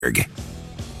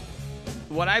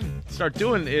What I start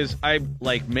doing is I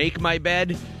make my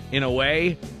bed in a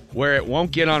way where it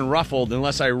won't get unruffled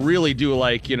unless I really do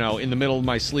in the middle of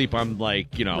my sleep I'm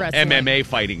Wrestling. MMA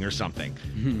fighting or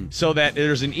something. So that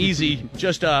there's an easy,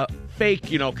 just a fake,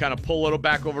 kind of pull it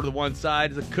back over to the one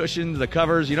side, the cushions, the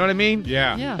covers, you know what I mean?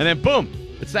 Yeah. Yeah. And then boom,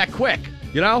 it's that quick,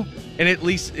 And at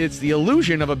least it's the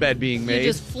illusion of a bed being made. You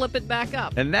just flip it back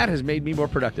up. And that has made me more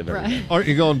productive every day. Aren't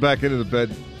you going back into the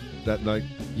bed that night?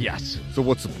 Yes. So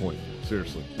what's the point?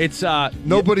 Seriously. It's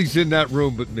Nobody's in that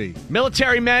room but me.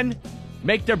 military men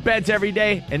make their beds every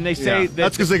day, and they say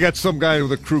that's because they got some guy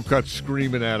with a crew cut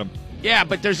screaming at them. Yeah,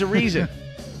 but there's a reason.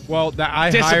 Well,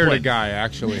 I hired a guy,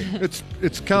 actually. It's to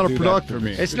counterproductive do that for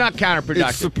me. It's not counterproductive.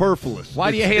 It's superfluous. Why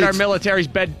do you hate our military's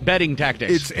bedding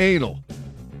tactics? It's anal.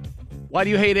 Why do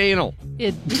you hate anal?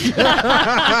 Randy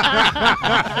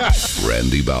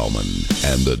Bauman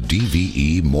and the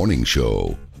DVE Morning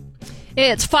Show.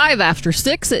 It's 5 after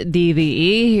 6 at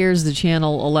DVE. Here's the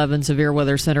Channel 11 Severe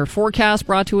Weather Center forecast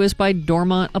brought to us by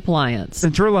Dormont Appliance.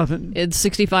 Center 11. It's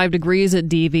 65 degrees at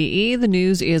DVE. The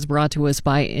news is brought to us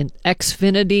by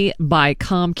Xfinity by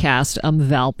Comcast. I'm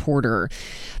Val Porter.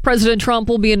 President Trump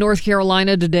will be in North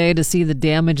Carolina today to see the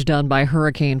damage done by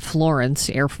Hurricane Florence.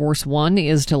 Air Force One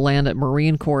is to land at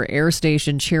Marine Corps Air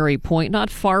Station Cherry Point, not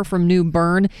far from New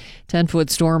Bern. 10-foot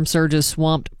storm surges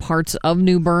swamped parts of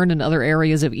New Bern and other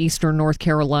areas of eastern North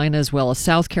Carolina as well as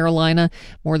South Carolina.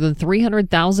 More than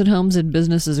 300,000 homes and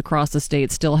businesses across the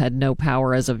state still had no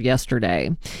power as of yesterday.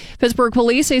 Pittsburgh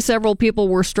police say several people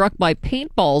were struck by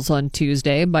paintballs on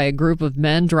Tuesday by a group of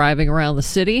men driving around the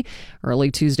city.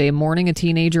 Early Tuesday morning, a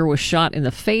teenager was shot in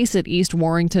the face at East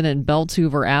Warrington and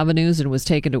Beltshoover Avenues and was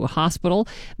taken to a hospital.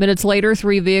 Minutes later,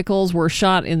 3 vehicles were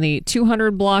shot in the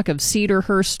 200 block of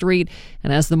Cedarhurst Street.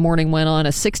 And as the morning went on, a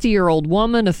 60-year-old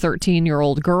woman, a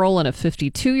 13-year-old girl, and a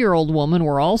 52-year-old woman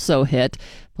were also hit.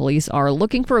 Police are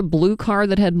looking for a blue car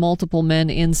that had multiple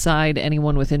men inside.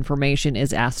 Anyone with information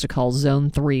is asked to call Zone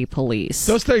 3 police.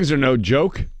 Those things are no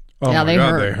joke. Oh, Yeah, my they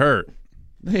God, hurt. they hurt.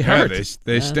 They hurt. Yeah,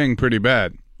 they sting pretty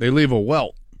bad. They leave a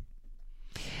welt.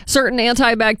 Certain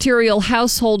antibacterial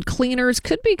household cleaners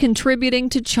could be contributing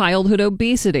to childhood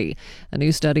obesity. A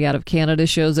new study out of Canada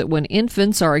shows that when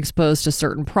infants are exposed to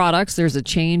certain products, there's a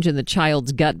change in the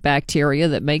child's gut bacteria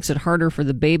that makes it harder for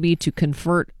the baby to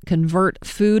convert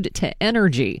food to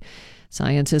energy.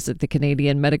 Scientists at the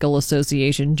Canadian Medical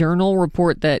Association Journal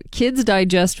report that kids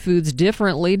digest foods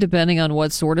differently depending on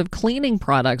what sort of cleaning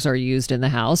products are used in the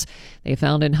house. They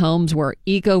found in homes where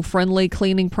eco-friendly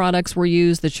cleaning products were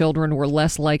used, the children were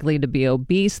less likely to be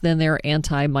obese than their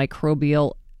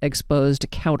antimicrobial exposed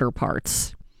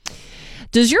counterparts.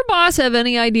 Does your boss have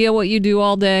any idea what you do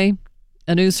all day?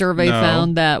 A new survey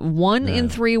found that 1 in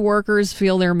 3 workers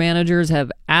feel their managers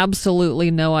have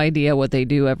absolutely no idea what they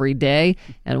do every day,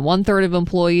 and 1/3 of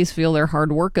employees feel their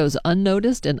hard work goes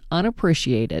unnoticed and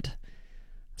unappreciated.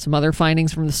 Some other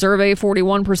findings from the survey: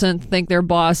 41% think their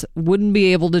boss wouldn't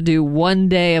be able to do 1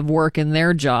 day of work in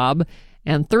their job,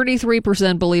 and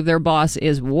 33% believe their boss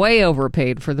is way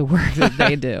overpaid for the work that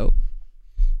they do.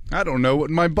 I don't know what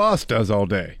my boss does all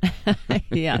day.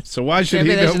 Yeah. So why should Maybe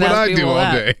he they know should what ask I do people all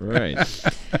that. day? Right.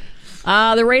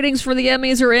 The ratings for the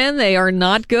Emmys are in. They are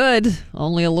not good.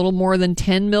 Only a little more than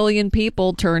 10 million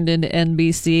people turned into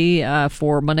NBC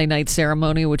for Monday night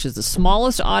ceremony, which is the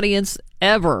smallest audience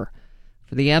ever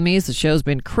for the Emmys. The show's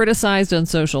been criticized on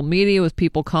social media, with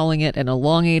people calling it an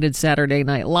elongated Saturday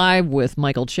Night Live with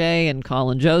Michael Che and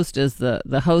Colin Jost as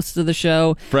the hosts of the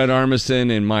show. Fred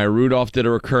Armisen and Maya Rudolph did a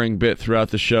recurring bit throughout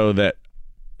the show that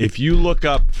if you look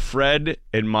up Fred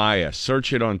and Maya,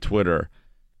 search it on Twitter,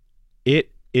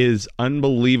 it is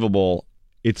unbelievable.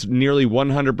 It's nearly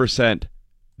 100%.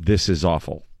 This is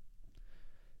awful.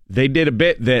 They did a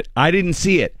bit that I didn't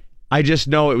see it. I just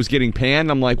know it was getting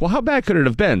panned. I'm like, well, how bad could it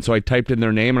have been? So I typed in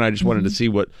their name, and I just wanted to see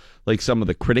what some of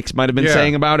the critics might have been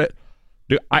saying about it.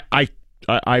 Dude,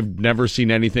 I've never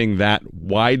seen anything that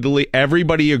widely.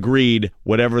 Everybody agreed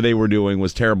whatever they were doing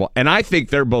was terrible, and I think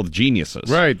they're both geniuses.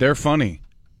 Right, they're funny.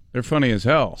 They're funny as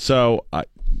hell. So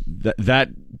that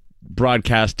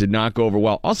broadcast did not go over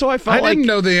well. Also, I didn't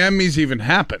know the Emmys even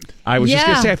happened. I was just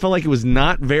going to say, I felt like it was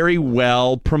not very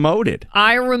well promoted.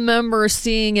 I remember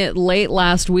seeing it late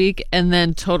last week and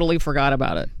then totally forgot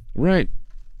about it. Right.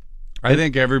 I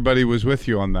think everybody was with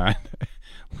you on that.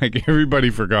 Like, everybody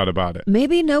forgot about it.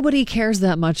 Maybe nobody cares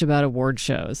that much about award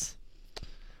shows.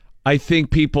 I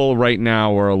think people right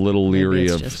now are a little leery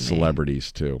it's of just me.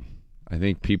 celebrities, too. I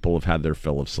think people have had their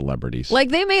fill of celebrities.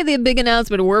 Like, they made the big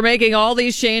announcement, we're making all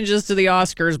these changes to the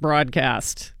Oscars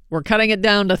broadcast. We're cutting it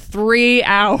down to 3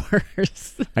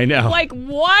 hours. I know. Like,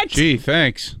 what? Gee,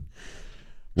 thanks.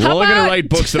 We're only going to write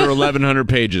books that are 1,100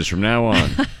 pages from now on.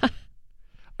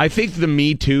 I think the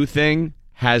Me Too thing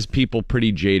has people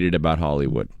pretty jaded about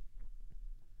Hollywood.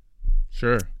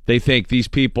 Sure. They think these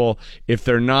people, if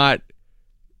they're not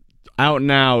out and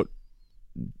out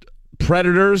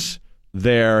predators,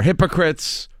 they're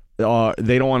hypocrites. They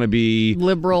don't want to be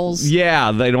Liberals.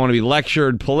 Yeah, they don't want to be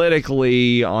lectured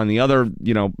politically on the other,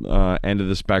 end of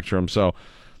the spectrum. So,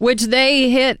 Which they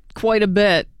hit quite a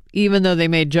bit, even though they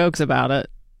made jokes about it.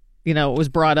 It was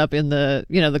brought up in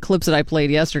the clips that I played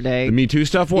yesterday. the Me Too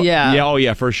stuff? Yeah. Yeah, oh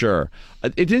yeah, for sure.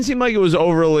 It didn't seem like it was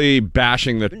overly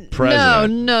bashing the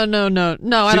president. No. I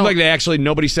Seemed don't. like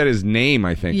nobody said his name,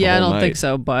 I think. Yeah, I the whole don't night. think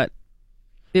so, but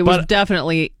it was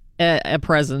definitely a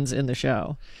presence in the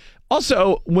show.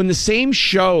 Also, when the same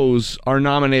shows are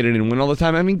nominated and win all the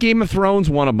time, I mean, Game of Thrones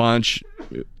won a bunch,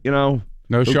 No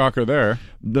shocker there.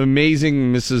 The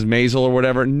Amazing Mrs. Maisel or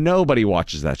whatever, nobody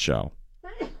watches that show.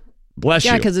 Bless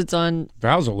Yeah, you. because it's on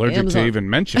Val's allergic Amazon. to even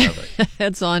mention of it.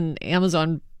 it's on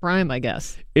Amazon Prime, I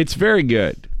guess. It's very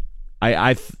good.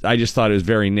 I just thought it was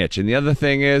very niche. And the other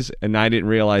thing is, and I didn't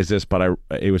realize this, but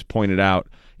it was pointed out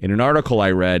in an article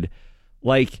I read,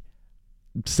 like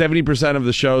 70% of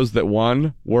the shows that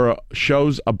won were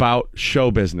shows about show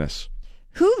business.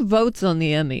 Who votes on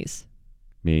the Emmys?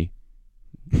 Me,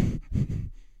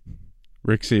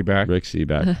 Rick Seaback. Rick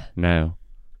Seaback, no.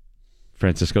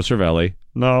 Francisco Cervelli,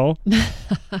 no.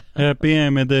 Happy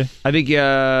Amity. I think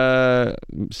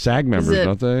SAG members, it-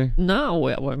 don't they?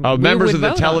 No. Members of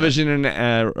the television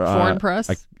and Foreign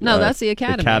press? No, that's the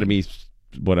Academy. Academy,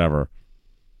 whatever.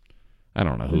 I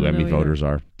don't know who I don't Emmy know voters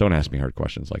are. Don't ask me hard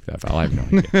questions like that, Val. I have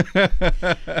no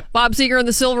idea. Bob Seger and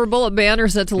the Silver Bullet Band are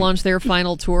set to launch their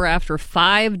final tour after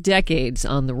 5 decades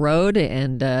on the road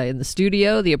and in the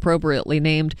studio. The appropriately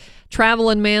named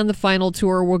Travelin' Man, the final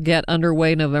tour will get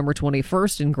underway November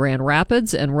 21st in Grand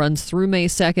Rapids and runs through May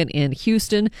 2nd in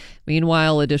Houston.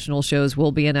 Meanwhile, additional shows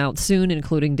will be announced soon,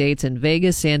 including dates in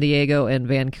Vegas, San Diego, and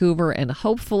Vancouver, and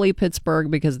hopefully Pittsburgh,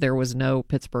 because there was no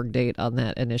Pittsburgh date on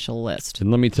that initial list. And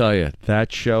let me tell you,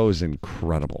 that show is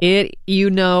incredible.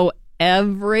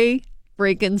 Every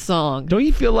freaking song. Don't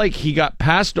you feel like he got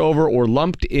passed over or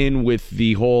lumped in with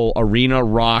the whole arena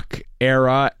rock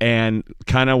era and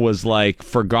kind of was like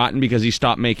forgotten because he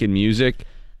stopped making music?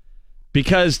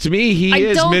 Because to me, he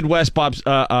is Midwest Bruce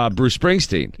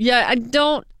Springsteen. Yeah, I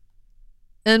don't,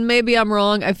 and maybe I'm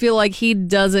wrong. I feel like he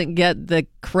doesn't get the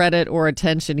credit or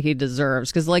attention he deserves.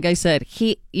 Because, like I said,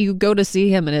 you go to see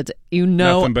him and it's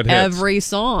Nothing but hits. every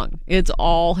song. It's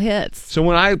all hits. So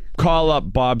when I call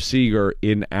up Bob Seger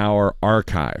in our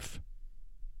archive,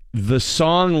 the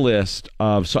song list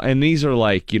of and these are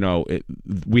like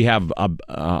we have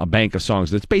a bank of songs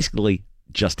that's basically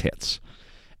just hits,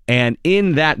 and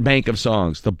in that bank of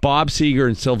songs, the Bob Seger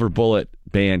and Silver Bullet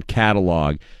Band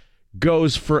catalog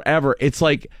goes forever. It's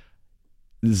like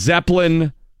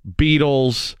Zeppelin,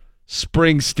 Beatles,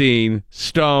 Springsteen,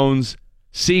 Stones,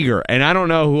 Seger, and I don't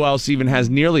know who else even has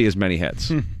nearly as many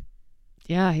hits.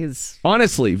 Yeah, he's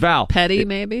Honestly, Val. Petty,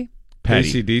 maybe.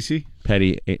 Petty. AC/DC.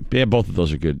 Petty. Yeah, both of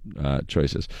those are good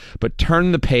choices. But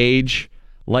Turn the Page,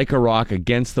 Like a Rock,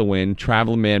 Against the Wind,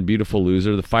 Traveling Man, Beautiful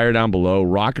Loser, The Fire Down Below,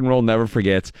 Rock and Roll Never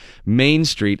Forgets, Main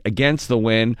Street, Against the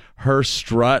Wind, Her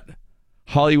Strut,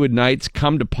 Hollywood Nights,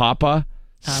 Come to Papa,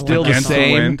 Still the Against the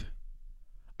Same. Wind.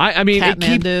 I mean,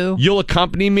 Kathmandu. You'll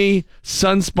Accompany Me,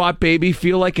 Sunspot Baby,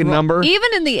 Feel Like a Number. Even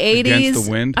in the 80s. Against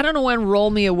the Wind. I don't know when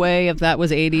Roll Me Away, if that was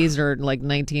 80s or like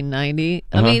 1990.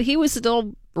 I mean, he was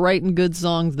still writing good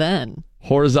songs then.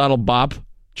 Horizontal Bop,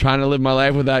 Trying to Live My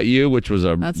Life Without You, which was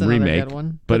a That's another remake. good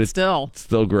one. But But it's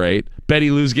still great.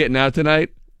 Betty Lou's Getting Out Tonight.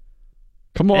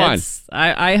 Come on.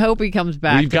 I hope he comes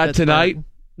back. We've to got Pittsburgh. Tonight.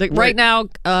 Right now,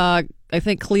 I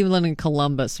think Cleveland and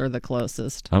Columbus are the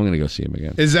closest. I'm going to go see him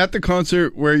again. Is that the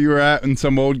concert where you were at and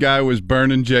some old guy was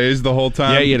burning J's the whole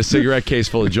time? Yeah, he had a cigarette case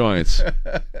full of joints.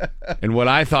 And what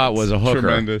I thought was a hooker.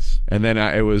 Tremendous. And then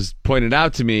it was pointed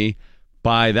out to me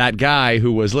by that guy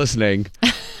who was listening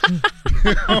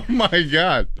Oh my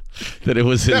God. that it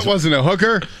was his. That wasn't a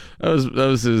hooker. That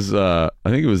was his. I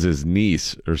think it was his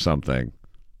niece or something.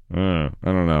 I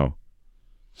don't know.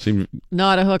 Seemed.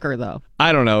 Not a hooker, though.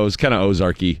 I don't know. It was kind of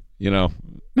Ozarky, It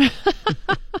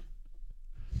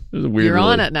was a weird. You're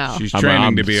on it now. She's I'm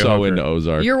training to be a so hooker. into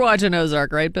Ozark. You're watching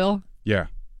Ozark, right, Bill? Yeah,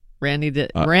 Randy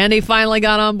did. Randy finally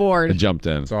got on I board. jumped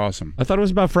in. it's awesome. I thought it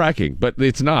was about fracking, but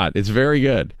it's not. It's very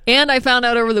good. And I found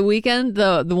out over the weekend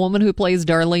the woman who plays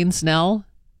Darlene Snell.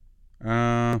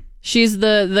 She's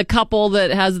the couple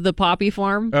that has the poppy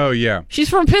farm. Oh yeah. She's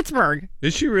from Pittsburgh.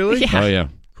 Is she really? Yeah. Oh yeah,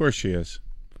 Of course she is.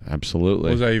 What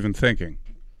absolutely. was I even thinking?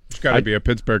 There's got to be a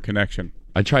Pittsburgh connection.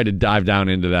 I tried to dive down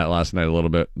into that last night a little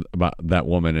bit about that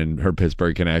woman and her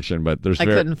Pittsburgh connection, but I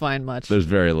couldn't find much. There's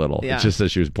very little. Yeah. It's just that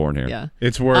she was born here. Yeah.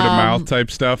 It's word of mouth type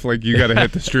stuff. Like, you got to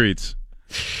hit the streets.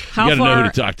 You got to know who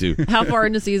to talk to. How far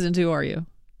into season 2 are you?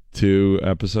 2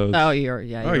 episodes. Oh,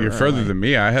 you're further than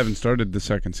me. I haven't started the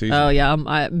second season. Oh,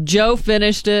 yeah. Joe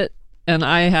finished it, and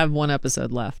I have 1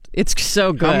 episode left. It's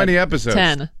so good. How many episodes?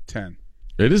 10. 10.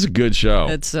 It is a good show.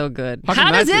 It's so good. How How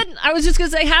come does that it? I was just going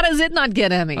to say, how does it not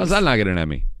get Emmys? How's that not get an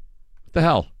Emmy? What the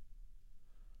hell?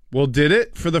 Well, did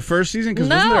it for the first season? Because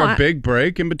No, wasn't there a big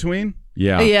break in between?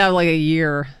 Yeah. Yeah, like a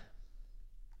year.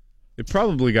 It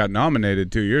probably got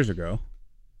nominated 2 years ago.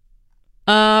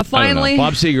 I don't Finally, know.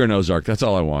 Bob Seger and Ozark. That's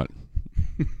all I want.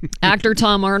 actor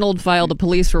Tom Arnold filed a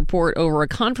police report over a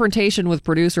confrontation with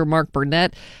producer Mark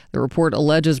Burnett. The report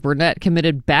alleges Burnett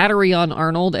committed battery on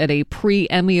Arnold at a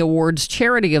pre-Emmy Awards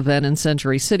charity event in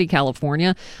Century City,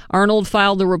 California. Arnold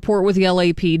filed the report with the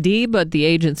LAPD, but the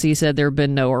agency said there have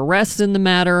been no arrests in the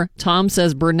matter. Tom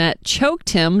says Burnett choked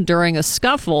him during a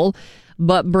scuffle,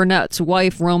 but Burnett's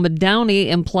wife, Roma Downey,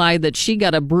 implied that she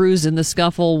got a bruise in the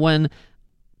scuffle when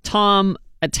Tom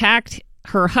attacked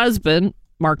her husband,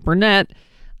 Mark Burnett.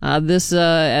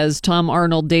 As Tom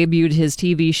Arnold debuted his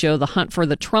TV show, The Hunt for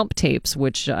the Trump Tapes,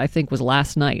 which I think was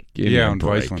last night. Give me a on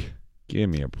break. Viceland. Give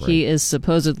me a break. He is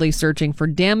supposedly searching for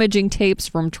damaging tapes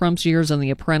from Trump's years on The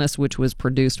Apprentice, which was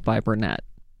produced by Burnett.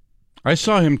 I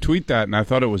saw him tweet that, and I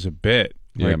thought it was a bit.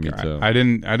 Yeah, me too. I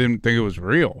didn't think it was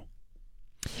real.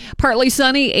 Partly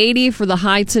sunny, 80 for the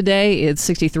high today. It's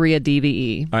 63 at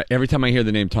DVE. Every time I hear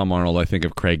the name Tom Arnold, I think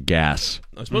of Craig Gass.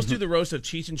 I was supposed to do the roast of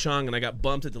Cheech and Chong, and I got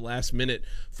bumped at the last minute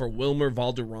for Wilmer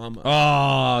Valderrama.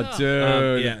 Oh,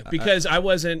 dude. Yeah, because I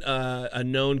wasn't a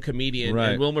known comedian,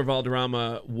 Right. and Wilmer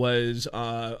Valderrama was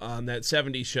on that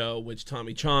 70s show, which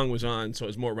Tommy Chong was on, so it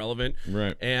was more relevant.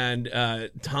 Right. And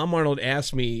Tom Arnold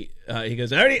asked me, he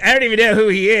goes, I don't even know who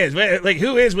he is. Like,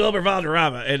 who is Wilmer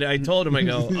Valderrama? And I told him, I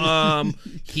go,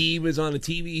 he was on a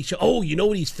TV show. Oh, you know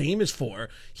what he's famous for?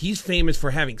 He's famous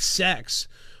for having sex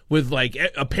with, like,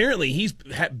 apparently he's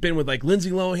been with, like,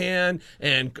 Lindsay Lohan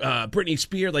and Britney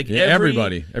Spears, like,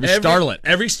 everybody, every starlet.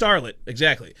 Every starlet,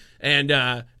 exactly. And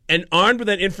armed with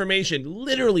that information,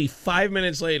 literally 5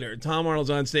 minutes later, Tom Arnold's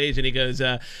on stage and he goes,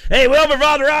 "Hey, Wilmer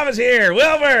Valderrama's here.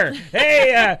 Wilmer,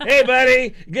 hey, hey,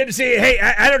 buddy, good to see you. Hey,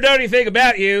 I don't know anything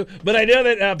about you, but I know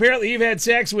that apparently you've had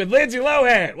sex with Lindsay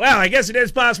Lohan. Wow, I guess it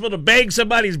is possible to bang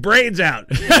somebody's brains out."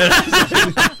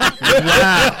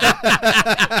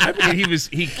 I mean,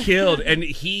 he killed, and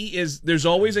there's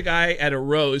always a guy at a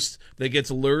roast that gets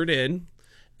lured in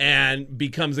and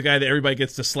becomes the guy that everybody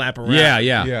gets to slap around.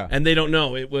 Yeah. And they don't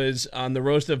know. It was on the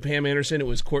roast of Pam Anderson. It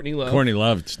was Courtney Love. Courtney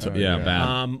loved.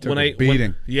 Bad. When I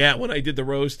beating. when I did the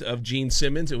roast of Gene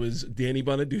Simmons, it was Danny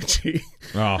Bonaducci.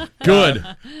 Oh, good.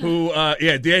 Who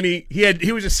Danny,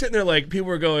 he was just sitting there like people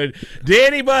were going,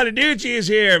 Danny Bonaducci is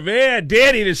here, man.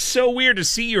 Danny, it is so weird to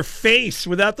see your face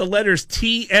without the letters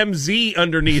TMZ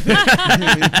underneath it.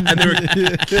 And they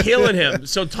were killing him.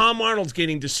 So Tom Arnold's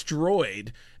getting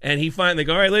destroyed. And he finally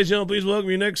go, all right, ladies and gentlemen, please welcome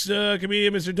your next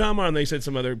comedian, Mr. Tom Arnold. And they said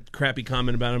some other crappy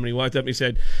comment about him, and he walked up and he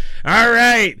said, all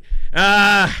right,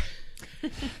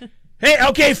 hey,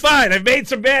 okay, fine. I've made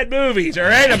some bad movies, all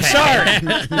right? I'm sorry.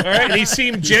 All right? And he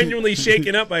seemed genuinely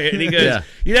shaken up by it. And he goes,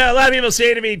 You know, a lot of people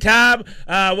say to me, Tom,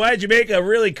 why'd you make a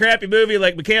really crappy movie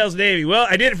like McHale's Navy? Well,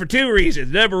 I did it for 2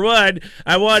 reasons. Number one,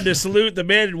 I wanted to salute the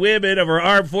men and women of our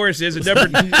armed forces. And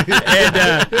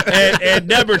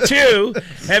number two,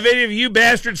 have any of you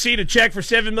bastards seen a check for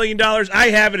 $7 million?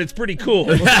 I have it. It's pretty cool.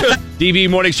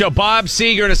 DV Morning Show. Bob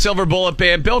Seger and a Silver Bullet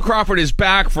Band. Bill Crawford is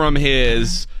back from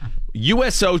his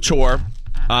USO tour,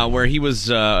 where he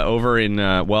was over in,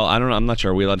 well, I don't know. I'm not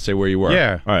sure. Are we allowed to say where you were?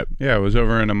 Yeah. All right. Yeah, it was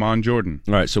over in Amman, Jordan.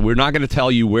 All right. So we're not going to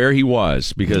tell you where he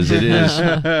was because it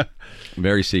is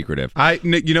very secretive.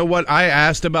 You know what? I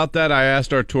asked about that. I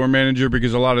asked our tour manager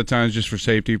because a lot of times, just for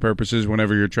safety purposes,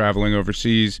 whenever you're traveling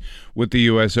overseas with the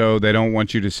USO, they don't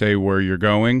want you to say where you're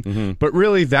going. Mm-hmm. But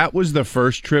really, that was the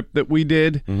first trip that we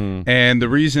did. Mm-hmm. And the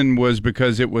reason was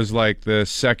because it was like the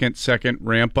second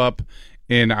ramp up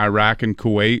in Iraq and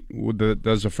Kuwait.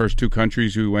 Those are the first 2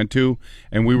 countries we went to,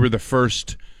 and we were the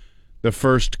first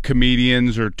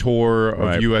comedians or tour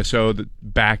of USO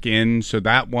back in. So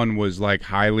that one was like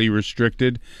highly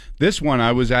restricted. This one,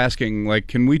 I was asking, like,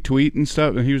 can we tweet and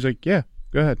stuff? And he was like, yeah,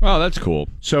 go ahead. Oh, that's cool.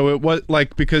 So it was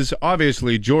like, because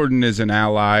obviously Jordan is an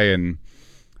ally and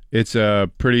it's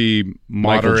a pretty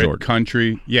moderate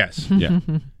country. Yes. Yeah.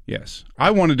 Yes.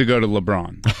 I wanted to go to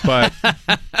LeBron, but,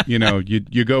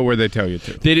 you go where they tell you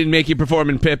to. They didn't make you perform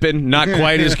in Pippen. Not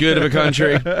quite as good of a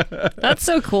country. That's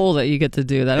so cool that you get to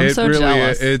do that. I'm It so really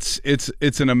jealous.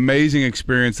 it's an amazing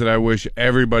experience that I wish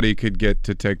everybody could get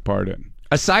to take part in.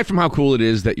 Aside from how cool it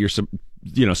is that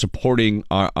you're supporting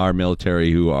our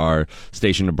military who are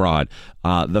stationed abroad,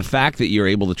 the fact that you're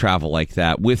able to travel like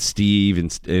that with Steve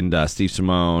and Steve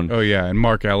Simone. Oh yeah, and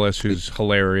Mark Ellis, who's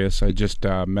hilarious. I just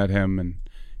met him, and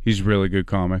he's a really good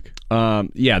comic.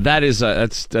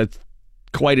 That's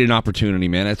quite an opportunity,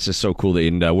 man. It's just so cool,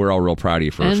 and we're all real proud of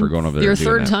you for going over there. Your and doing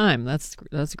third that. time.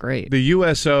 That's great. The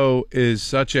USO is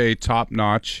such a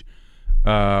top-notch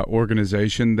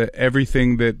organization that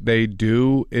everything that they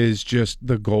do is just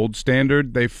the gold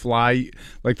standard. They fly,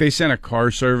 like they sent a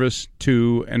car service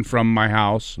to and from my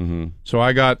house. Mm-hmm. So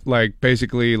I got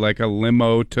basically a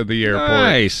limo to the airport.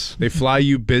 Nice. They fly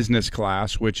you business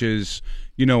class, which is,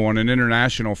 on an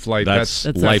international flight, that's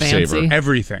so lifesaver. fancy.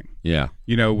 everything. Yeah.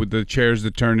 With the chairs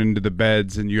that turn into the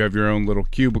beds, and you have your own little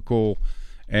cubicle,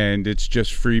 and it's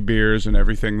just free beers and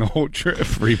everything the whole trip.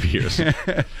 Free beers.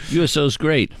 USO's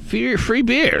great. Free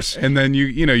beers. And then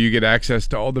you get access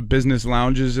to all the business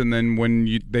lounges, and then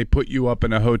when they put you up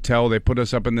in a hotel, they put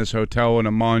us up in this hotel in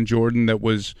Amman, Jordan, that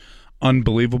was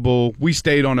unbelievable. We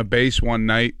stayed on a base one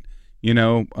night,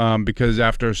 because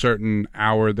after a certain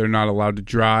hour they're not allowed to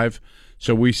drive.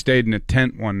 So we stayed in a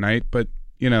tent one night, but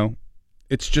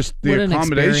it's just the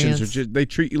accommodations are just, they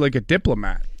treat you like a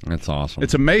diplomat. That's awesome.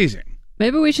 It's amazing.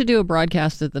 Maybe we should do a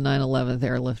broadcast at the 9/11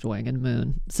 Airlift Wing and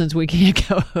Moon, since we can't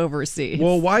go overseas.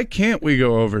 Well, why can't we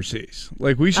go overseas?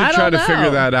 We should I try don't to figure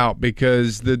know. that out,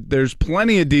 because there's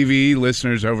plenty of DVE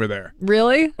listeners over there.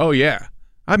 Really? Oh, yeah.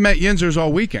 I met Yinzers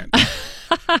all weekend.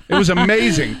 It was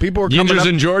amazing. People were coming Yinzers up.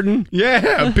 in Jordan?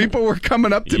 Yeah, people were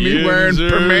coming up to me wearing Yinzers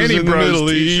Permane in the Bros Middle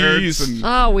t-shirts. East. And,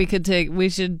 Oh, we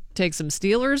should take some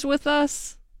Steelers with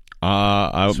us.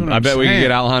 I what bet I'm we can saying.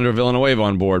 get Alejandro Villanueva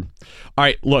on board. All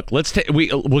right, look, we'll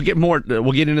get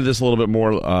into this a little bit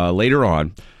more later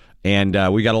on, and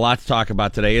we got a lot to talk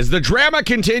about today as the drama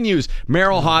continues.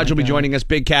 Merrill Hodge will be joining us.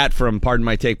 Big Cat from Pardon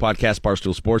My Take podcast,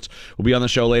 Barstool Sports, will be on the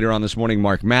show later on this morning.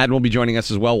 Mark Madden will be joining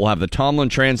us as well. We'll have the Tomlin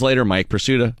translator, Mike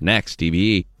Pursuta, next.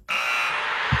 DVE.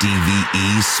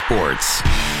 DVE Sports.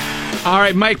 All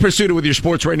right, Mike Pursuta with your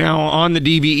sports right now on the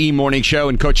DVE Morning Show,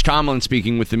 and Coach Tomlin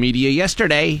speaking with the media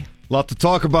yesterday. A lot to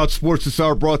talk about. Sports this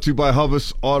hour brought to you by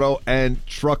Hubbs Auto and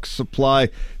Truck Supply.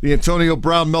 The Antonio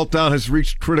Brown meltdown has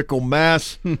reached critical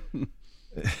mass. man.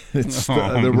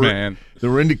 There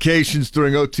were indications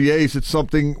during OTAs that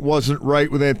something wasn't right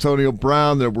with Antonio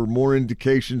Brown. There were more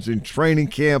indications in training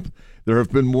camp. There have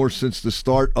been more since the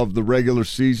start of the regular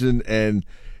season. And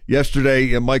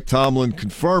yesterday, Mike Tomlin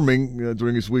confirming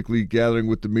during his weekly gathering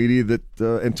with the media that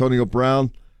Antonio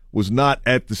Brown was not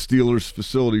at the Steelers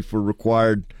facility for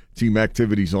required team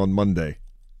activities on Monday.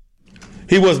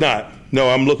 He was not. No,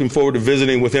 I'm looking forward to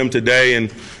visiting with him today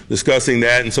and discussing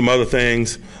that and some other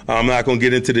things. I'm not going to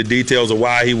get into the details of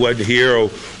why he wasn't here or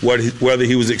whether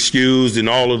he was excused and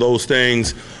all of those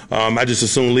things. I just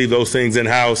assume leave those things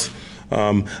in-house.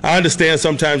 I understand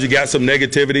sometimes you got some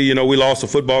negativity. We lost a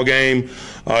football game.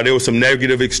 There were some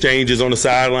negative exchanges on the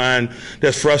sideline.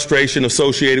 There's frustration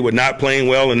associated with not playing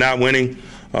well and not winning.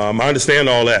 I understand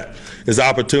all that. There's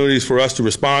opportunities for us to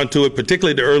respond to it,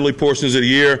 particularly the early portions of the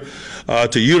year,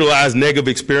 to utilize negative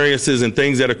experiences and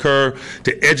things that occur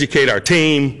to educate our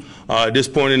team at this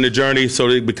point in the journey so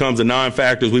that it becomes a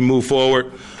non-factor as we move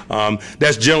forward.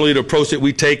 That's generally the approach that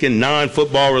we take in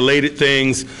non-football related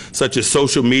things such as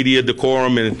social media,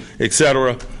 decorum, and et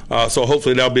cetera. So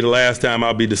hopefully that'll be the last time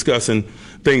I'll be discussing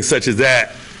things such as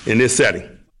that in this setting.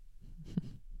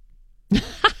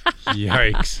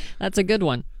 Yikes. That's a good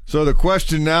one. So the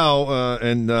question now,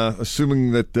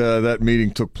 assuming that that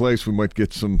meeting took place, we might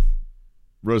get some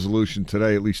resolution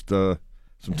today, at least some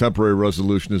temporary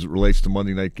resolution as it relates to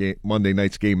Monday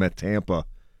night's game at Tampa.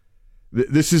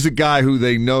 This is a guy who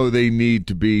they know they need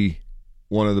to be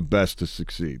one of the best to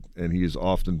succeed, and he has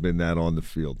often been that on the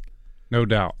field. No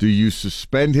doubt. Do you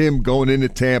suspend him going into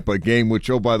Tampa, a game which,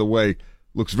 oh, by the way,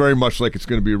 looks very much like it's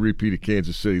going to be a repeat of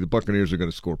Kansas City? The Buccaneers are going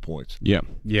to score points. Yeah.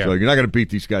 So you're not going to beat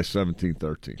these guys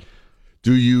 17-13.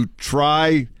 Do you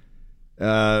try,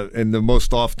 and the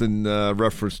most often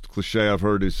referenced cliche I've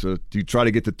heard is, do you try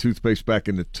to get the toothpaste back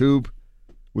in the tube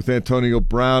with Antonio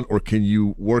Brown, or can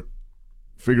you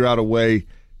figure out a way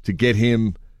to get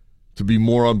him to be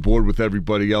more on board with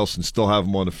everybody else and still have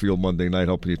him on the field Monday night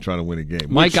helping you try to win a game?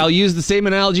 Mike, I'll use the same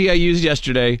analogy I used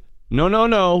yesterday.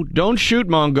 No. Don't shoot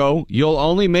Mongo. You'll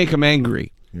only make him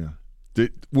angry. Yeah.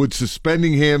 Would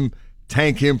suspending him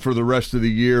tank him for the rest of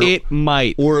the year? It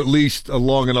might. Or at least a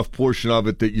long enough portion of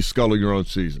it that you scuttle your own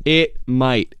season? It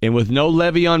might. And with no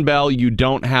Le'Veon Bell, you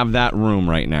don't have that room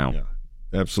right now.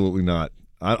 Yeah, absolutely not.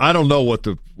 I don't know what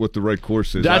the right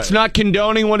course is. That's not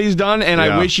condoning what he's done, and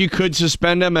I wish you could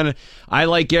suspend him. And I,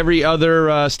 like every other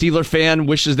Steeler fan,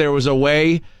 wishes there was a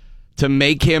way to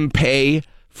make him pay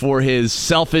for his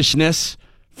selfishness,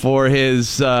 for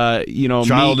his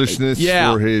childishness,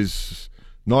 for his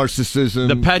narcissism,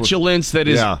 the petulance that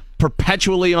is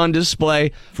perpetually on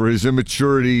display, for his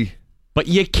immaturity. But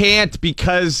you can't,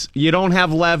 because you don't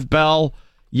have Lev Bell.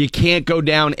 You can't go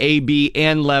down AB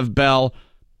and Lev Bell.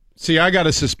 See, I got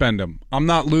to suspend him. I'm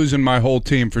not losing my whole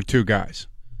team for two guys.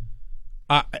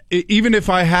 Even if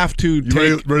I have to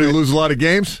ready to lose a lot of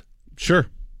games? Sure.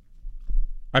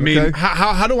 I mean,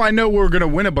 how do I know we're going to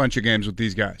win a bunch of games with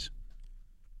these guys?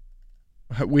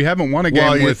 We haven't won a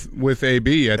game with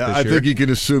AB yet this year. I think you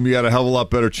can assume you had a hell of a lot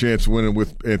better chance winning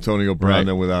with Antonio Brown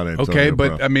than without Antonio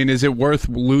Brown. But, I mean, is it worth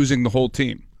losing the whole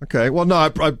team? Okay, well, no,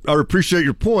 I appreciate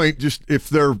your point. Just if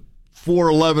they're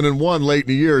 4-11-1 late in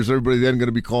the year, is everybody then going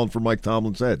to be calling for Mike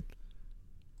Tomlin's head?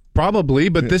 Probably,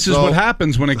 but this is what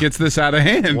happens when it gets this out of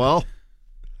hand. Well,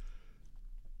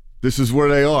 this is where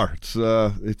they are. It's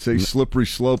a slippery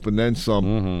slope and then some.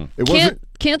 Mm-hmm. It wasn't.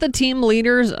 Can't the team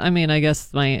leaders? I mean, I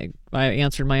guess I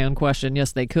answered my own question.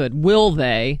 Yes, they could. Will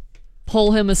they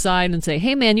pull him aside and say,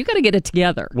 "Hey, man, you got to get it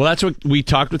together"? Well, that's what we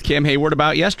talked with Cam Hayward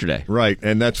about yesterday. Right,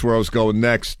 and that's where I was going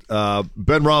next.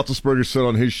 Ben Roethlisberger said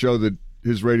on his show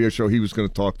his radio show, he was going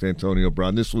to talk to Antonio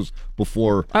Brown. This was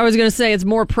before. I was going to say it's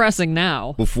more pressing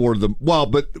now.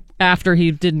 But after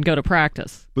he didn't go to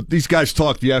practice. But these guys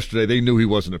talked yesterday. They knew he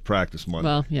wasn't at practice Monday.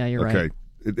 Well, yeah, you're right. Okay,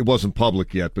 it wasn't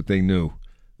public yet, but they knew.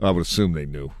 I would assume they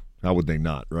knew. How would they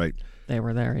not, right? They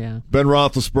were there, yeah. Ben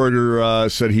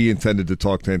Roethlisberger said he intended to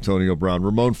talk to Antonio Brown.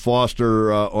 Ramon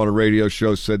Foster on a radio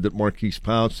show said that Marquise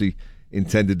Pouncey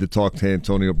intended to talk to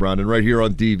Antonio Brown. And right here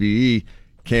on DVE,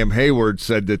 Cam Hayward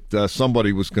said that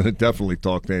somebody was going to definitely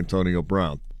talk to Antonio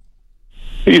Brown.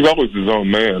 He's always his own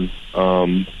man,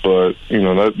 but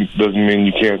that doesn't mean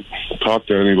you can't talk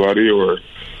to anybody or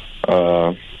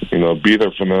be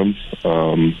there for them.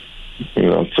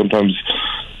 Sometimes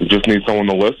you just need someone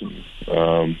to listen,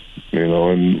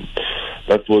 and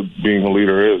that's what being a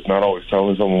leader is. Not always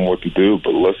telling someone what to do,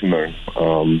 but listening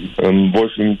and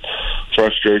voicing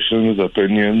frustrations,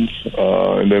 opinions,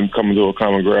 and then coming to a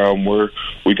common ground where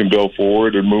we can build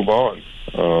forward and move on.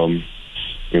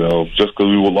 Just because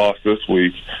we were lost this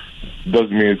week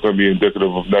doesn't mean it's going to be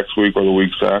indicative of next week or the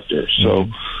weeks after. So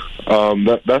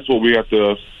that's what we have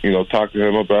to, talk to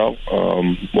him about.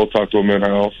 We'll talk to him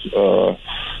in-house.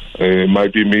 It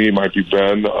might be me, it might be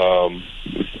Ben,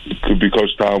 it could be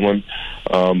Coach Tomlin,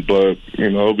 but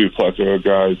it'll be a plethora of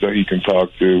guys that he can talk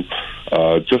to,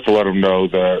 just to let him know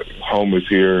that home is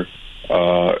here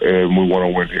and we want to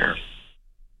win here.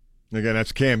 Again,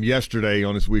 that's Cam yesterday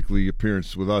on his weekly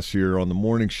appearance with us here on the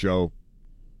morning show,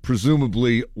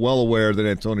 presumably well aware that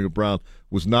Antonio Brown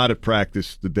was not at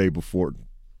practice the day before.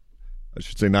 I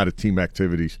should say not at team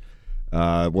activities.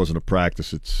 It wasn't a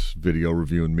practice. It's video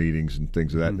review and meetings and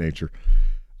things of that nature.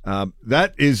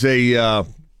 That is I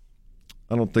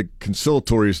don't think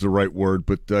conciliatory is the right word,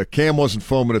 but Cam wasn't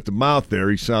foaming at the mouth there.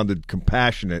 He sounded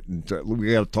compassionate, and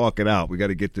we got to talk it out. We got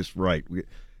to get this right.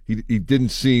 He didn't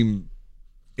seem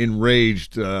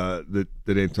enraged that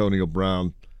Antonio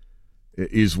Brown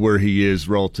is where he is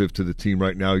relative to the team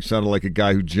right now. He sounded like a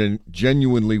guy who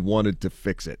genuinely wanted to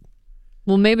fix it.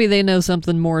 Well, maybe they know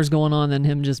something more is going on than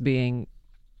him just being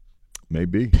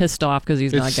pissed off because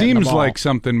he's not getting the ball. It seems like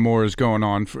something more is going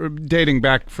on, dating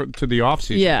back to the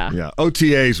offseason. Yeah.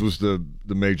 OTAs was the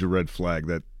major red flag,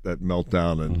 that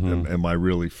meltdown, and am I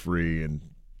really free, and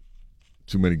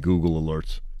too many Google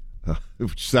alerts,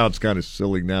 which sounds kind of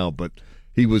silly now, but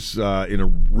he was in a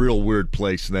real weird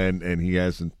place then, and he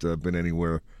hasn't been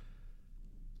anywhere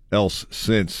else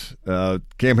since.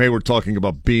 Cam Hayward talking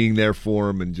about being there for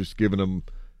him and just giving him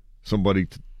somebody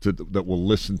that will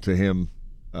listen to him.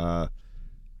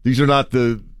 These are not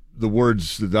the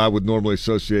words that I would normally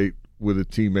associate with a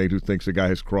teammate who thinks a guy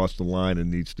has crossed the line and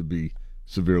needs to be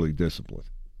severely disciplined.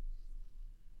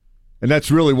 And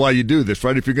that's really why you do this,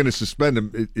 right? If you're going to suspend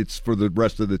him, it's for the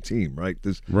rest of the team, right?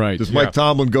 Does Mike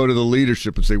Tomlin go to the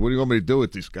leadership and say, what do you want me to do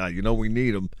with this guy? We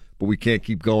need him, but we can't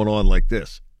keep going on like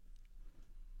this.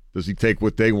 Does he take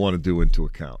what they want to do into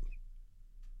account?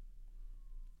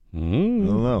 I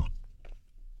don't know.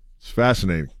 It's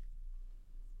fascinating.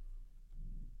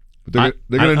 But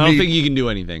I don't think you can do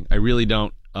anything. I really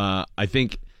don't. I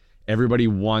think everybody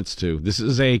wants to. This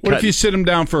is What if you sit him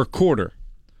down for a quarter?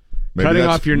 Cutting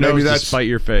off your nose to spite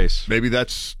your face. Maybe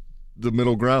that's the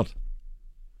middle ground?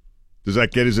 Does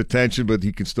that get his attention, but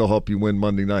he can still help you win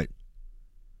Monday night?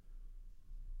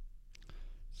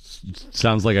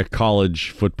 Sounds like a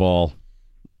college football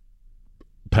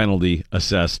penalty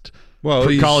assessed. Well,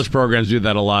 college programs do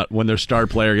that a lot when their star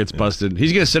player gets busted.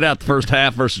 He's going to sit out the first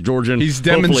half versus Georgia. He's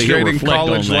Hopefully he'll demonstrating reflect on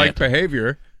college-like that.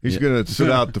 behavior. He's going to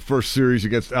sit out the first series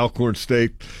against Alcorn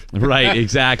State. Right,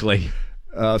 exactly.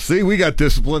 See, we got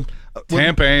discipline.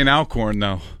 Tampa ain't Alcorn,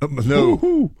 though.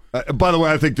 No. By the way,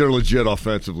 I think they're legit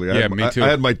offensively. Me too. I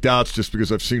had my doubts just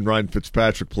because I've seen Ryan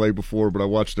Fitzpatrick play before, but I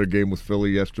watched their game with Philly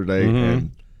yesterday,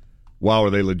 and wow, are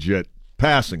they legit.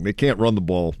 Passing. They can't run the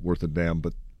ball worth a damn,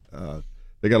 but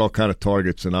they got all kind of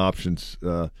targets and options.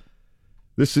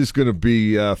 This is going to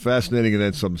be fascinating, and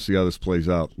then some to see how this plays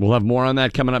out. We'll have more on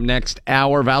that coming up next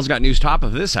hour. Val's got news top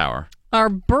of this hour. Are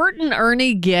Bert and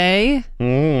Ernie gay?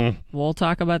 We'll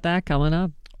talk about that coming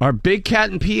up. Are Big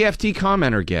Cat and PFT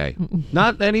commenter gay?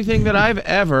 Not anything that I've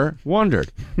ever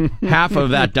wondered. Half of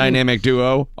that dynamic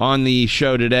duo on the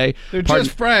show today. They're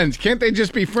just friends. Can't they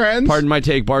just be friends? Pardon my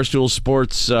take. Barstool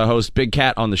Sports host Big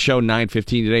Cat on the show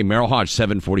 9:15 today. Merrill Hodge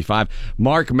 7:45.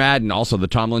 Mark Madden, also the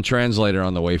Tomlin translator,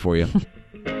 on the way for you.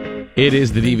 It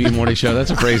is the DV Morning Show.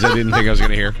 That's a phrase I didn't think I was going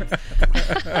to hear.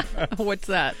 What's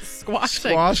that?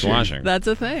 Squashing. Squashing. That's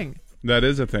a thing. That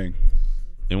is a thing.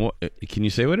 And what, can you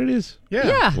say what it is?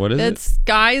 Yeah. What is it's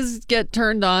guys get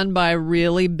turned on by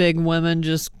really big women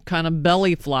just kind of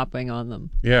belly flopping on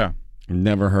them. Yeah.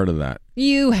 Never heard of that.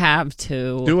 You have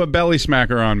to. Do a belly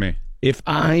smacker on me. If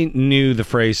I knew the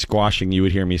phrase squashing, you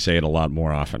would hear me say it a lot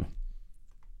more often.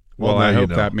 Well, now I you hope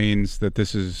know. that means that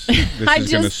this is going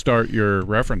to start your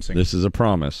referencing. This is a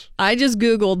promise. I just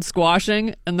Googled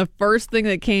squashing, and the first thing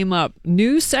that came up,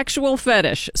 new sexual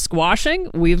fetish. Squashing?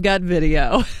 We've got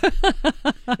video.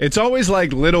 It's always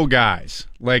like little guys.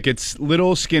 Like it's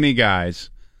little skinny guys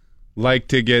like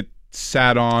to get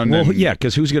sat on. Well, and, yeah,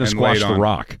 because who's going to and squash laid The on.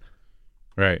 Rock?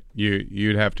 Right.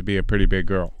 You'd have to be a pretty big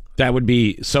girl. That would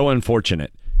be so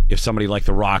unfortunate if somebody like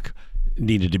The Rock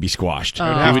needed to be squashed. It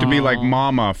would have to be like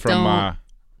Mama from Don't.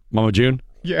 Mama June?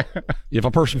 yeah. If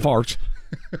a person farts.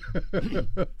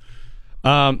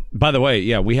 By the way,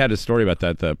 yeah, we had a story about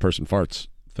that, the person farts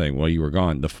thing while you were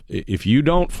gone. If you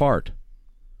don't fart,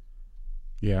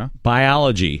 Yeah.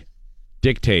 biology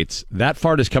dictates that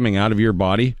fart is coming out of your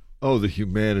body. Oh, the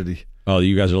humanity. Oh,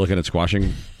 you guys are looking at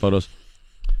squashing photos?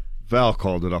 Val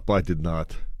called it up. I did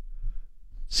not.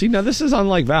 See, now this is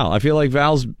unlike Val. I feel like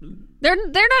Val's... They're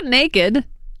not naked.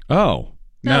 Oh.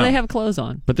 No, they have clothes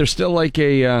on. But there's still like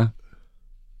a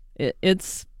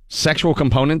It's sexual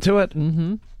component to it?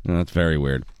 Mm-hmm. Oh, that's very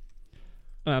weird.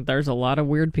 there's a lot of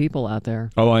weird people out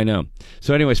there. Oh, I know.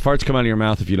 So anyways, farts come out of your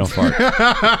mouth if you don't fart.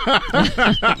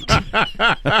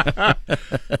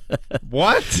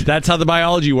 What? That's how the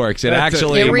biology works. It That's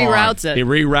actually... It come on. reroutes it. It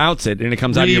reroutes it, and it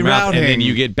comes out of your mouth, and then Rerouting.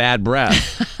 you get bad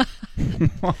breath.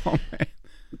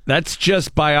 That's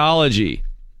just biology.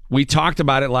 We talked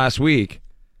about it last week.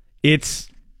 It's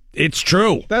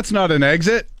true. That's not an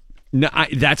exit. No,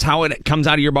 that's how it comes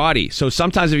out of your body. So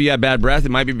sometimes if you have bad breath, it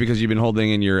might be because you've been holding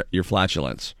in your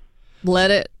flatulence.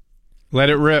 Let it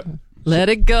rip. let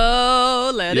it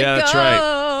go. Let Yeah, it go. that's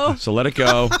right. So let it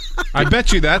go. I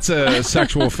bet you that's a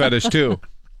sexual fetish too.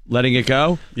 Letting it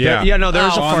go? Yeah. Yeah, there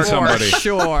is a on fart somebody.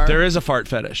 Sure. There is a fart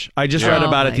fetish. I just Yeah. read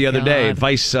about Oh it the my other day.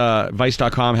 God.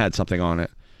 Vice.com had something on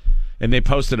it. And they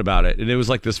posted about it. And it was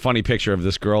like this funny picture of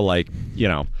this girl, like,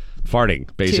 farting,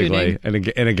 basically. And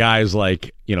a guy's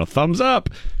like, thumbs up.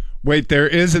 Wait, there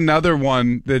is another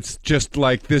one that's just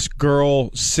like this girl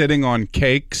sitting on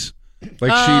cakes.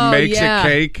 Like she Oh, makes yeah. a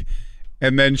cake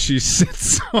and then she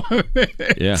sits on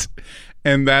it. Yeah.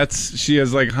 And she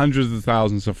has like hundreds of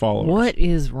thousands of followers. What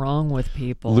is wrong with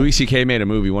people? Louis C.K. made a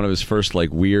movie, one of his first like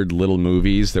weird little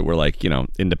movies that were like,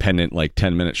 independent, like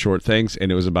 10-minute short things.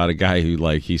 And it was about a guy who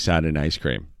he sat in ice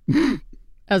cream.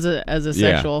 as a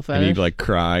sexual fetish. And he'd like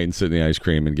cry and sit in the ice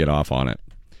cream and get off on it.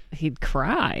 He'd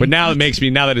cry. But now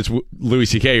now that it's Louis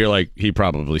C.K., you're like, he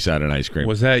probably sat in ice cream.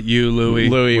 Was that you, Louis?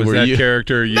 Louis, was were that you?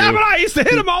 character you? No, but I used to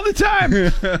hit him all the time.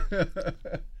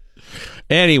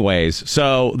 Anyways,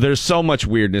 so there's so much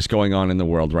weirdness going on in the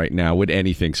world right now. Would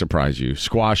anything surprise you?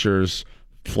 Squashers,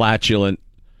 flatulent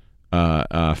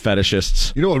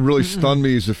fetishists. You know what really stunned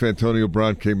me is if Antonio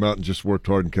Brown came out and just worked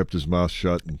hard and kept his mouth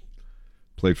shut and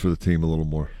played for the team a little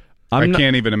more. I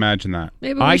can't even imagine that.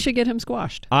 Maybe we should get him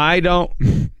squashed. I don't.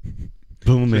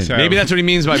 Booming. Maybe that's what he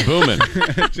means by booming.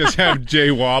 Just have Jay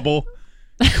Wobble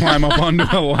climb up onto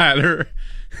a ladder.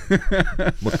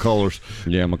 McCullers.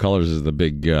 Yeah, McCullers is the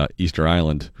big Easter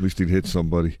Island. At least he'd hit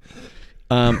somebody.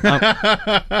 I'm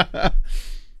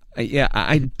Yeah,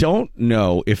 I don't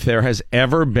know if there has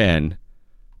ever been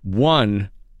one,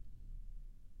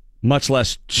 much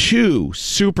less two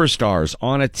superstars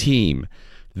on a team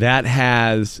that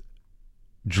has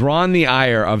drawn the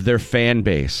ire of their fan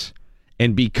base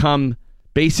and become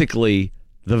basically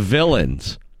the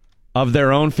villains of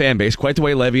their own fan base, quite the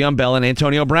way Le'Veon Bell and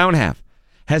Antonio Brown have.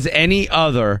 Has any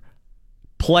other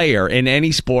player in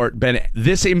any sport been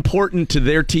this important to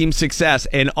their team's success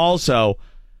and also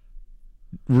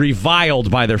reviled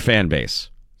by their fan base?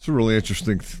 It's a really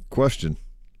interesting question.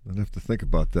 I'd have to think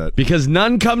about that. Because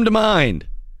none come to mind.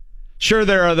 Sure,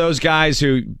 there are those guys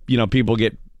who, people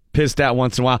get pissed at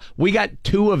once in a while. We got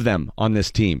two of them on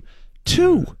this team.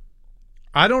 Two.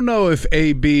 I don't know if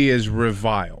AB is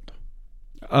reviled.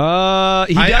 He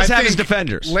does have his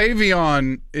defenders.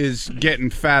 Le'Veon is getting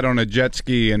fat on a jet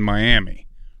ski in Miami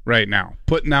right now,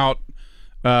 putting out,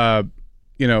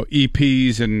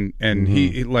 EPs and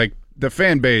he like the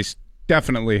fan base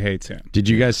definitely hates him. Did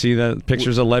you guys see the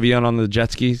pictures of Le'Veon on the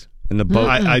jet skis in the boat?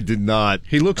 I did not.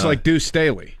 He looks like Deuce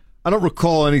Staley. I don't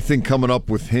recall anything coming up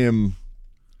with him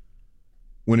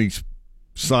when he's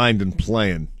signed and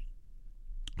playing.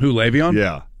 Who, Le'Veon?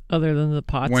 Yeah. Other than the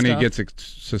pot when stuff? he gets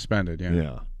suspended, yeah.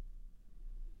 Yeah.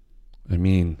 I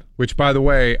mean, which, by the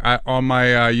way, on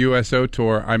my USO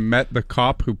tour, I met the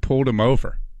cop who pulled him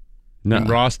over in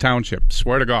Ross Township.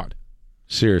 Swear to God.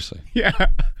 Seriously. Yeah.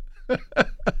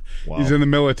 Wow. He's in the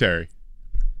military.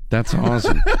 That's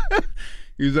awesome.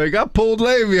 He's like, I pulled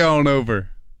Le'Veon over.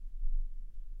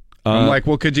 I'm like,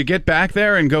 well, could you get back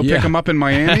there and go pick him up in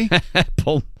Miami?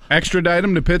 Extradite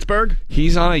him to Pittsburgh?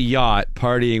 He's on a yacht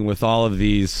partying with all of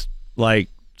these,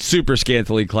 super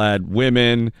scantily clad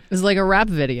women. It's like a rap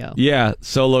video. Yeah,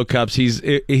 solo cups.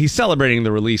 He's celebrating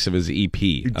the release of his EP.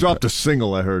 He dropped a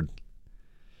single, I heard.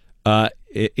 An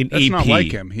That's EP. not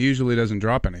like him. He usually doesn't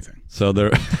drop anything. So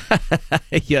there.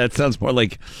 Yeah, it sounds more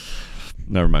like.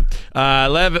 Never mind.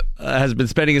 Lev has been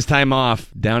spending his time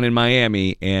off down in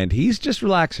Miami, and he's just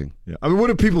relaxing. Yeah. I mean, what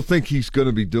do people think he's going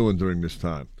to be doing during this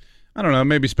time? I don't know.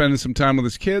 Maybe spending some time with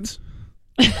his kids.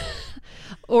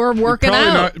 Or working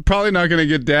out. Probably not going to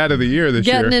get Dad of the Year this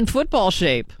year. Getting in football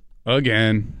shape.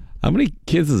 Again. How many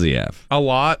kids does he have? A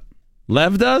lot.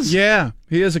 Lev does? Yeah.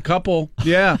 He has a couple.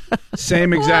 Yeah.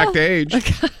 Same exact age.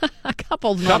 A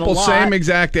couple's not a lot. Same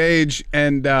exact age.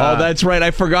 And oh, that's right.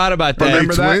 I forgot about that.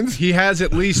 Remember that? Twins? He has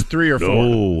at least 3 or 4.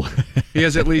 Oh. He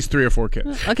has at least 3 or 4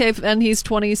 kids. Okay, and he's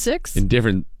 26? In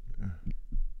different.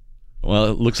 Well,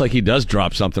 it looks like he does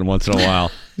drop something once in a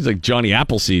while. He's like Johnny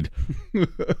Appleseed.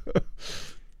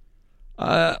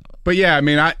 But yeah, I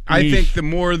mean, I think the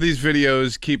more these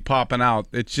videos keep popping out,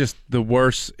 it's just the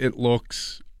worse it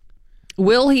looks.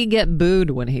 Will he get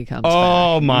booed when he comes back?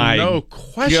 Oh, my no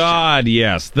question. God,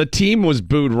 yes. The team was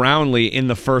booed roundly in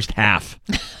the first half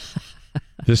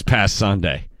this past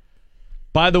Sunday.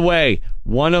 By the way,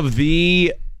 one of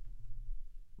the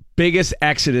biggest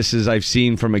exoduses I've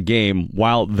seen from a game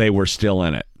while they were still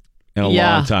in it in a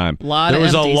long time. There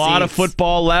was a lot of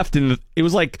football left, and it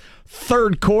was like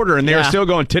third quarter, and they were still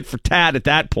going tit for tat at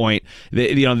that point. They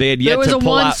had yet to pull out. It was a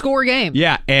one-score game.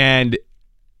 Yeah, and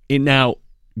now,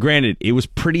 granted, it was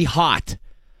pretty hot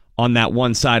on that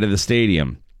one side of the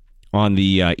stadium, on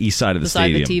the east side of the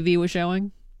stadium. The side the TV was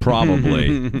showing?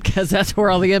 Probably. Because that's where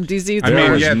all the empty seats I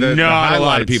were. mean, yeah, the not a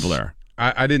lot of people there.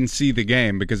 I didn't see the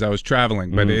game because I was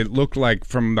traveling, but it looked like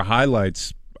from the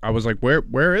highlights, I was like,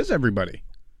 where is everybody?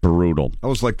 Brutal. I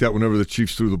was like that whenever the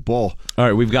Chiefs threw the ball. All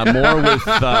right, we've got more with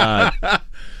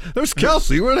There's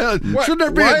Kelsey. Shouldn't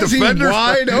there be Why a is he defender?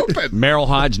 wide open? Merrill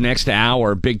Hodge next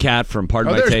hour. Big Cat from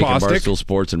Pardon My there's Take and Bostic. Barstool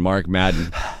Sports, and Mark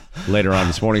Madden later on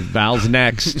this morning. Val's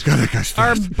next.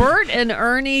 Are Bert and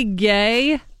Ernie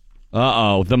gay?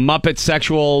 Uh-oh. The Muppet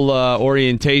sexual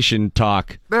orientation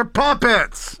talk. They're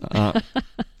puppets.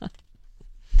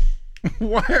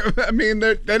 Why? I mean,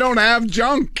 they don't have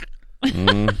junk.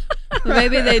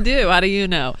 Maybe they do. How do you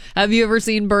know? Have you ever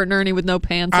seen Bert and Ernie with no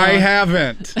pants on? I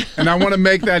haven't, and I want to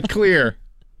make that clear.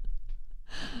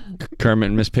 Kermit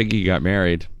and Miss Piggy got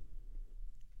married.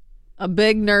 A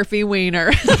big nerfy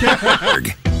wiener.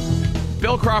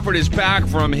 Bill Crawford is back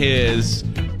from his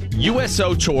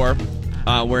USO tour,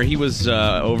 where he was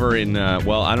over in,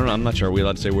 well, I don't know. I'm not sure. Are we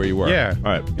allowed to say where you were? Yeah.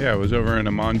 All right. Yeah, it was over in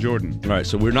Amman, Jordan. All right.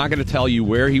 So we're not going to tell you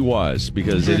where he was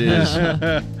because it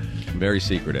is very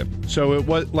secretive. So it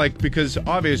was because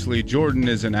obviously Jordan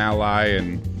is an ally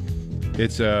and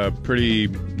it's a pretty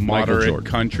moderate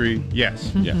country.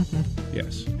 Yes. Yeah.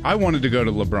 Yes. I wanted to go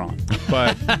to LeBron,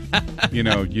 but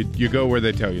you go where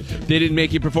they tell you to. They didn't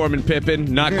make you perform in Pippin.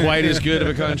 Not quite as good of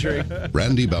a country.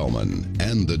 Randy Bauman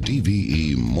and the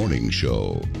DVE Morning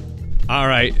Show. All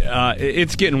right.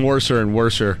 It's getting worser and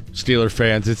worser, Steeler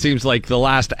fans. It seems like the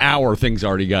last hour things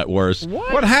already got worse.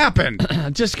 What happened?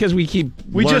 Just because we keep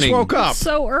We learning. just woke up.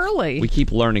 So early. We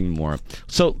keep learning more.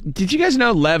 So, did you guys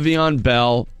know Le'Veon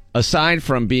Bell, aside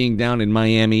from being down in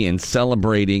Miami and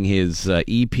celebrating his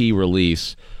EP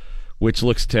release, which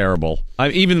looks terrible,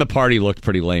 even the party looked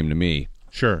pretty lame to me,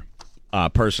 Sure.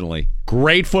 personally.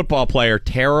 Great football player,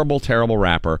 terrible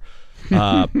rapper.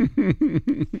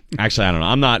 Actually, I don't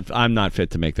know. I'm not fit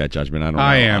to make that judgment. I don't know.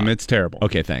 I am. It's terrible.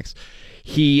 Okay, thanks.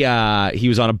 He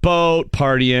was on a boat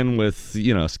partying with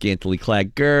scantily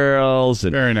clad girls.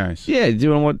 And, Very nice. yeah,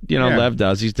 doing what Yeah. Lev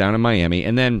does. He's down in Miami,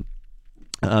 and then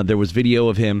there was video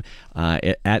of him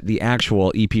at the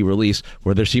actual EP release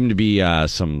where there seemed to be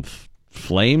some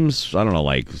flames, I don't know,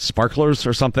 like sparklers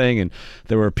or something, and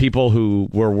there were people who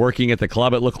were working at the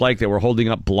club, it looked like. They were holding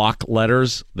up block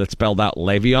letters that spelled out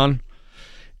Le'Veon.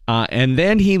 And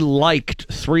then he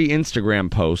liked 3 Instagram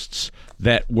posts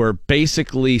that were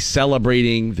basically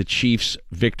celebrating the Chiefs'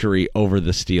 victory over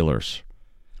the Steelers.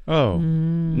 Oh.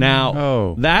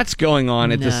 Now, that's going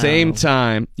on at the same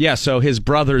time. Yeah, so his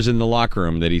brother's in the locker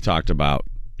room that he talked about.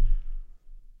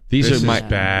 This is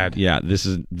bad. Yeah,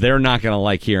 they're not going to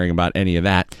like hearing about any of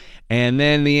that. And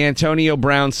then the Antonio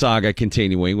Brown saga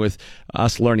continuing with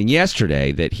us learning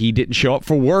yesterday that he didn't show up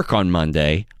for work on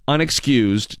Monday,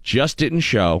 unexcused, just didn't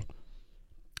show,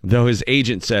 though his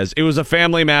agent says it was a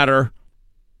family matter.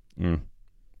 All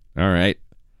right.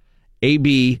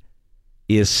 AB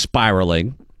is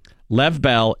spiraling. Lev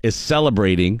Bell is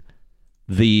celebrating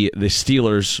the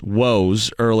Steelers'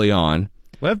 woes early on.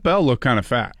 Lev Bell looked kind of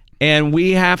fat. And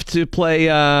we have to play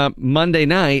Monday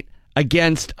night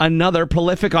against another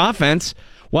prolific offense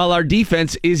while our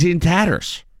defense is in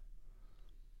tatters.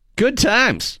 Good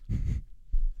times.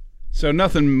 So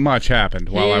nothing much happened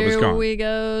while I was gone. Here we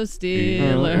go,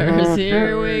 Steelers.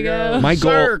 Here we go. My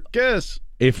goal, Circus.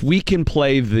 if we can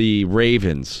play the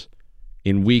Ravens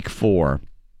in week 4,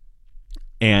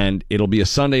 and it'll be a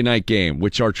Sunday night game,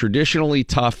 which are traditionally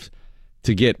tough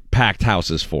to get packed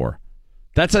houses for.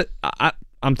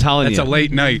 I'm telling you. That's a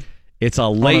late night. It's a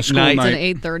late night. It's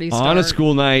an 8:30 start. On a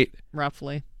school night.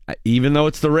 Roughly. Even though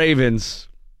it's the Ravens,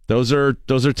 those are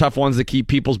tough ones that keep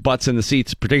people's butts in the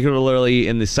seats, particularly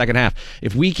in the second half.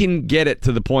 If we can get it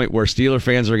to the point where Steeler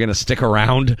fans are going to stick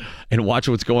around and watch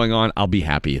what's going on, I'll be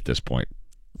happy at this point.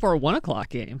 For a 1 o'clock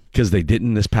game. Because they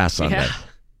didn't this past Sunday. Yeah.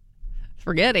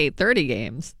 Forget 8:30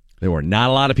 games. There were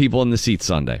not a lot of people in the seats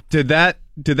Sunday. Did that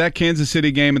Kansas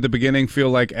City game at the beginning feel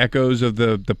like echoes of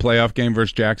the playoff game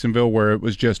versus Jacksonville, where it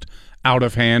was just out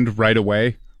of hand right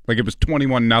away? Like it was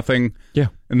 21-0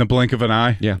 in the blink of an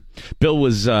eye? Yeah. Bill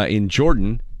was in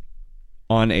Jordan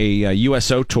on a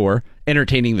USO tour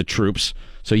entertaining the troops,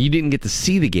 so you didn't get to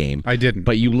see the game. I didn't.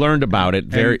 But you learned about it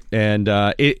it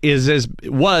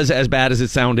was as bad as it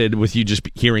sounded with you just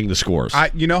hearing the scores.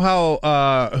 You know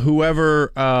how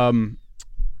whoever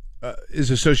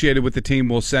is associated with the team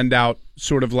will send out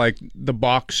sort of like the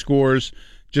box scores,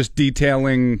 just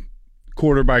detailing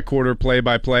quarter by quarter, play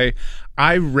by play.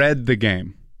 I read the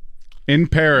game in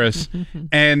Paris,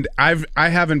 and I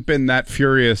haven't been that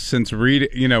furious since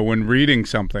when reading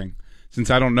something since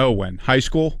I don't know when, high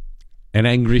school. An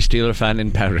angry Steeler fan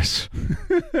in Paris.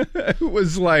 It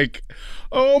was like,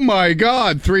 oh my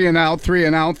God, 3 and out, 3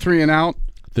 and out, 3 and out.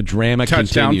 The drama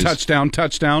touchdown, continues.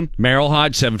 Touchdown. Merrill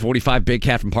Hodge, 7:45. Big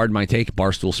Cat from Pardon My Take.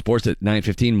 Barstool Sports at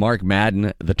 9:15. Mark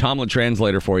Madden, the Tomlin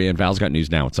translator for you. And Val's got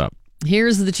news now. What's up?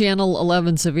 Here's the Channel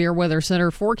 11 Severe Weather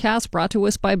Center forecast brought to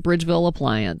us by Bridgeville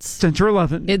Appliance. Center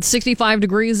 11. It's 65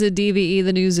 degrees at DVE.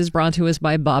 The news is brought to us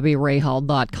by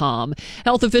BobbyRahal.com.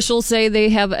 Health officials say they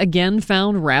have again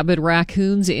found rabid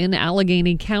raccoons in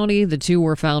Allegheny County. The 2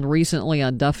 were found recently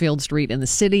on Duffield Street in the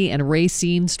city and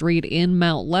Racine Street in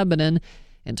Mount Lebanon.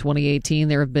 In 2018,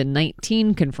 there have been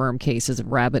 19 confirmed cases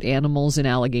of rabid animals in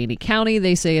Allegheny County.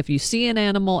 They say if you see an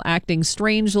animal acting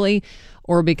strangely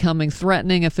or becoming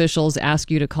threatening, officials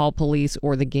ask you to call police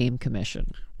or the Game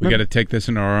Commission. We got to take this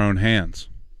in our own hands.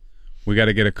 We got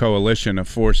to get a coalition of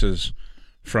forces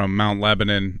from Mount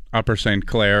Lebanon, Upper St.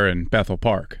 Clair, and Bethel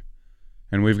Park.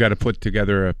 And we've got to put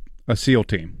together a SEAL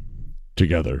team.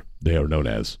 Together, they are known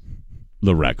as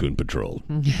the Raccoon Patrol.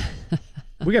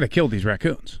 We got to kill these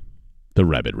raccoons. The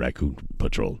Rabid Raccoon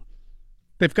Patrol.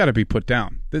 They've got to be put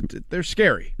down. They're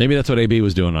scary. Maybe that's what AB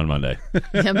was doing on Monday.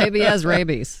 Yeah, maybe he has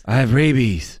rabies. I have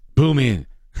rabies. Boom in.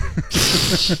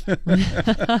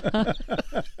 That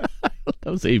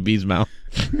was AB's mouth.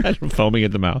 Foaming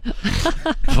at the mouth.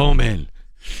 Foaming.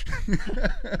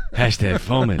 Hashtag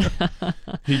foaming.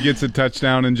 He gets a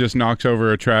touchdown and just knocks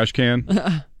over a trash can.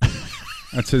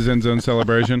 That's his end zone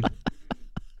celebration.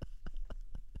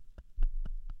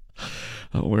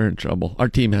 Oh, we're in trouble. Our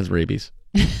team has rabies.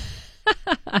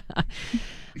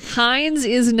 Heinz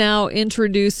is now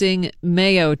introducing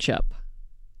mayo chup.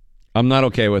 I'm not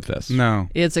okay with this. No.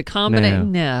 It's a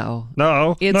combination. No.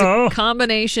 It's a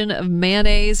combination of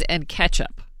mayonnaise and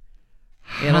ketchup.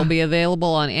 It'll be available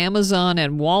on Amazon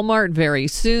and Walmart very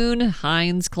soon.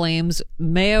 Heinz claims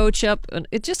mayo chup.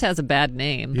 It just has a bad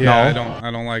name. Yeah,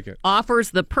 I don't like it.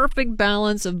 Offers the perfect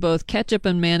balance of both ketchup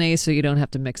and mayonnaise, so you don't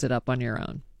have to mix it up on your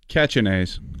own.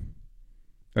 Ketchanaise.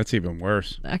 That's even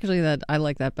worse. Actually, I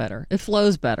like that better. It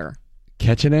flows better.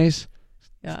 Ketchanaise?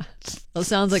 Yeah. It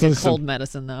sounds like a cold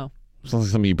medicine, though. Sounds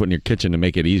like something you put in your kitchen to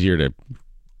make it easier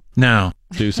to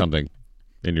do something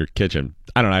in your kitchen.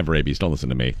 I don't have rabies. Don't listen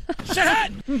to me.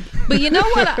 But you know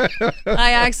what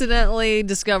I accidentally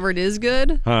discovered is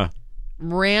good? Huh?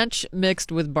 Ranch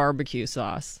mixed with barbecue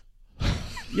sauce.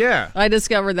 Yeah. I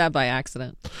discovered that by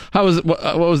accident. How was it?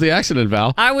 What was the accident,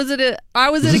 Val? I was at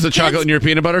Is this a chocolate and your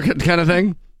peanut butter kind of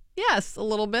thing? Yes, a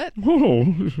little bit.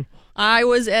 Oh. I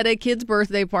was at a kid's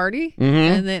birthday party,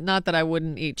 and not that I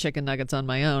wouldn't eat chicken nuggets on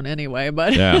my own anyway,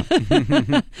 but Yeah.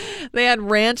 they had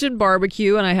ranch and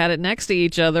barbecue, and I had it next to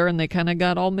each other, and they kind of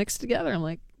got all mixed together. I'm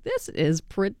like, this is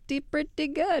pretty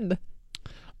good.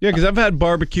 Yeah, because I've had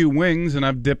barbecue wings, and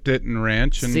I've dipped it in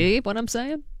ranch. And See what I'm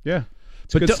saying? Yeah,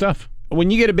 it's good stuff.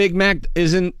 When you get a Big Mac,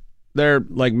 isn't there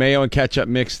like mayo and ketchup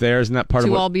mixed there? Isn't that part of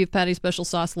Two what? all beef patty, special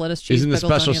sauce, lettuce, cheese, Isn't the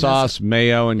pickles, special onion, sauce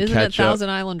mayo and isn't ketchup? Isn't it Thousand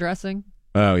Island dressing?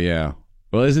 Oh, yeah.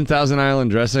 Well, isn't Thousand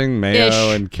Island dressing mayo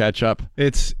Ish. and ketchup?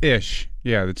 It's ish.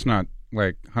 Yeah, it's not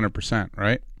like 100%,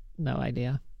 right? No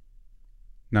idea.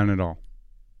 None at all.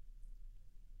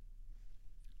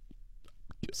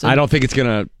 So I don't think it's going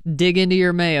to... dig into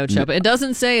your mayo chup. It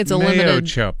doesn't say it's a Mayo limited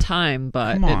chup. time,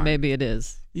 but Come on. maybe it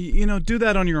is. You know, do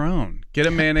that on your own. Get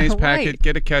a mayonnaise Right. packet,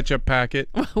 get a ketchup packet.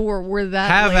 We're that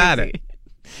Have lazy. at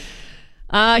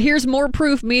it. Here's more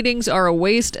proof meetings are a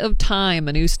waste of time.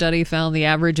 A new study found the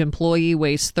average employee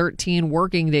wastes 13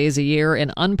 working days a year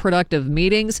in unproductive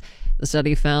meetings. The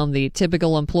study found the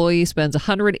typical employee spends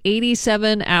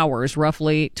 187 hours,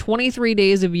 roughly 23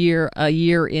 days a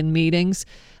year in meetings.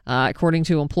 According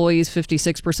to employees,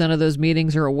 56% of those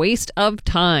meetings are a waste of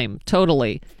time,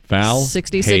 totally. Val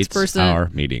 66%. hates our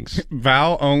meetings.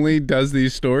 Val only does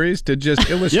these stories to just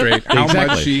illustrate how exactly.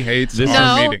 much she hates This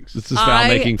our No. meetings. This is Val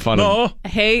making fun of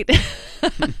Hate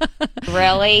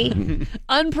Really?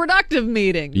 unproductive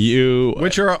meetings. you.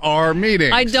 Which are our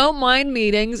meetings. I don't mind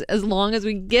meetings as long as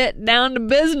we get down to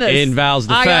business. In Val's I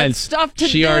got defense, stuff to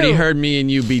she do. already heard me and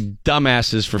you be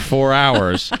dumbasses for 4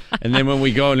 hours, and then when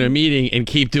we go into a meeting and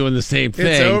keep doing the same thing,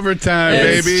 It's overtime,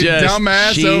 it's baby. just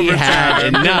Dumbass she had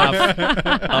overtime. enough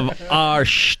of our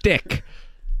shtick.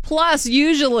 Plus,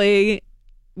 usually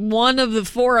one of the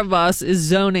four of us is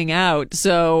zoning out,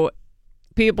 so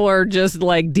people are just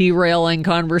like derailing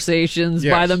conversations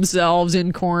by Yes. themselves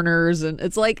in corners, and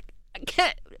it's like,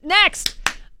 next.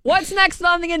 What's next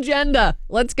on the agenda?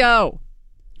 Let's go.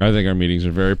 I think our meetings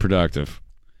are very productive.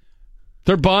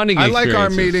 They're bonding I like our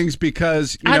experiences. meetings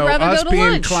because I'd rather us go to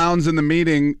being lunch. clowns in the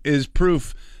meeting is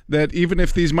proof that even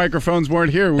if these microphones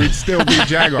weren't here, we'd still be We'd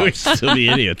jagoffs. still be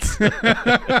idiots.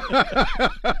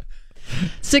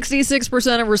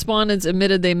 66% of respondents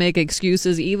admitted they make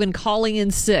excuses, even calling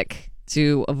in sick,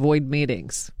 to avoid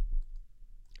meetings.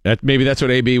 Maybe that's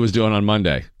what AB was doing on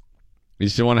Monday. He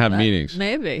still want to have meetings.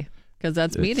 Maybe, because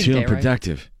that's It's meeting feeling day, right?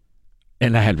 productive.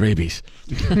 And I had rabies.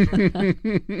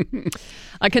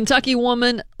 A Kentucky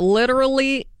woman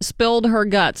literally spilled her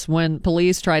guts when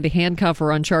police tried to handcuff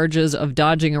her on charges of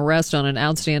dodging arrest on an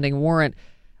outstanding warrant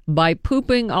by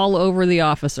pooping all over the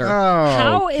officer.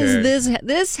 How is okay. this?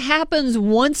 This happens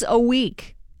once a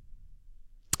week.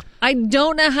 I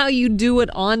don't know how you do it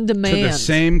on demand. To the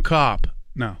same cop.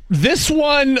 No. This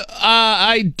one,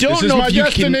 I don't This is know my if you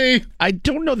destiny. can. I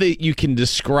don't know that you can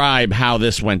describe how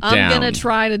this went I'm down. going to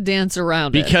try to dance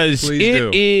around it. because Please it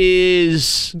do.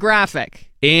 is Graphic.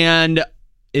 and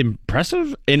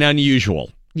impressive and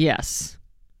unusual. Yes.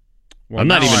 Well, I'm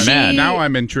not now even mad. Now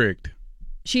I'm intrigued.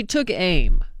 She took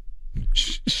aim.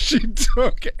 She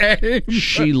took aim.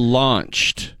 She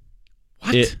launched.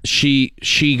 What?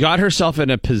 She got herself in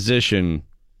a position.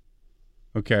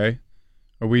 Okay.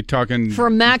 Are we talking For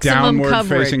maximum downward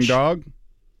coverage. facing dog?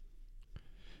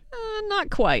 Not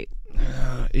quite.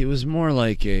 It was more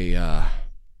like a.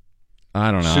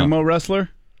 I don't know. Sumo wrestler?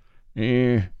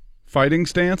 Eh. Fighting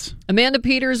stance? Amanda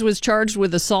Peters was charged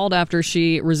with assault after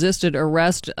she resisted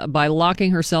arrest by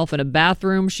locking herself in a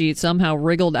bathroom. She somehow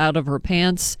wriggled out of her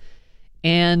pants.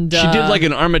 And She did like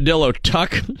an armadillo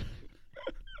tuck.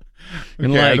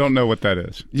 And Okay, I like, don't know what that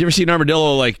is. you ever seen an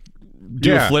armadillo like do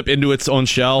Yeah. a flip into its own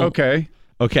shell? Okay.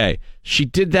 Okay, she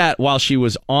did that while she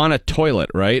was on a toilet,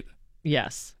 right?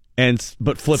 Yes.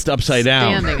 But flipped upside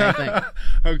down. Standing, I think.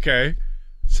 Okay.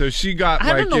 So she got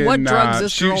I like don't know what drugs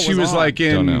this she, girl she was was on. like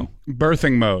Don't know. in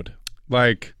birthing mode.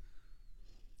 Like,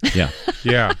 Yeah.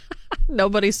 yeah.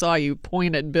 Nobody saw you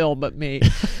point at Bill but me.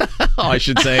 Oh, I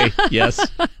should say yes.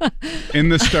 In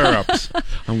the stirrups.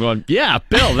 I'm going, yeah,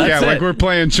 Bill, that's yeah, it. like we're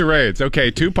playing charades. Okay,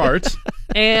 2 parts.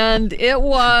 And it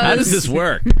was How does this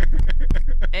work?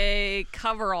 a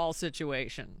coverall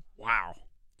situation. Wow.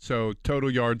 So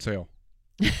total yard sale.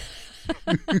 The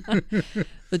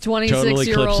Total eclipse of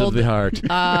 26-year-old the heart.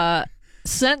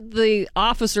 sent the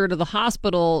officer to the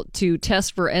hospital to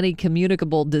test for any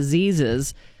communicable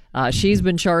diseases. She's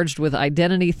been charged with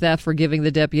identity theft for giving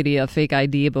the deputy a fake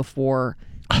ID before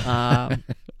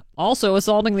also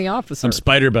assaulting the officer. I'm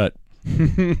Spider Butt.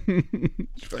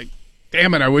 Like,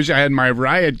 damn it, I wish I had my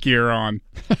riot gear on.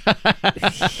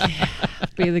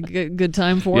 Be the good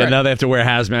time for Yeah, it. now they have to wear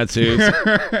hazmat suits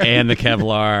and the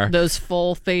Kevlar. Those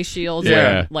full face shields,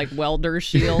 Yeah. like welder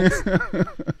shields.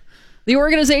 The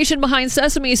organization behind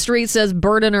Sesame Street says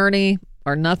Bert and Ernie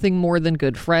are nothing more than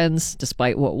good friends,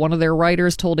 despite what one of their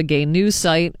writers told a gay news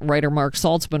site. Writer Mark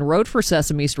Saltzman wrote for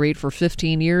Sesame Street for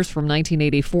 15 years from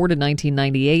 1984 to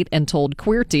 1998 and told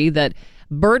Queerty that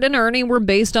Bert and Ernie were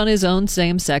based on his own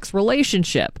same-sex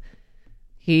relationship.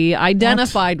 He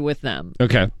identified with them.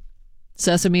 Okay.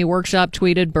 Sesame Workshop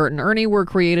tweeted, Bert and Ernie were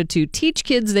created to teach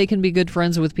kids they can be good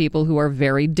friends with people who are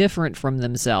very different from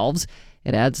themselves.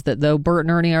 It adds that though Bert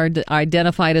and Ernie are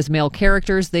identified as male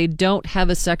characters, they don't have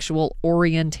a sexual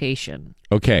orientation.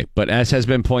 Okay, but as has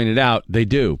been pointed out, they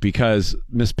do, because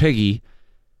Miss Piggy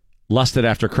lusted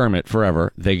after Kermit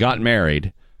forever. They got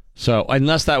married. So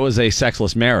unless that was a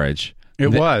sexless marriage. It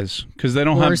was, because they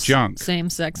don't Or have junk.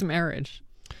 Same-sex marriage.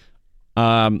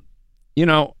 You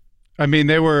know, I mean,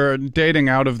 they were dating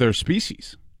out of their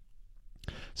species.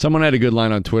 someone had a good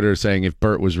line on Twitter saying if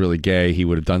Bert was really gay, he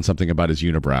would have done something about his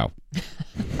unibrow.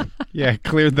 Yeah,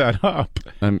 cleared that up.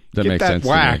 That Get makes that sense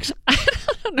waxed. I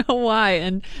don't know why.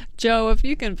 And Joe, if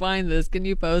you can find this, can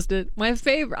you post it? My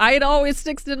favorite. It always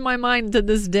sticks in my mind to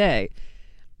this day.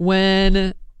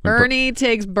 When Ernie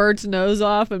takes Bert's nose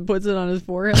off and puts it on his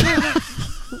forehead.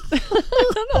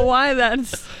 I don't know why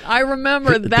that's. I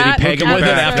remember to me. that. Did he peg him with it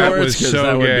That afterwards? was 'Cause so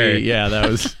that would gay. be, yeah, that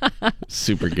was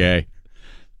super gay.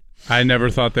 I never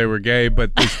thought they were gay,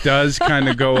 but this does kind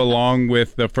of go along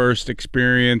with the first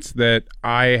experience that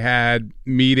I had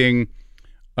meeting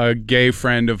a gay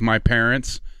friend of my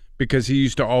parents, because he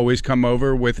used to always come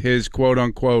over with his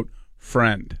quote-unquote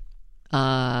friend.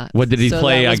 What did he So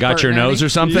play? that I was got Bert your and nose Ernie? or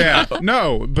something? Yeah,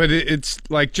 no, but it's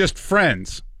like just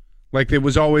friends. Like it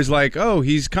was always like, oh,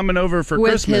 he's coming over for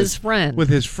With Christmas. his friend. With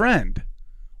his friend.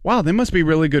 Wow, they must be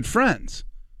really good friends.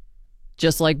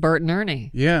 Just like Bert and Ernie.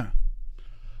 Yeah.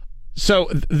 So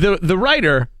the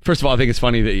writer, first of all, I think it's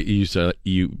funny that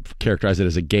you characterize it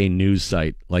as a gay news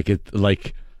site,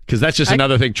 because that's just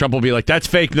another thing. Trump will be like, "That's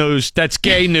fake news. That's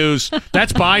gay news.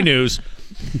 That's bi news."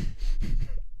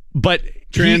 But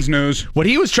Trans news. what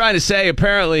he was trying to say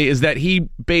apparently is that he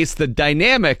based the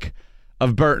dynamic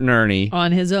of Bert and Ernie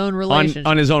On his own relationship.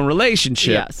 on his own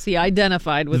relationship. Yes, he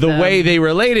identified with The them. way they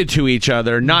related to each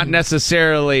other, not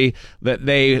necessarily that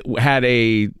they had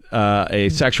a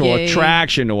sexual Gay.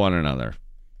 attraction to one another.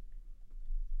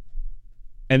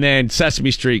 And then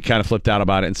Sesame Street kind of flipped out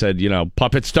about it and said,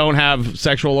 puppets don't have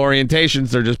sexual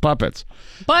orientations; they're just puppets.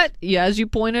 But, yeah, as you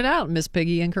pointed out, Miss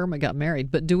Piggy and Kermit got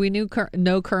married. But do we know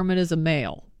Kermit is a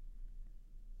male?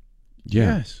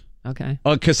 Yes. Okay.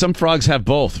 Oh, because some frogs have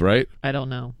both, right? I don't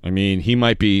know. I mean, he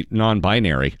might be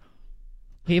non-binary.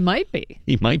 He might be.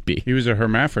 He might be. He was a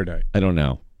hermaphrodite. I don't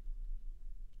know.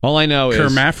 All I know is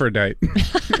Hermaphrodite.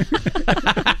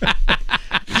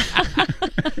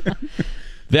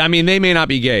 I mean, they may not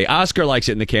be gay. Oscar likes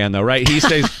it in the can, though, right? He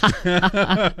stays.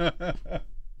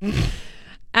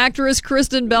 Actress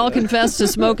Kristen Bell confessed to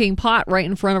smoking pot right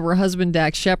in front of her husband,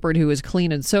 Dax Shepard, who was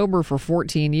clean and sober for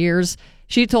 14 years.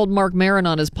 She told Mark Maron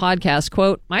on his podcast,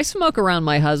 quote, "I smoke around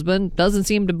my husband. Doesn't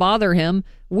seem to bother him.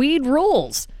 Weed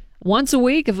rules. Once a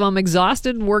week, if I'm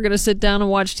exhausted and we're going to sit down and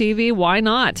watch TV, why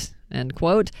not?" End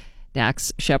quote.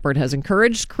 Dax Shepard has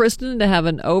encouraged Kristen to have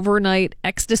an overnight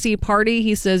ecstasy party.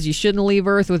 He says you shouldn't leave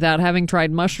Earth without having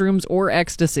tried mushrooms or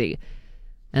ecstasy.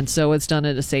 And so it's done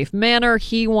in a safe manner.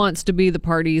 He wants to be the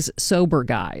party's sober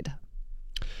guide.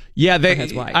 Yeah,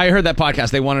 his wife. I heard that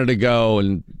podcast. They wanted to go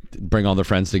and bring all their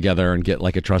friends together and get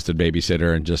like a trusted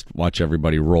babysitter and just watch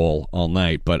everybody roll all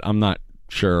night. But I'm not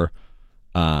sure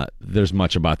there's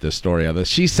much about this story of this.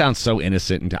 She sounds so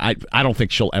innocent, and I don't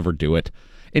think she'll ever do it.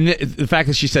 And the fact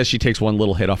that she says she takes one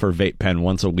little hit off her vape pen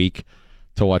once a week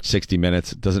to watch 60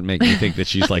 Minutes. It doesn't make me think that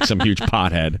she's like some huge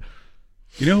pothead.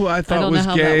 You know who I thought was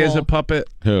gay as a puppet?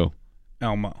 Who?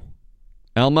 Elmo.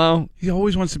 Elmo? He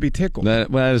always wants to be tickled.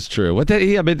 That is true. What?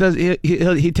 Yeah, but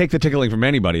he'd take the tickling from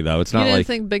anybody, though. It's not You didn't like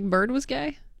think Big Bird was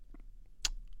gay?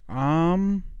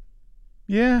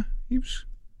 Yeah, he was.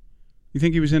 You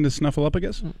think he was into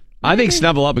Snuffleupagus? I think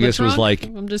Snuffleupagus What's was wrong? like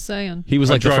I'm just saying. he was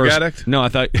A like the drug first addict? No, I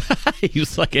thought he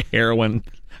was like a heroined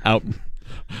out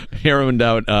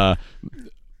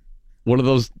one of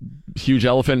those huge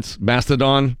elephants,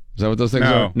 mastodon. Is that what those things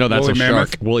No. are? No, that's Woolly a mammoth?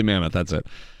 shark. Woolly mammoth. That's it.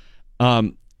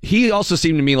 He also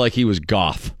seemed to me like he was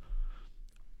goth.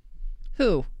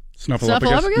 Who?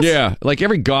 Snuffleupagus? Yeah, like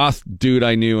every goth dude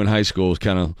I knew in high school was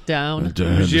kind of Down.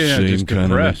 the Yeah, same just kind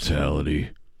depressed. of mentality.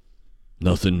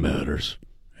 Nothing matters.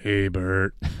 Hey,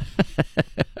 Bert.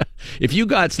 If you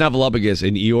got Snuffleupagus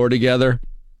and Eeyore together,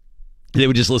 they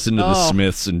would just listen to the Oh.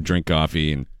 Smiths and drink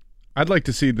coffee. And I'd like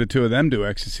to see the two of them do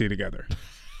ecstasy together.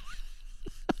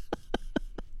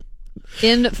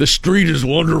 the street is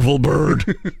wonderful,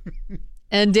 Bird.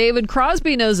 And David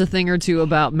Crosby knows a thing or two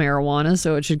about marijuana,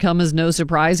 so it should come as no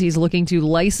surprise he's looking to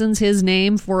license his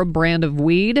name for a brand of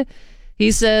weed.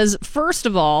 He says, first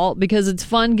of all, because it's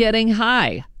fun getting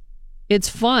high. It's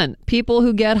fun. People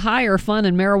who get high are fun,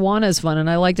 and marijuana is fun, and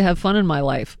I like to have fun in my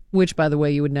life, which, by the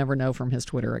way, you would never know from his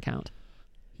Twitter account.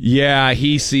 Yeah,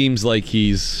 he seems like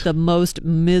he's... The most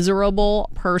miserable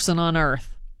person on earth.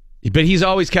 But he's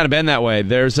always kind of been that way.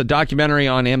 There's a documentary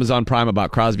on Amazon Prime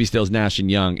about Crosby, Stills, Nash and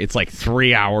Young. It's like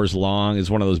 3 hours long. It's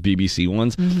one of those BBC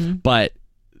ones. But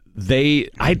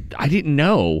I didn't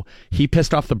know he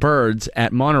pissed off the Birds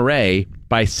at Monterey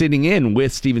by sitting in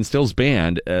with Stephen Stills'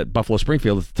 band at Buffalo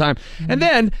Springfield at the time. And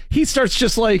then he starts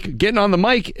just like getting on the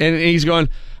mic and he's going,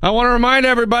 I want to remind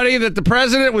everybody that the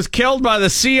president was killed by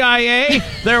the CIA.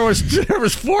 There was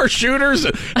 4 shooters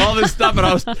and all this stuff.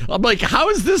 And I'm like, how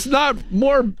is this not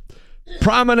more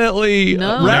prominently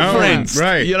referenced? No,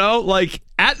 right. You know, like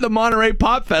at the Monterey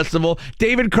Pop Festival,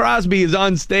 David Crosby is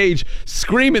on stage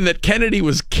screaming that Kennedy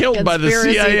was killed by the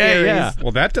Conspiracy CIA. theories. Yeah.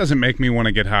 Well, that doesn't make me want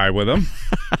to get high with him.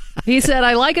 He said,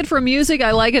 I like it for music.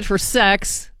 I like it for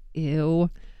sex. Ew.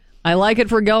 I like it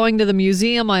for going to the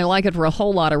museum. I like it for a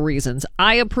whole lot of reasons.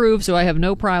 I approve, so I have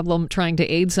no problem trying to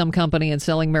aid some company in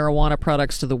selling marijuana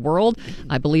products to the world.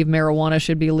 I believe marijuana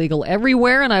should be legal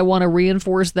everywhere, and I want to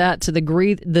reinforce that to the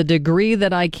degree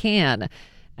that I can.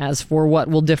 As for what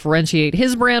will differentiate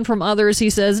his brand from others,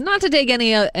 he says, not to take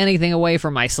anything away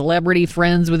from my celebrity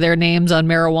friends with their names on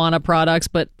marijuana products,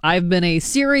 but I've been a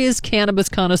serious cannabis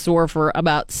connoisseur for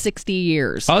about 60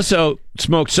 years. Also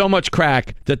smoked so much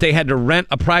crack that they had to rent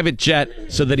a private jet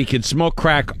so that he could smoke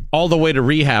crack all the way to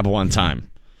rehab one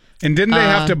time. And didn't they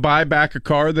have to buy back a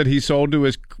car that he sold to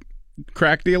his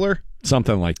crack dealer?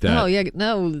 Something like that. Oh, yeah.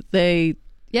 No,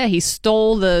 he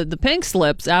stole the pink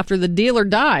slips after the dealer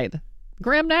died.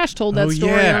 Graham Nash told that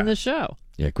story on the show.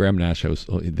 Yeah, Graham Nash,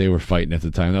 they were fighting at the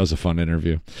time. That was a fun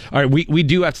interview. All right, we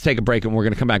do have to take a break, and we're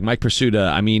going to come back. Mike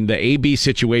Pursuta, I mean, the AB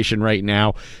situation right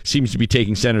now seems to be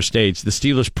taking center stage. The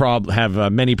Steelers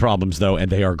have many problems, though,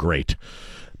 and they are great.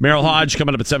 Merrill Hodge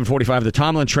coming up at 7:45, the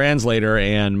Tomlin Translator,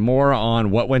 and more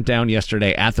on what went down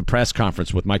yesterday at the press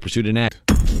conference with Mike Pursuta next.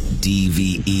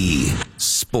 DVE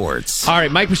Sports. All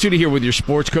right, Mike Pursuta here with your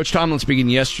sports. Coach Tomlin speaking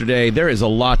yesterday. There is a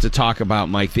lot to talk about,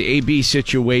 Mike. The AB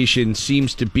situation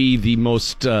seems to be the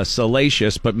most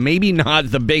salacious, but maybe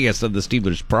not the biggest of the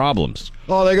Steelers' problems.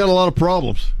 Oh, they got a lot of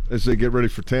problems as they get ready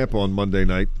for Tampa on Monday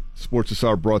night. Sports this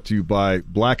hour brought to you by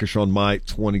Blackish on My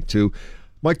 22.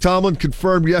 Mike Tomlin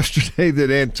confirmed yesterday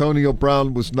that Antonio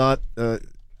Brown was not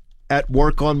at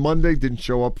work on Monday, didn't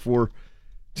show up for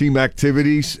team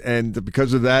activities, and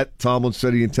because of that, Tomlin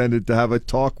said he intended to have a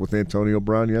talk with Antonio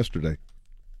Brown yesterday.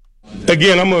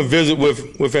 Again, I'm going to visit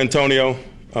with Antonio,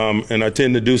 and I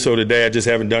tend to do so today. I just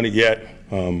haven't done it yet.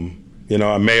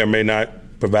 I may or may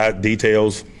not provide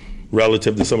details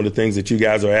relative to some of the things that you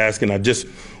guys are asking. I just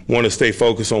want to stay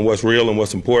focused on what's real and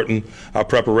what's important, our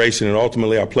preparation, and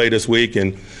ultimately our play this week,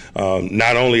 and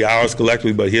not only ours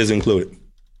collectively, but his included.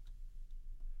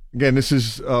 Again, this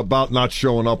is about not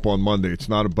showing up on Monday. It's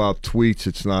not about tweets.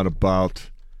 It's not about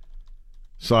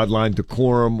sideline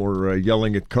decorum or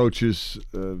yelling at coaches.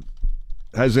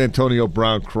 Has Antonio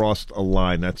Brown crossed a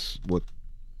line? That's what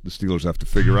the Steelers have to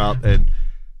figure out. And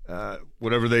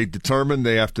whatever they determine,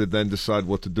 they have to then decide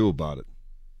what to do about it.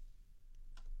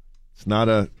 It's not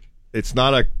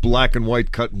a black and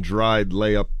white, cut and dried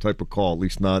layup type of call, at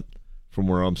least not from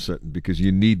where I'm sitting, because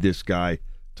you need this guy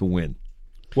to win.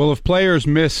 Well, if players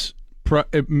miss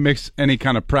any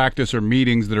kind of practice or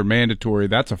meetings that are mandatory,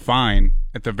 that's a fine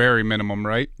at the very minimum,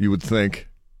 right? You would think.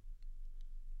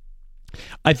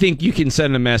 I think you can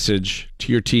send a message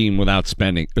to your team without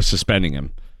suspending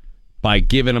him by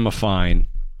giving him a fine,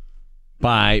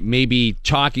 by maybe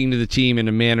talking to the team in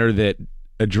a manner that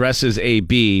addresses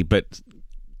AB, but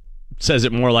says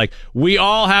it more like, we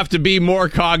all have to be more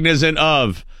cognizant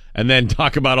of, and then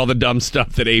talk about all the dumb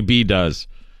stuff that AB does.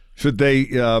 Should they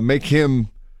make him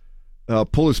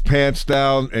pull his pants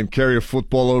down and carry a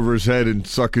football over his head and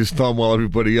suck his thumb while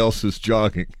everybody else is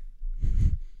jogging?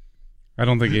 I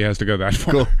don't think he has to go that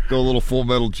far. Go a little Full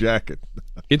Metal Jacket.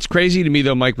 It's crazy to me,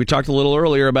 though, Mike. We talked a little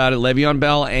earlier about it. Le'Veon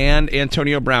Bell and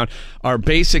Antonio Brown are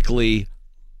basically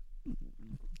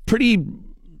pretty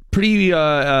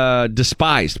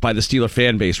despised by the Steeler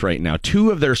fan base right now.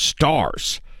 Two of their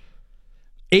stars.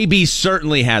 AB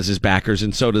certainly has his backers,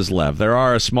 and so does Lev. There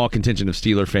are a small contingent of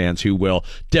Steeler fans who will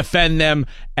defend them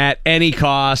at any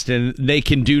cost, and they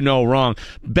can do no wrong.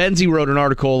 Benzie wrote an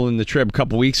article in the Trib a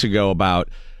couple weeks ago about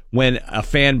when a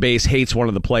fan base hates one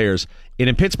of the players. And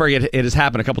in Pittsburgh, it has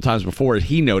happened a couple times before, as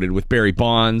he noted, with Barry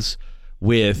Bonds,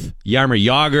 with Jaromir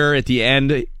Jagr at the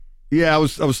end. Yeah, I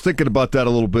was thinking about that a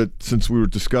little bit since we were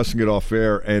discussing it off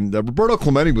air. And Roberto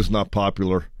Clemente was not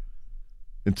popular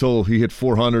until he hit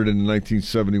 400 in the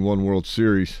 1971 World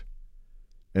Series.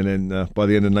 And then by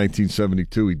the end of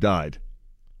 1972, he died.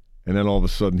 And then all of a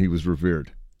sudden, he was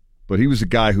revered. But he was a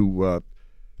guy who,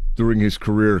 during his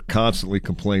career, constantly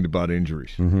complained about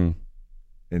injuries. Mm-hmm.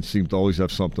 And seemed to always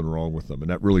have something wrong with them. And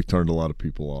that really turned a lot of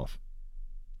people off.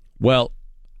 Well,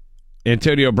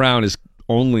 Antonio Brown is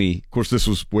only... Of course, this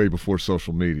was way before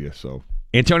social media, so...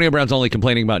 Antonio Brown's only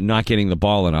complaining about not getting the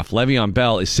ball enough. Le'Veon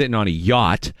Bell is sitting on a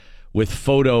yacht with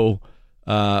photo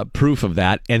proof of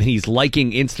that, and he's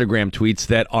liking Instagram tweets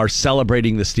that are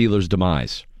celebrating the Steelers'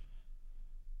 demise.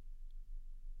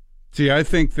 See, I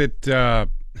think that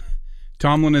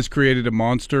Tomlin has created a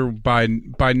monster by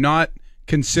not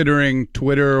considering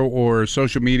Twitter or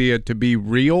social media to be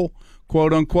real,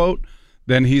 quote unquote.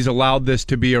 Then he's allowed this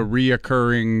to be a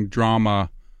reoccurring drama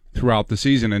throughout the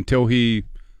season until he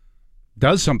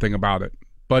does something about it.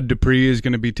 Bud Dupree is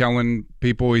going to be telling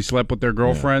people he slept with their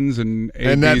girlfriends, and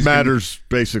that matters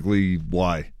basically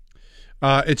why?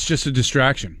 It's just a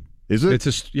distraction. Is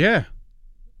it? Yeah.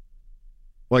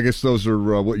 Well, I guess those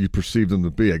are what you perceive them to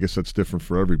be. I guess that's different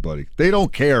for everybody. They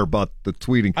don't care about the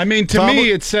tweeting. I mean, to me,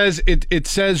 it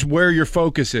says where your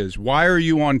focus is. Why are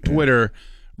you on Twitter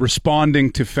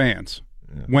responding to fans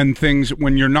when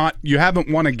you haven't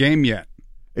won a game yet?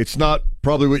 It's not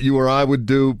probably what you or I would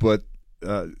do, but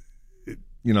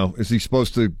is he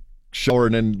supposed to shower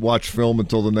and then watch film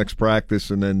until the next practice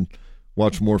and then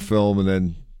watch more film and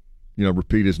then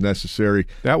repeat as necessary?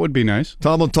 That would be nice.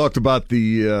 Tomlin talked about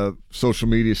the social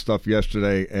media stuff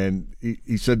yesterday, and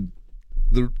he said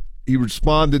he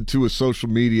responded to a social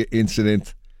media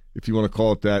incident, if you want to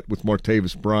call it that, with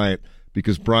Martavis Bryant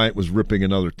because Bryant was ripping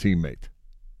another teammate.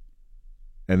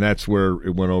 And that's where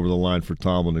it went over the line for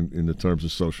Tomlin in the terms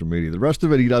of social media. The rest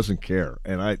of it, he doesn't care.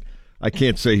 And I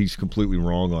can't say he's completely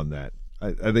wrong on that.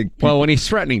 I think when he's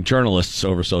threatening journalists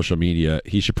over social media,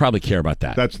 he should probably care about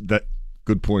that. That's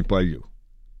good point by you.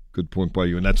 Good point by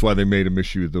you. And that's why they made him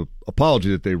issue the apology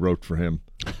that they wrote for him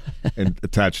and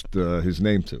attached his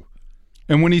name to.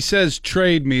 And when he says,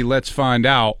 trade me, let's find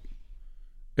out,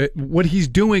 what he's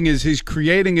doing is he's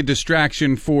creating a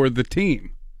distraction for the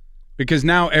team because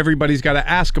now everybody's got to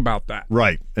ask about that.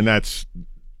 Right. And that's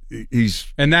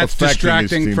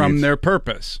distracting from their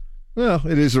purpose. Well,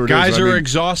 it is or it Guys isn't. are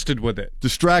exhausted with it.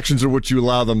 Distractions are what you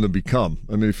allow them to become.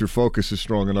 I mean, if your focus is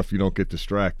strong enough, you don't get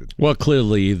distracted. Well,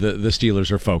 clearly the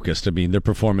Steelers are focused. I mean, their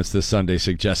performance this Sunday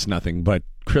suggests nothing but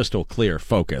crystal clear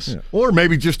focus. Yeah. Or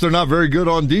maybe just they're not very good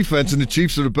on defense, and the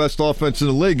Chiefs are the best offense in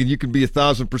the league, and you can be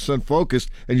 1,000% focused,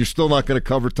 and you're still not going to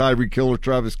cover Tyreek Hill or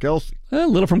Travis Kelce. A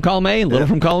little from column A, a little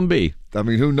from column B. I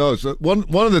mean, who knows? One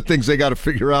of the things they got to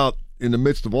figure out in the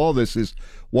midst of all this is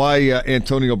why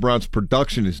Antonio Brown's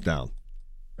production is down.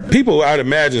 People, I'd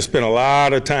imagine, spend a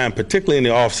lot of time, particularly in the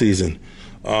offseason,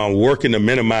 working to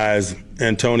minimize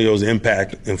Antonio's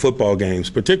impact in football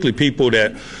games, particularly people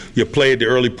that you play at the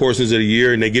early portions of the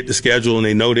year and they get the schedule and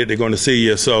they know that they're going to see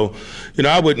you. So,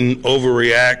 I wouldn't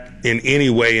overreact in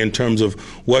any way in terms of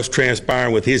what's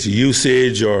transpiring with his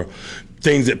usage or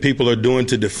things that people are doing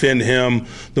to defend him.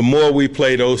 The more we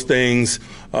play those things,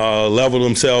 level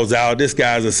themselves out. This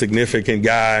guy's a significant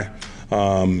guy.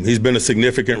 He's been a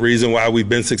significant reason why we've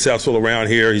been successful around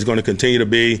here. He's going to continue to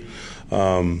be.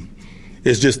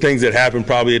 It's just things that happen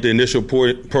probably at the initial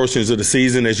portions of the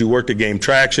season as you work to gain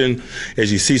traction,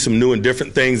 as you see some new and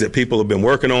different things that people have been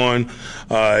working on,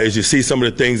 as you see some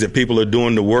of the things that people are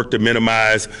doing to work to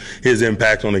minimize his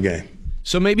impact on the game.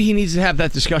 So maybe he needs to have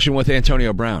that discussion with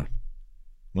Antonio Brown.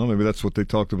 Well, maybe that's what they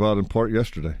talked about in part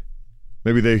yesterday.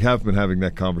 Maybe they have been having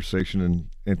that conversation, and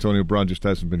Antonio Brown just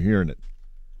hasn't been hearing it.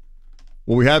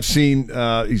 Well, we have seen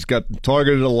he's got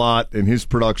targeted a lot, and his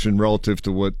production relative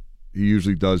to what he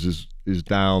usually does is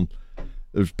down.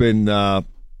 There's been a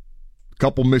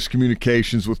couple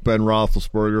miscommunications with Ben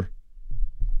Roethlisberger.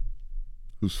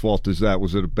 Whose fault is that?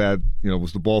 Was it a bad,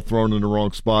 was the ball thrown in the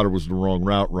wrong spot or was it the wrong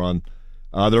route run?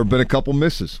 There have been a couple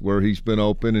misses where he's been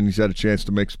open and he's had a chance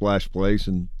to make splash plays,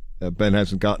 and Ben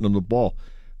hasn't gotten him the ball.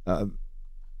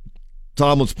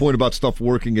 Tomlin's point about stuff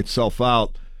working itself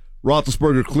out,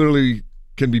 Roethlisberger clearly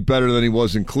can be better than he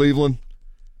was in Cleveland.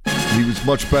 He was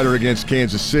much better against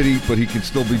Kansas City, but he can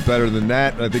still be better than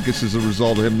that. And I think this is a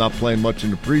result of him not playing much in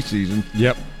the preseason.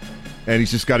 Yep. And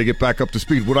he's just got to get back up to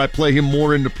speed. Would I play him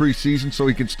more in the preseason so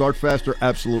he can start faster?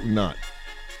 Absolutely not,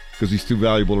 because he's too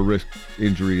valuable to risk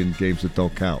injury in games that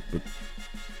don't count. But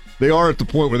they are at the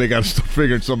point where they got to start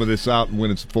figuring some of this out and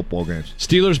winning some football games.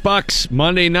 Steelers-Bucks,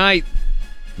 Monday night,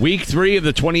 Week 3 of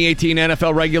the 2018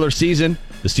 NFL regular season.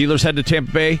 The Steelers head to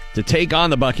Tampa Bay to take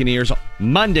on the Buccaneers.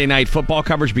 Monday night football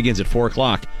coverage begins at 4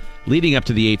 o'clock, leading up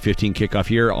to the 8:15 kickoff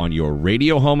here on your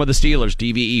radio home of the Steelers,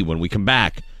 DVE. When we come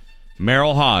back,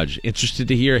 Merrill Hodge, interested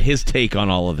to hear his take on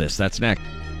all of this. That's next.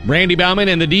 Randy Baumann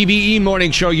and the DVE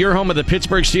Morning Show, your home of the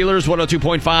Pittsburgh Steelers,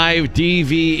 102.5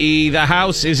 DVE. The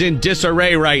house is in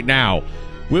disarray right now.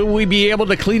 Will we be able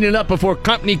to clean it up before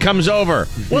company comes over?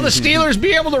 Will the Steelers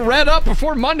be able to red up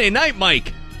before Monday night,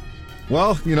 Mike?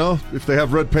 Well, if they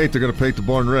have red paint, they're going to paint the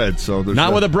barn red. So there's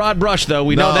Not with a broad brush, though.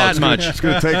 We know that much. It's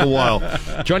going to take a while.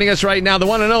 Joining us right now, the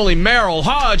one and only Merrill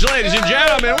Hodge, ladies and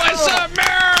gentlemen. What's up,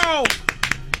 Merrill?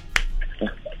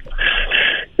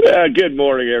 Good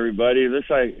morning, everybody. This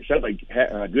sounds like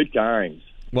good times.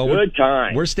 Well, good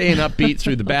times. We're staying upbeat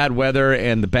through the bad weather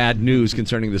and the bad news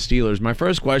concerning the Steelers. My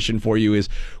first question for you is,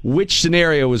 which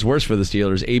scenario is worse for the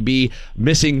Steelers? AB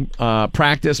missing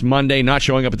practice Monday, not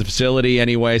showing up at the facility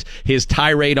anyways, his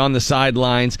tirade on the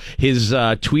sidelines, his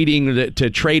tweeting to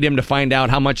trade him to find out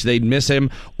how much they'd miss him,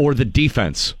 or the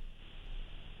defense?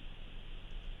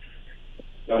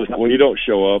 When you don't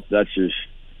show up, that's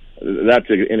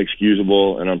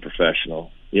inexcusable and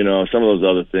unprofessional. Some of those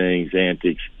other things,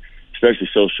 antics, especially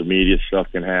social media stuff,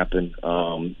 can happen.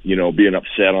 Being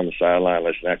upset on the sideline,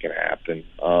 that can happen.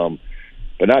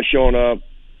 But not showing up,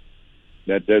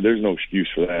 there's no excuse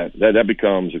for that.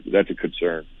 That's a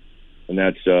concern, and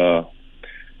that's to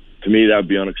me that would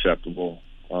be unacceptable.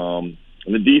 And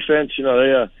the defense,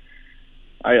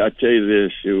 I tell you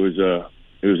this, it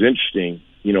was interesting.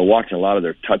 Watching a lot of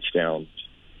their touchdowns.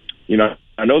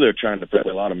 I know they're trying to play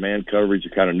a lot of man coverage to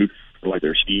kind of neutralize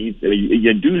their speed.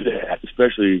 You do that,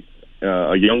 especially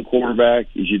a young quarterback,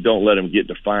 is you don't let him get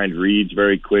defined reads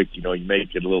very quick. You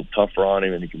make it a little tougher on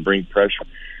him and he can bring pressure.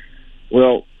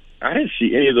 Well, I didn't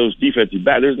see any of those defensive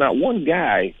backs. There's not one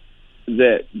guy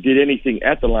that did anything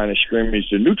at the line of scrimmage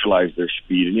to neutralize their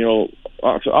speed. And,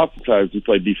 oftentimes you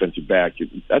play defensive back.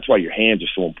 That's why your hands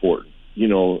are so important.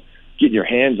 Getting your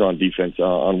hands on defense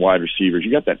on wide receivers.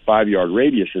 You got that 5-yard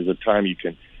radius as a time you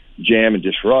can jam and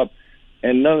disrupt.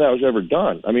 And none of that was ever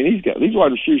done. I mean, these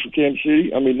wide receivers from Kansas City,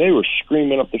 they were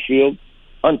screaming up the field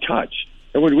untouched.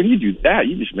 And when you do that,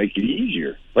 you just make it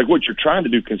easier. Like what you're trying to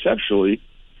do conceptually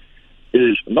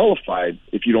is nullified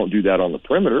if you don't do that on the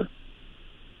perimeter.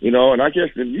 And I guess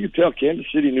you could tell Kansas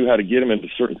City knew how to get them into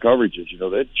certain coverages.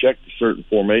 They'd check certain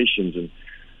formations, and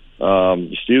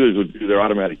the Steelers would do their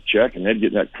automatic check, and they'd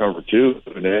get in that cover too,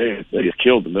 and they just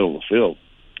killed the middle of the field.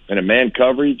 And in man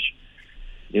coverage,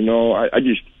 I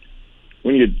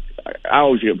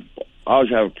always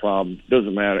have a problem.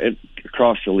 Doesn't matter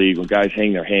across the league when guys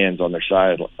hang their hands on the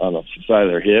side of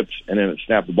their hips and then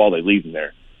snap the ball, they leave them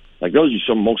there. Like those are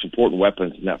some of the most important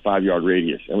weapons in that 5-yard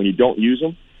radius. And when you don't use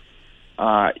them,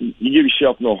 you give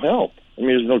yourself no help.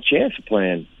 There's no chance of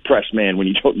playing press man when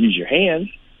you don't use your hands.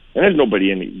 And there's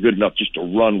nobody any good enough just to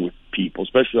run with people,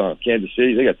 especially on Kansas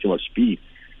City. They got too much speed.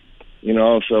 Some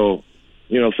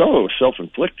of it was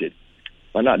self-inflicted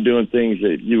by not doing things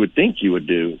that you would think you would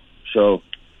do. So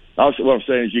what I'm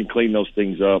saying is you can clean those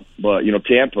things up. But,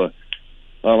 Tampa,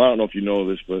 I don't know if you know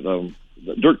this, but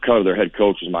Dirk Cutter, their head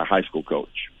coach, was my high school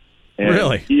coach. And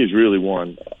really? He is really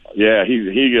one. Yeah, he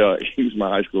was my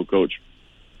high school coach.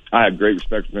 I have great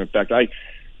respect for him. In fact,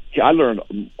 I learned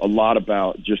a lot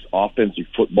about just offensive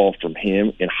football from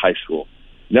him in high school.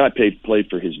 Then I played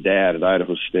for his dad at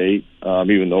Idaho State,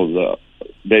 even though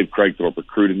Dave Craigthorpe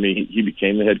recruited me. He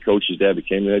became the head coach. His dad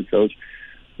became the head coach.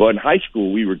 But in high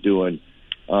school, we were doing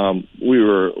we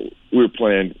were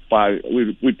playing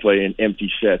we'd play in empty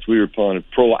sets. We were playing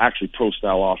pro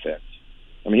style offense.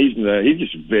 He's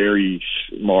just very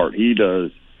smart. He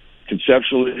does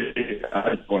conceptually,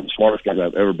 I'm one of the smartest guys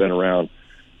I've ever been around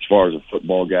as far as a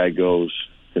football guy goes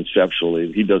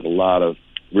conceptually. He does a lot of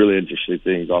really interesting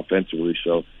things offensively.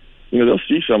 So, they'll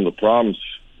see some of the problems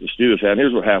the Steelers had. And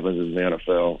here's what happens in the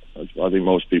NFL. I think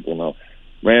most people know.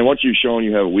 Man, once you've shown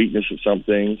you have a weakness at some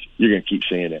things, you're going to keep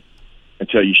seeing it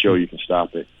until you show you can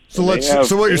stop it. So what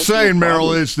you're saying,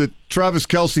 Merrill, is that Travis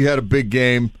Kelce had a big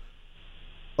game.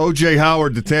 O.J.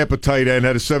 Howard, the Tampa tight end,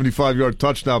 had a 75-yard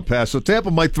touchdown pass. So Tampa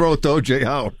might throw it to O.J.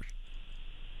 Howard.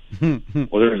 Well,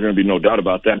 there's going to be no doubt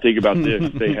about that. Think about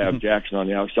this. They have Jackson on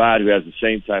the outside who has the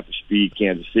same type of speed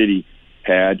Kansas City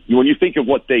had. When you think of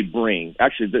what they bring,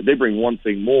 actually, they bring one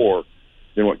thing more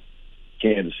than what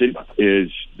Kansas City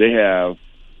is. They have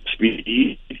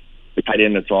speed, the tight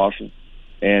end that's awesome,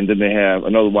 and then they have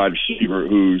another wide receiver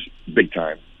who's big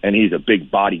time, and he's a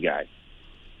big body guy.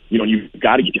 You've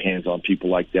got to get your hands on people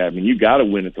like that. I mean, you got to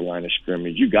win at the line of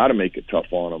scrimmage. You got to make it tough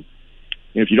on them.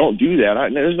 And if you don't do that,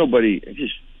 there's nobody.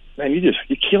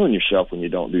 You're killing yourself when you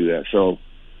don't do that. So,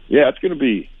 yeah, it's going to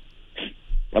be.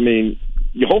 I mean,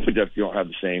 you hope that you don't have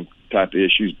the same type of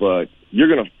issues, but you're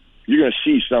gonna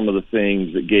see some of the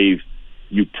things that gave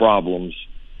you problems,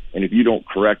 and if you don't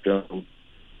correct them,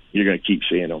 you're going to keep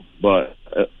seeing them. But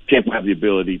Tampa have the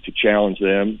ability to challenge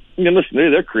them. I mean, listen,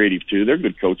 they're creative too. They're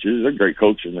good coaches. They're great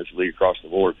coaches in this league across the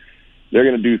board. They're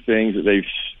going to do things that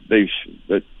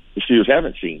that the Steelers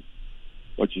haven't seen,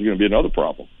 which is going to be another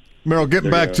problem. Merrill, getting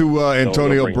back to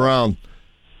Antonio Brown.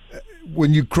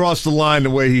 When you cross the line the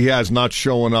way he has, not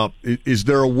showing up, is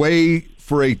there a way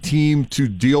for a team to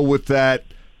deal with that,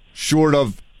 short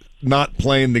of not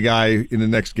playing the guy in the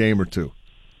next game or two?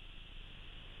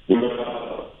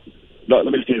 Let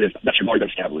me say this. That should already been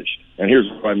established. And here's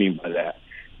what I mean by that.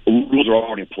 The rules are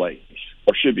already in place,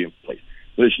 or should be in place.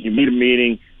 Listen, you meet a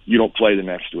meeting, you don't play the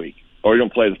next week, or you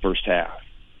don't play the first half.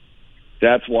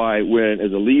 That's why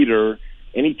as a leader,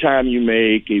 anytime you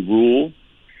make a rule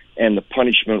and the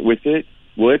punishment with it,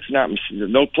 well, it's not.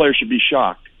 No player should be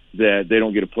shocked that they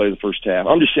don't get to play the first half.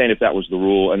 I'm just saying if that was the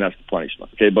rule and that's the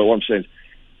punishment. Okay, but what I'm saying is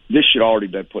this should already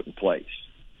been put in place.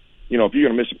 If you're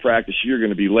going to miss a practice, you're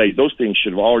going to be late. Those things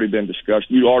should have already been discussed.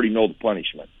 You already know the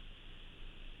punishment.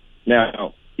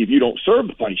 Now, if you don't serve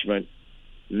the punishment,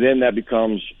 then that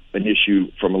becomes an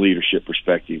issue from a leadership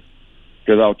perspective.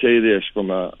 Because I'll tell you this,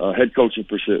 from a head coaching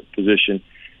position,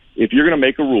 if you're going to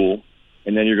make a rule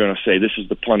and then you're going to say this is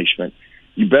the punishment,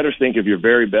 you better think of your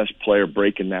very best player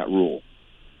breaking that rule.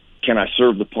 Can I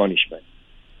serve the punishment?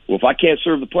 Well, if I can't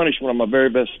serve the punishment on my very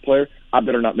best player, I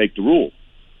better not make the rule.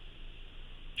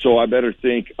 So I better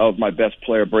think of my best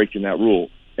player breaking that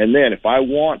rule. And then if I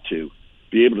want to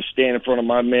be able to stand in front of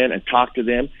my men and talk to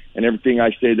them, and everything I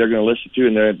say they're going to listen to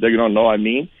and they're going to know I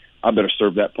mean, I better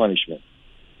serve that punishment.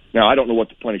 Now, I don't know what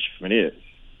the punishment is,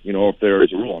 if there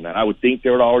is a rule on that. I would think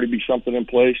there would already be something in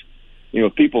place.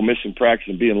 People missing practice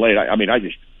and being late, I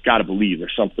just got to believe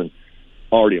there's something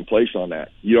already in place on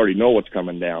that. You already know what's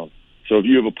coming down. So if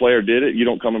you have a player did it, you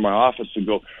don't come in my office and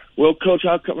go, well, Coach,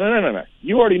 how come? No.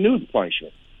 You already knew the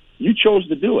punishment. You chose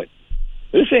to do it.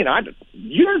 This ain't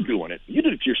you're doing it. You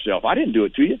did it to yourself. I didn't do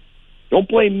it to you. Don't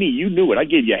blame me. You knew it. I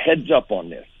gave you a heads up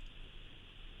on this.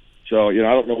 So, I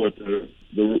don't know what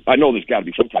I know there's got to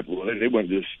be some type of rule. They wouldn't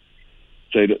just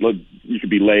say that, look, you could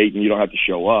be late and you don't have to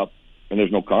show up and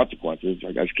there's no consequences.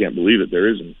 I just can't believe it. There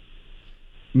isn't.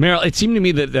 Merrill, it seemed to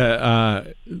me that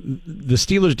the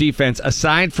Steelers' defense,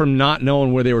 aside from not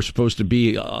knowing where they were supposed to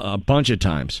be a bunch of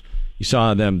times, you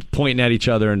saw them pointing at each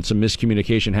other and some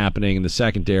miscommunication happening in the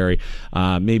secondary.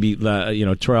 Maybe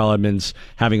Terrell Edmunds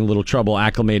having a little trouble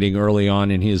acclimating early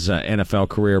on in his NFL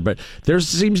career. But there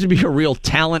seems to be a real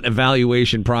talent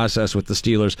evaluation process with the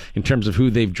Steelers in terms of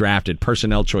who they've drafted,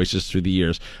 personnel choices through the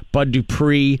years. Bud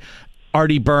Dupree,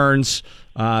 Artie Burns,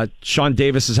 Sean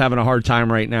Davis is having a hard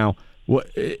time right now.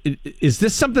 Is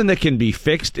this something that can be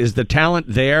fixed? Is the talent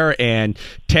there and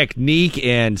technique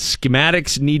and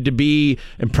schematics need to be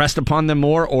impressed upon them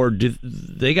more, or do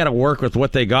they got to work with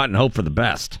what they got and hope for the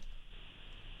best?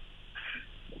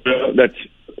 That's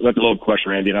a little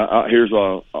question, Randy. And I'll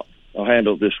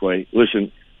handle it this way.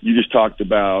 Listen, you just talked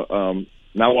about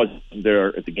now I wasn't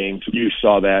there at the game, so you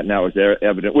saw that, and that was there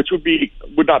evident, which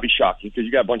would not be shocking because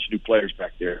you got a bunch of new players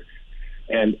back there.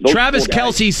 And Travis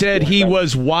Kelce said he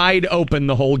was wide open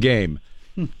the whole game.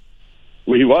 Well,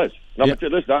 he was. And I'm going to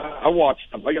tell you this. I watched.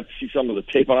 I got to see some of the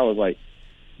tape, and I was like,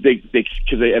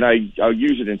 I'll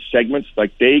use it in segments.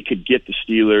 Like they could get the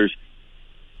Steelers.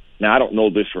 Now I don't know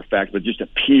this for a fact, but it just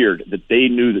appeared that they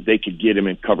knew that they could get him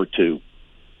in cover two.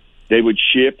 They would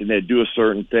shift and they'd do a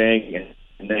certain thing,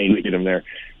 and they would get him there.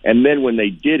 And then when they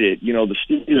did it, the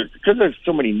Steelers, because there's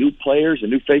so many new players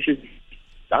and new faces,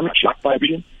 I'm not shocked by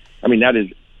vision. I mean,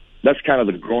 that's kind of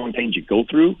the growing pains you go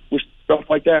through with stuff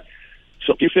like that.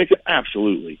 So if you fix it,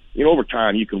 absolutely. Over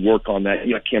time, you can work on that.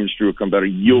 Chemistry will come better.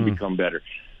 You'll become better.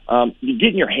 You're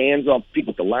getting your hands on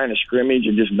people at the line of scrimmage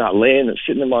and just not laying and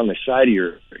sitting them on the side of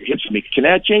your hips. Can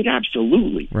that change?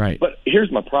 Absolutely. Right. But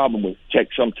here's my problem with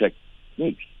some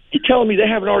techniques. You're telling me they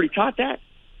haven't already taught that?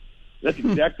 That's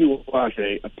exactly what I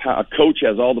say. A coach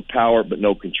has all the power but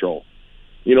no control.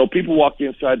 People walk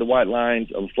inside the white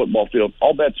lines of a football field.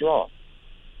 All bets are off.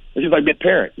 It's just like being a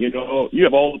parent. You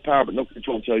have all the power but no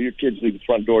control until your kids leave the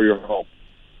front door of your home.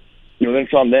 Then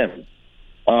it's on them.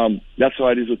 That's how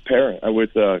it is with players.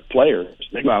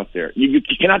 They go out there. You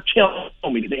cannot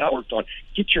tell me that they worked on.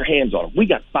 Get your hands on them. We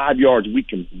got 5 yards. We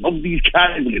can love these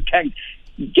guys. We attack.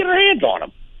 Get our hands on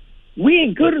them. We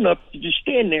ain't good enough to just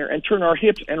stand there and turn our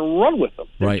hips and run with them.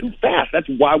 They're too fast. That's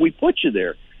why we put you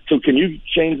there. So can you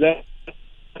change that?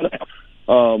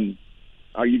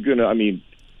 Are you going to,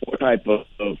 what type of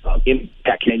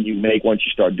impact can you make once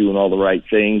you start doing all the right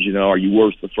things? Are you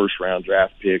worth the first-round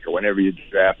draft pick or whenever you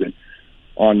drafted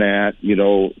on that? You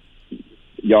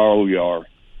are who you are.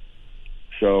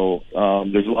 So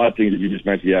there's a lot of things that you just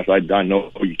mentioned. Yes, I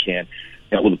know you can.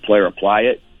 Will the player apply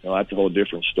it? That's a whole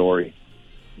different story.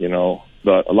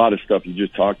 But a lot of stuff you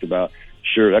just talked about,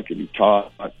 sure, that could be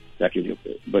taught, but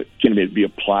can it be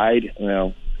applied?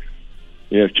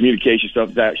 Communication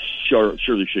stuff, that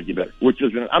surely should get better.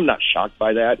 I'm not shocked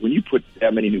by that. When you put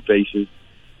that many new faces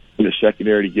in the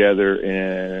secondary together,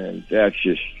 and that's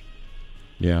just,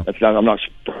 I'm not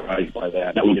surprised by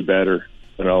that. That will get better.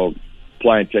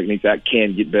 Applying technique, that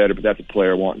can get better, but that's a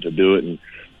player wanting to do it and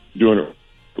doing it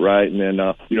right. And then,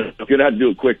 you're going to have to do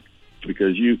it quick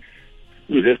because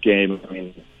this game,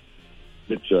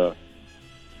 it's an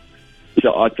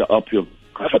uphill.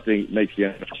 I think makes the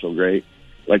NFL so great.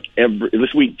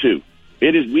 This week 2.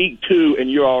 It is week 2, and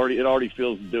it already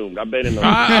feels doomed. I've been in the.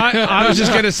 I was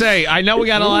just going to say, I know we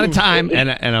got a lot of time, and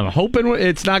I'm hoping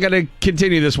it's not going to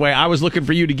continue this way. I was looking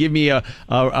for you to give me a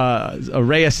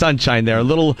ray of sunshine there.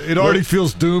 It already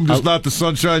feels doomed. It's not the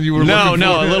sunshine you were looking for.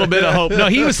 No, a little bit of hope. No,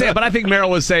 he was saying, but I think Merrill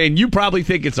was saying you probably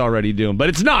think it's already doomed, but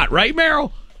it's not, right,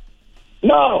 Merrill?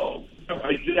 No,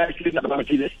 actually, not.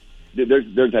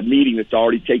 There's a meeting that's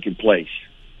already taken place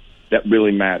that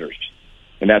really matters.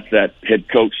 And that's that head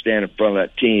coach standing in front of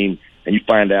that team, and you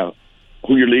find out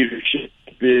who your leadership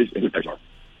is and who they are.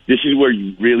 This is where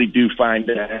you really do find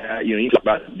out. You talk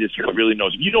about this, you really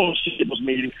knows. If you don't sit in those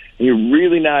meetings and you're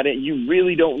really not in, you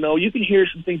really don't know. You can hear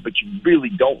some things, but you really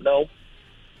don't know.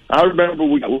 I remember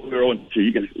we were on to,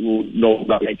 you guys will know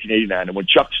about 1989, and when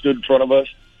Chuck stood in front of us,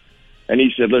 and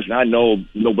he said, listen, I know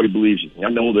nobody believes you.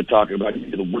 I know they're talking about you.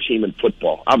 You're the worst team in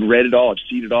football. I've read it all. I've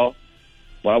seen it all.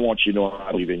 But I want you to know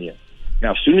I believe in you.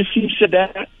 Now, as soon as he said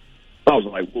that, I was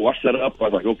like, well, I set it up. I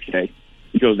was like, okay.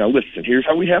 He goes, now, listen, here's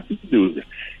how we have to do this.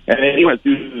 And then he went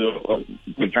through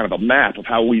kind of a map of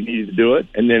how we needed to do it.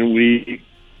 And then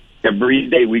every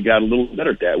day we got a little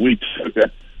better at that. We took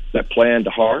that plan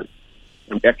to heart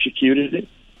and executed it.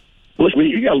 Listen,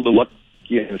 you got a little lucky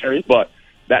in this area, but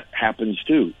that happens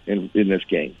too in this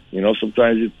game.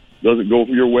 Sometimes it doesn't go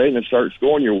your way and it starts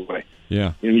going your way.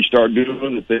 Yeah. And you start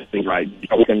doing the thing right,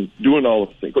 and doing all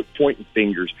the things, pointing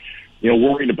fingers,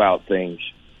 worrying about things,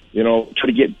 try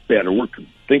to get better,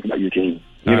 think about your team.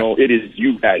 It is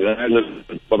you guys.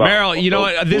 Merrill,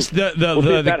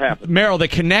 Merrill, the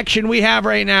connection we have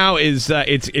right now is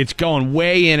it's going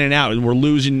way in and out, and we're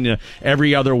losing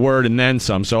every other word and then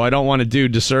some. So I don't want to do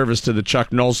disservice to the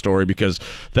Chuck Noll story because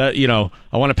that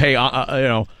I want to pay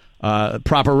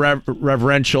proper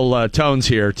reverential tones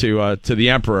here to the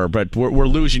Emperor, but we're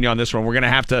losing you on this one. We're going to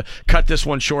have to cut this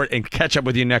one short and catch up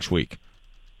with you next week.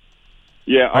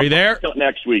 Yeah, are you there?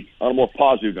 Next week on a more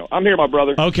positive note. I'm here, my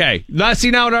brother. Okay. See,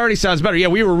 now it already sounds better. Yeah,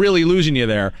 we were really losing you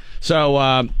there. So,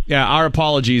 our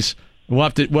apologies. We'll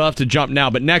have to jump now.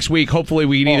 But next week, hopefully,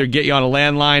 we can either get you on a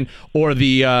landline or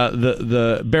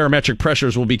the barometric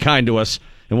pressures will be kind to us,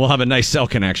 and we'll have a nice cell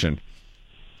connection.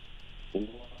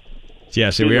 Yeah,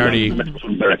 so we already.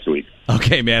 Next week.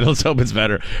 Okay, man. Let's hope it's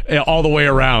better all the way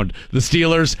around. The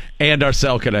Steelers and our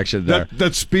cell connection there.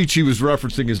 That speech he was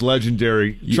referencing is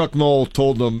legendary. Chuck Noll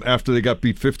told them after they got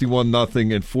beat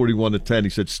 51-0 and 41-10. He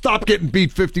said, "Stop getting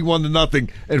beat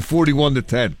 51-0 and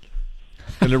 41-10."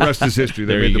 And the rest is history.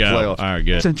 They made the playoffs. All right,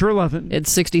 good. Center 11.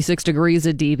 It's 66 degrees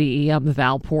at DVE. I'm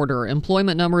Val Porter.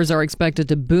 Employment numbers are expected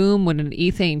to boom when an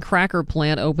ethane cracker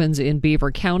plant opens in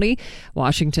Beaver County.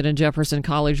 Washington and Jefferson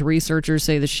College researchers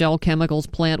say the Shell Chemicals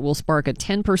plant will spark a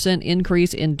 10%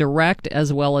 increase in direct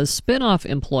as well as spin-off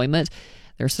employment.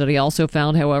 Their study also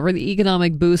found, however, the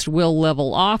economic boost will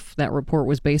level off. That report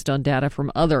was based on data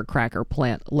from other cracker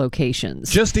plant locations.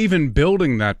 Just even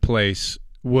building that place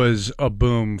was a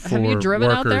boom for Have you driven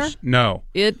workers. out there? No.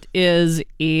 It is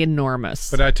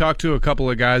enormous. But I talked to a couple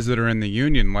of guys that are in the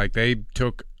union. Like, they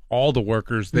took all the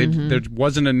workers. There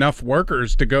wasn't enough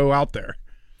workers to go out there.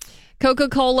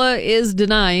 Coca-Cola is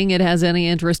denying it has any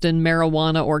interest in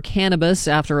marijuana or cannabis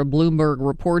after a Bloomberg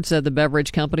report said the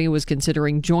beverage company was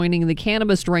considering joining the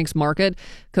cannabis drinks market.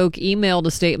 Coke emailed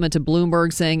a statement to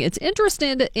Bloomberg saying it's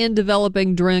interested in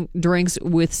developing drinks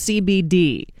with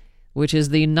CBD, which is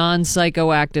the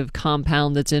non-psychoactive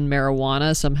compound that's in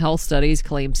marijuana. Some health studies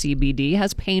claim CBD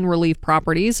has pain relief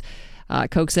properties.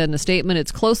 Coke said in a statement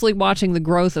it's closely watching the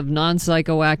growth of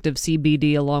non-psychoactive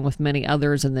CBD along with many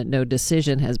others and that no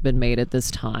decision has been made at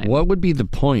this time. What would be the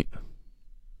point?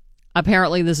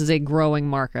 Apparently, this is a growing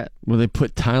market. Well, they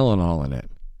put Tylenol in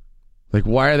it. Like,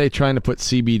 why are they trying to put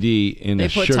CBD in They a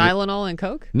put sugar? Tylenol in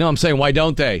Coke? No, I'm saying, why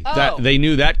don't they? Oh. That they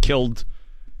knew that killed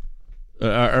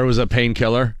or was a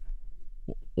painkiller.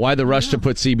 Why the rush to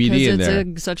put CBD in there?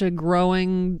 It's such a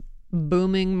growing,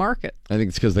 booming market. I think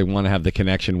it's because they want to have the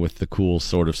connection with the cool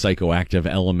sort of psychoactive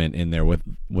element in there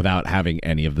without having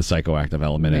any of the psychoactive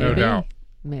element in No it. doubt.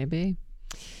 Maybe.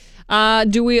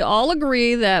 Do we all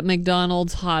agree that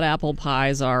McDonald's hot apple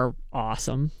pies are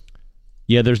awesome?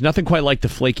 Yeah, there's nothing quite like the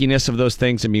flakiness of those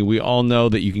things. I mean, we all know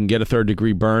that you can get a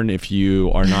third-degree burn if you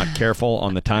are not careful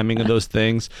on the timing of those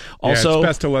things. Also, it's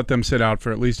best to let them sit out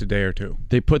for at least a day or two.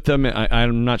 they put them,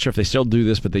 I'm not sure if they still do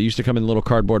this, but they used to come in little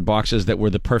cardboard boxes that were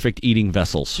the perfect eating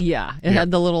vessels. Yeah. It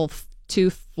had the little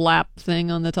tooth flap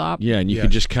thing on the top. Yeah, and you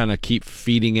could just kind of keep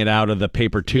feeding it out of the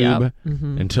paper tube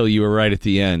until you were right at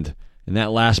the end. And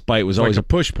that last bite was Like always a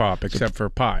push pop, except for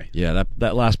pie. Yeah,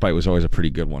 that last bite was always a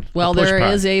pretty good one. Well, push there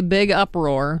pie. is a big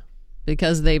uproar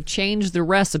because they've changed the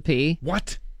recipe.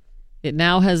 What? It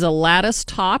now has a lattice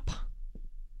top.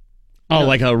 Oh,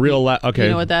 like a real okay.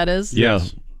 You know what that is? Yeah.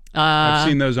 Yes. I've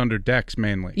seen those under decks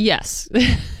mainly. Yes.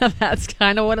 That's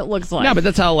kind of what it looks like. No, but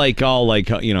that's how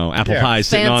apple pies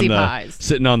Fancy pies.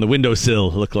 sitting on the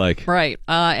windowsill look like. Right.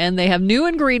 And they have new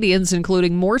ingredients,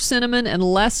 including more cinnamon and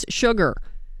less sugar.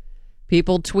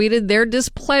 People tweeted their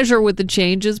displeasure with the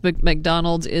changes, but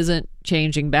McDonald's isn't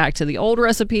changing back to the old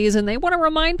recipes, and they want to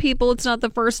remind people it's not the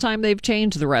first time they've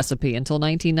changed the recipe. Until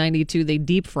 1992, they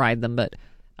deep fried them, but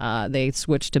they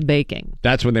switched to baking.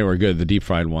 That's when they were good, the deep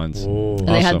fried ones. And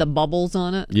they had the bubbles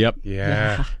on it. Yep.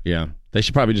 Yeah. Yeah. They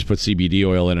should probably just put CBD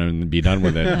oil in it and be done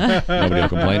with it. Nobody will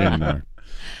complain anymore.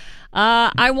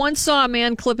 I once saw a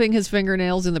man clipping his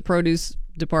fingernails in the produce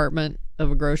department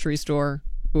of a grocery store,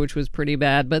 which was pretty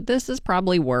bad, but this is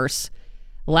probably worse.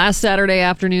 Last Saturday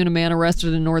afternoon, a man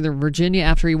arrested in Northern Virginia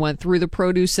after he went through the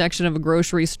produce section of a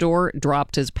grocery store,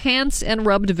 dropped his pants, and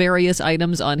rubbed various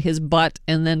items on his butt,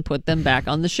 and then put them back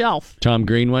on the shelf. Tom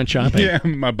Green went shopping. Yeah,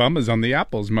 my bum is on the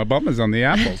apples. My bum is on the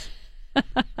apples.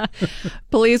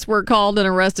 Police were called and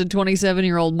arrested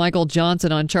 27-year-old Michael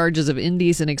Johnson on charges of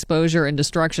indecent exposure and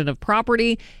destruction of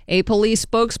property. A police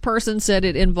spokesperson said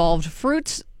it involved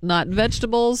fruits, not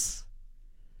vegetables.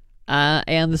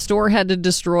 And the store had to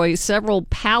destroy several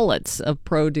pallets of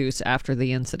produce after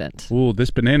the incident. Ooh,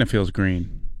 this banana feels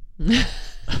green. It's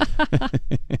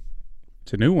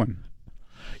a new one.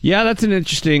 Yeah, that's an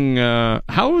interesting...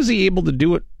 how was he able to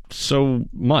do it so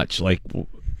much? Like...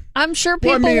 I'm sure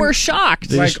people were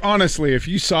shocked. Like, honestly, if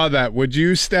you saw that, would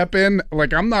you step in?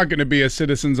 Like, I'm not going to be a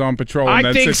citizens on patrol in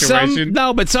that situation.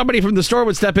 but somebody from the store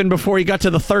would step in before he got to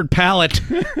the third pallet.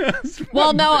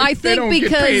 Well, no, I They think don't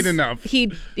get paid because enough.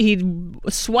 he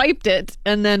swiped it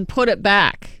and then put it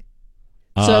back.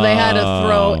 So they had to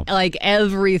throw like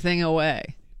everything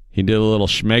away. He did a little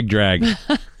schmeg drag.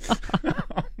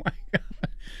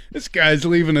 This guy's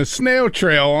leaving a snail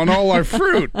trail on all our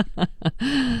fruit.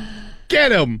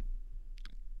 Get him.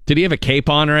 Did he have a cape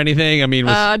on or anything? I mean,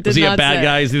 was he a not bad say.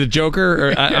 guy? Is he the Joker?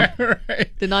 Or,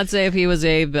 Right. Did not say if he was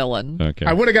a villain. okay.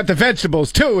 I would have got the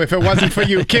vegetables, too, if it wasn't for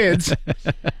you kids.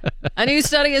 A new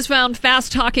study has found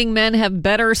fast-talking men have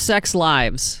better sex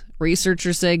lives.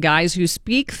 Researchers say guys who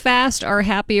speak fast are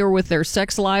happier with their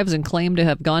sex lives and claim to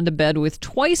have gone to bed with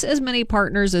twice as many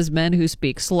partners as men who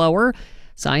speak slower.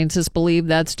 Scientists believe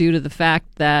that's due to the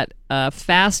fact that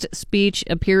fast speech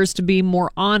appears to be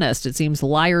more honest. It seems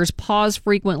liars pause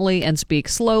frequently and speak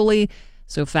slowly,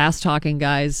 so fast-talking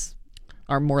guys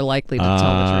are more likely to tell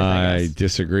the truth, I I guess.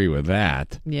 disagree with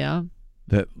that. Yeah.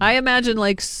 That I imagine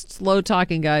like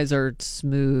slow-talking guys are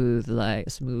smooth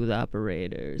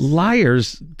operators.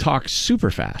 liars talk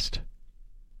super fast.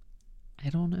 I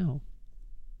don't know.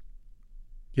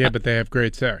 Yeah, but they have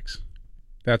great sex.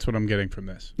 That's what I'm getting from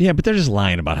this. Yeah, but they're just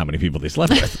lying about how many people they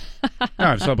slept with. No,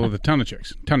 I've slept with a ton of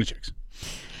chicks.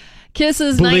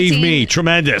 Kiss's Believe me,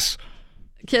 tremendous.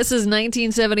 Kiss's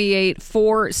 1978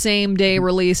 4 same-day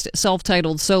released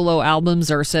self-titled solo albums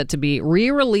are set to be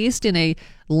re-released in a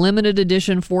limited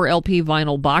edition 4-LP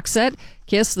vinyl box set.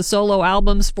 Kiss the Solo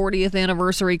Albums 40th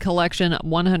Anniversary Collection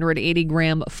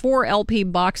 180-gram 4-LP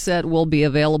box set will be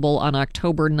available on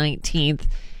October 19th.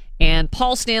 And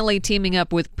Paul Stanley teaming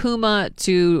up with Puma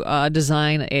to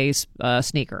design a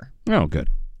sneaker. Oh, good.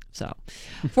 So,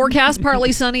 forecast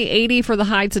partly sunny, 80 for the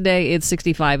high today. It's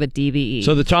 65 at DVE.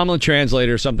 So the Tomlin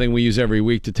Translator is something we use every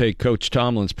week to take Coach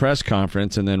Tomlin's press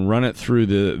conference and then run it through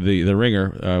the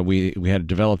ringer. We had it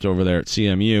developed over there at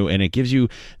CMU, and it gives you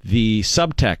the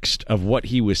subtext of what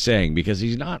he was saying because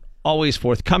he's not always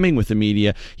forthcoming with the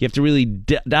media. You have to really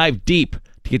dive deep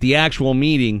to get the actual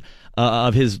meaning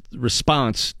of his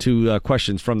response to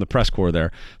questions from the press corps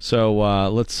there. So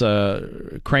let's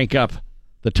crank up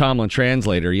the Tomlin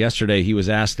Translator. Yesterday he was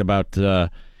asked about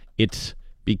it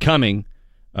becoming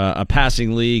a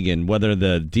passing league and whether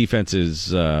the defense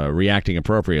is reacting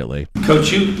appropriately.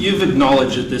 Coach, you've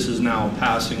acknowledged that this is now a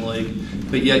passing league,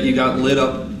 but yet you got lit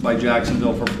up by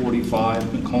Jacksonville for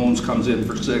 45 and Combs comes in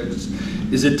for 6.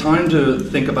 Is it time to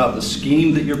think about the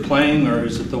scheme that you're playing, or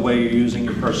is it the way you're using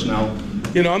your personnel?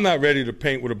 I'm not ready to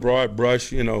paint with a broad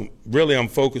brush. Really I'm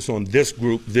focused on this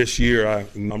group this year.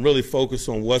 I'm really focused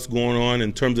on what's going on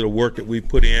in terms of the work that we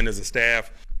put in as a staff.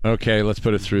 Okay, let's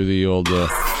put it through the old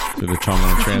through the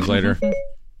Tomlin Translator.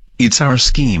 It's our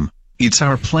scheme. It's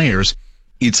our players.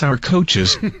 It's our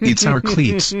coaches. It's our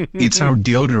cleats. It's our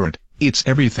deodorant. It's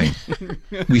everything.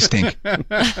 We stink.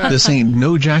 This ain't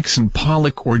no Jackson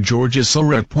Pollock or Georgia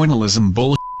Surratt pointillism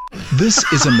bull. This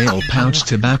is a male pouch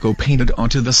tobacco painted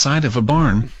onto the side of a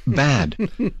barn. Bad.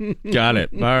 Got it.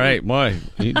 All right, boy.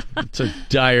 It's a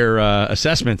dire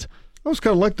assessment. I was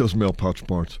kind of like those mail pouch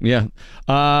barns. Yeah.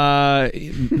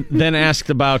 Then asked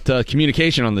about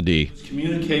communication on the D.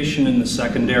 Communication in the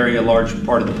secondary, a large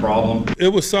part of the problem. It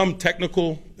was some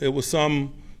technical. It was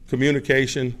some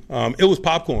communication. It was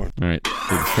popcorn. All right.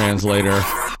 The translator.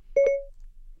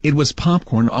 It was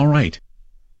popcorn, all right.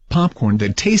 Popcorn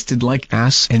that tasted like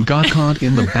ass and got caught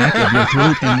in the back of your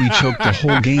throat and we choked the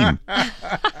whole game.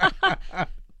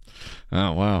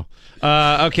 Oh, wow.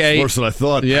 Okay. It's worse than I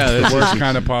thought. Yeah, The worst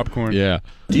kind of popcorn. Yeah.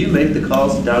 Do you make the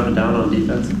calls down and down on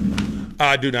defense?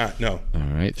 I do not, no. All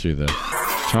right, through the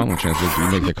Tomlin Translator,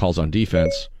 you make the calls on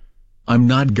defense. I'm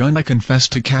not gonna confess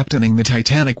to captaining the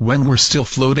Titanic when we're still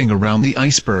floating around the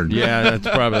iceberg. Yeah, that's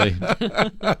probably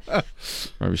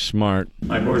smart.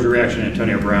 Mike, what was your reaction to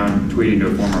Antonio Brown tweeting to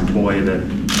a former employee that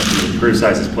he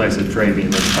criticized his place at Trey being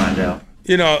let's find out?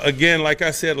 Again, like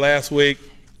I said last week,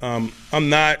 I'm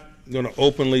not going to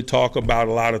openly talk about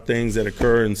a lot of things that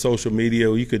occur in social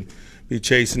media. You could be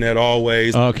chasing that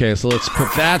always. Okay, so let's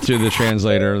put that through the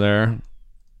translator there.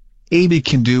 AB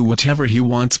can do whatever he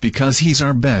wants because he's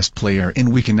our best player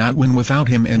and we cannot win without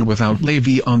him and without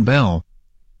Le'Veon Bell.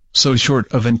 So short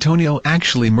of Antonio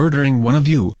actually murdering one of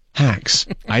you hacks,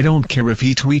 I don't care if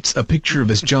he tweets a picture of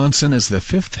his Johnson as the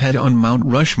 5th head on Mount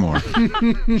Rushmore.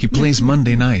 He plays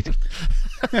Monday night.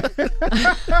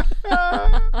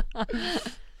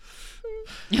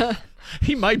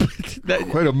 He might that,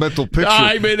 quite a mental picture.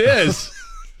 It is.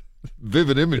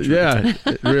 Vivid imagery. Yeah,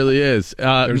 it really is.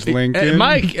 There's Lincoln.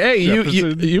 Mike, hey,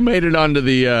 you made it onto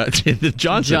the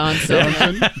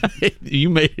Johnson. You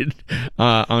made it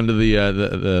onto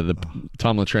the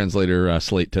Tomlin Translator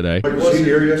slate today. Was he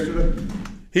here yesterday?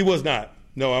 He was not.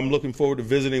 No, I'm looking forward to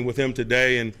visiting with him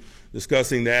today and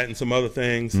discussing that and some other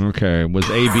things. Okay, was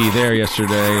AB there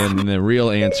yesterday? And the real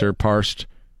answer parsed.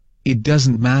 It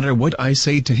doesn't matter what I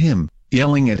say to him.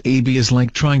 Yelling at AB is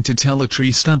like trying to tell a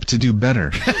tree stump to do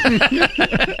better.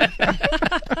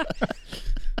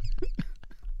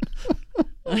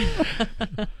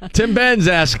 Tim Benz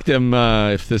asked him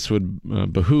if this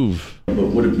would behoove. But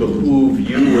would it behoove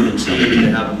you or the team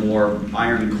to have a more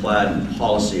ironclad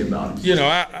policy about it?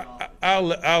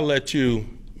 I'll let you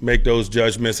make those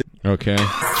judgments. Okay,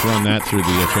 let's run that through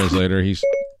the translator.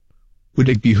 Would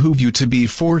it behoove you to be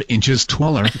 4 inches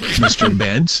taller, Mr.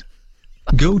 Benz?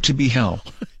 Go to be hell.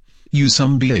 You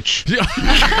some bitch.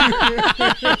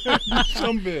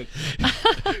 Some bitch.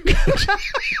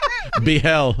 Be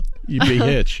hell. You be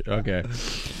hitch. Okay.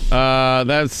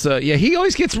 That's he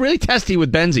always gets really testy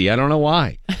with Benzie. I don't know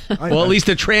why. Well, at least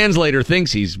the translator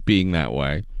thinks he's being that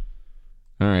way.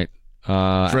 All right.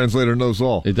 Translator knows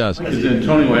all. It does. Is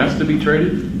Antonio asked to be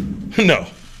traded? No. All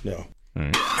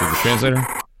right. To the translator.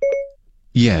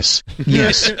 Yes,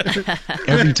 yes.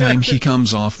 Every time he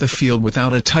comes off the field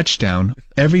without a touchdown,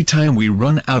 every time we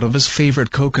run out of his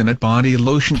favorite coconut body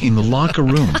lotion in the locker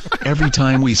room, every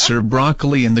time we serve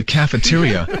broccoli in the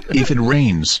cafeteria, if it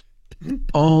rains.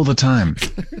 All the time.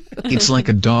 It's like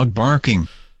a dog barking.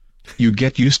 You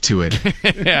get used to it.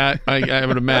 Yeah, I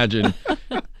would imagine.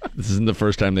 This isn't the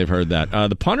first time they've heard that.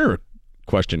 The punter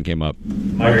question came up.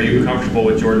 Mike, are you comfortable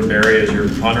with Jordan Berry as your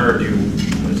punter, or do you...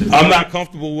 I'm not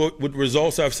comfortable with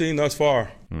results I've seen thus far.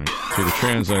 All right, to the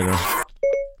translator.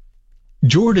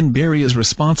 Jordan Berry is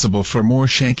responsible for more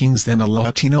shankings than a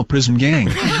Latino prison gang.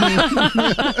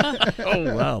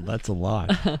 Oh, wow, that's a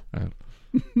lot.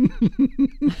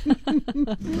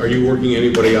 Are you working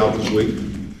anybody out this week?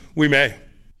 We may.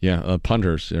 Yeah,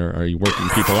 punters. Are you working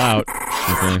people out?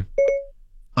 Okay.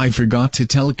 I forgot to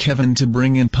tell Kevin to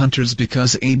bring in punters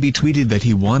because AB tweeted that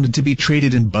he wanted to be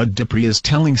traded and Bud Dupree is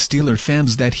telling Steeler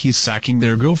fans that he's sacking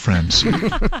their girlfriends.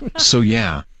 So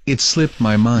yeah, it slipped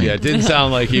my mind. Yeah, it didn't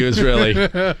sound like he was really...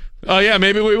 Oh, yeah,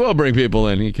 maybe we will bring people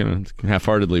in. He kind of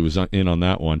half-heartedly was in on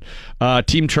that one.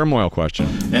 Team turmoil question.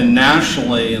 And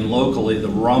nationally and locally, the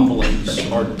rumblings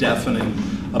are deafening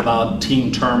about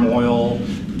team turmoil,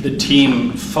 the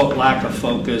team lack of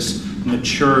focus,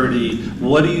 maturity.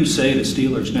 What do you say to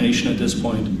Steelers Nation at this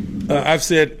point? I've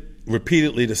said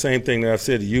repeatedly the same thing that I've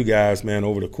said to you guys, man,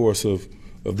 over the course of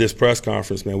this press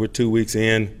conference, man. We're 2 weeks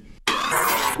in.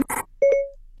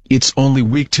 It's only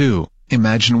week 2.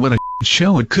 Imagine what a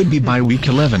show it could be by week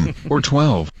 11 or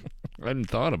 12. I hadn't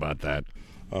thought about that.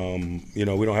 We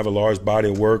don't have a large body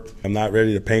of work. I'm not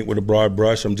ready to paint with a broad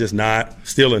brush. I'm just not.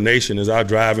 Steeler Nation is our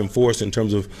driving force in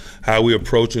terms of how we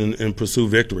approach and pursue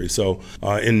victory. So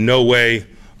in no way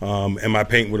am I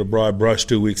painting with a broad brush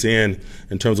 2 weeks in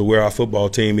terms of where our football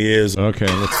team is. Okay,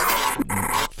 let's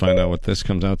find out what this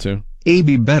comes out to.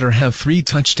 AB better have 3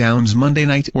 touchdowns Monday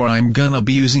night or I'm gonna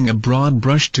be using a broad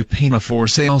brush to paint a for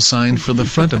sale sign for the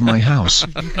front of my house.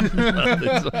 I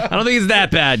don't think it's that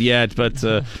bad yet, but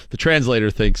the translator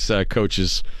thinks Coach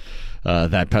is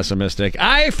that pessimistic.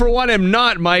 I, for one, am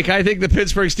not, Mike. I think the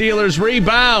Pittsburgh Steelers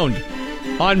rebound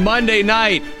on Monday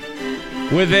night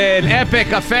with an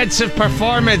epic offensive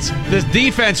performance. This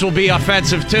defense will be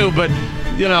offensive too, but,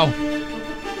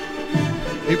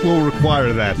 it will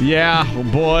require that. Yeah, oh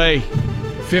boy.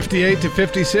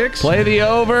 58-56? Play the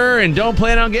over and don't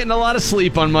plan on getting a lot of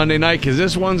sleep on Monday night because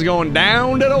this one's going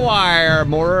down to the wire.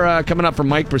 More coming up from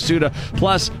Mike Pursuta.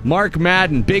 Plus, Mark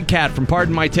Madden, Big Cat from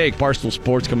Pardon My Take, Barstool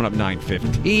Sports coming up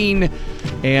 9:15.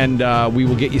 And we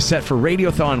will get you set for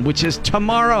Radiothon, which is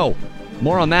tomorrow.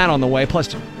 More on that on the way.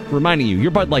 Plus, reminding you,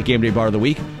 your Bud Light Game Day Bar of the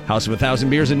Week. House of 1,000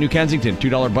 Beers in New Kensington.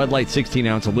 $2 Bud Light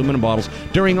 16-ounce aluminum bottles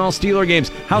during all Steeler games.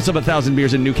 House of 1,000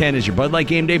 Beers in New Ken is your Bud Light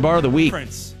Game Day Bar of the Week.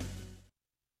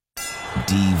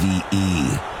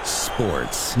 DVE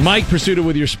Sports. Mike Pursuta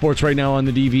with your sports right now on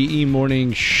the DVE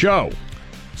Morning Show.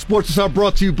 Sports is now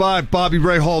brought to you by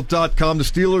BobbyRayHall.com. The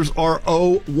Steelers are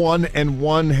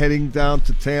 0-1-1 heading down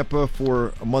to Tampa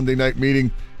for a Monday night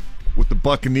meeting with the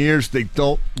Buccaneers. They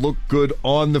don't look good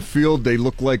on the field. They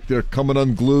look like they're coming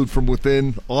unglued from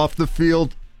within. Off the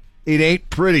field, it ain't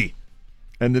pretty.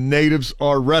 And the natives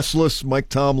are restless. Mike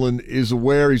Tomlin is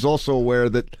aware. He's also aware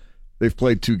that they've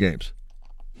played 2 games.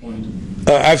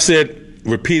 I've said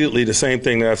repeatedly the same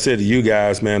thing that I've said to you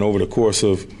guys, man, over the course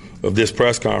of this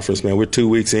press conference, man. We're 2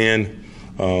 weeks in.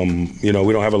 We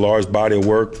don't have a large body of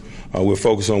work. We're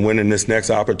focused on winning this next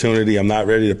opportunity. I'm not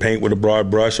ready to paint with a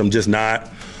broad brush. I'm just not.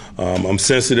 I'm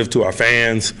sensitive to our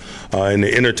fans and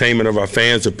the entertainment of our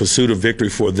fans, the pursuit of victory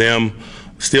for them.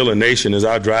 Steeler Nation is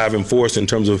our driving force in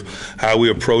terms of how we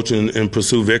approach and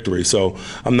pursue victory. So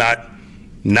I'm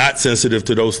not sensitive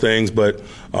to those things, but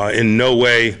in no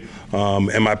way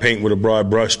am I painting with a broad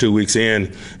brush 2 weeks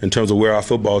in terms of where our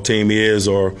football team is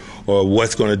or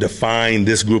what's going to define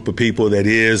this group of people that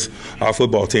is our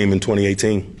football team in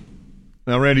 2018.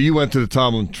 Now, Randy, you went to the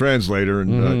Tomlin translator,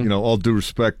 and all due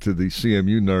respect to the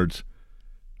CMU nerds,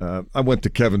 I went to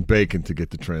Kevin Bacon to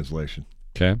get the translation.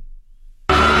 Okay.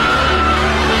 Remain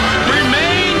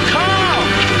calm.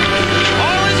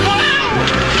 All is well.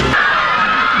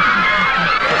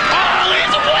 All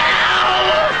is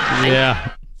well.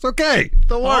 Yeah. It's okay.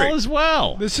 Don't worry. All is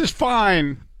well. This is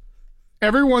fine.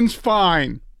 Everyone's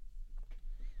fine.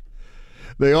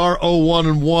 They are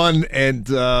 0-1-1,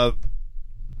 and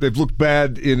they've looked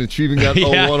bad in achieving that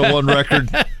 0-1-1 record.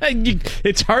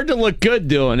 It's hard to look good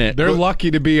doing it. They're lucky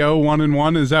to be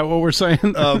 0-1-1. Is that what we're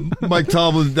saying? Mike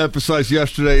Tomlin emphasized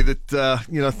yesterday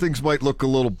that things might look a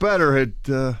little better had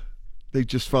they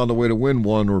just found a way to win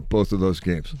one or both of those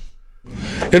games.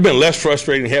 It'd been less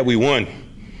frustrating had we won,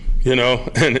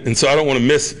 and so I don't want to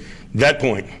miss that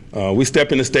point. We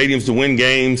step into stadiums to win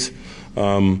games.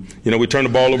 We turned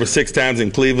the ball over 6 times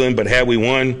in Cleveland, but had we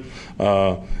won,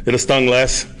 it have stung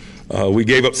less. We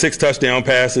gave up 6 touchdown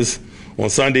passes on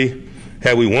Sunday.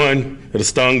 Had we won, it have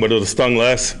stung, but it have stung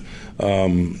less.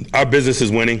 Our business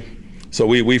is winning, so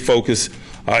we focus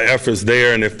our efforts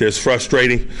there, and if there's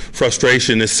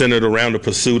frustration is centered around the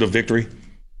pursuit of victory.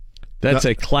 That's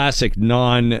a classic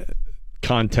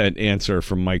non-content answer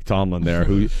from Mike Tomlin there,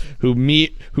 who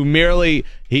merely,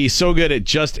 he's so good at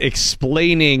just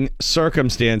explaining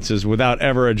circumstances without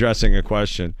ever addressing a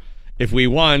question. If we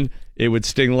won, it would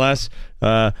sting less.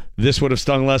 This would have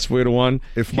stung less if we would have won.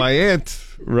 If my aunt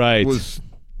was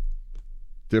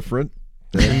different,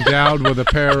 endowed with a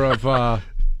pair of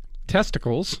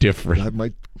testicles, different, I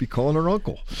might be calling her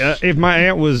uncle. If my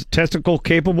aunt was testicle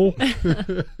capable,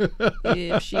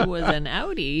 if she was an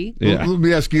Audi. Let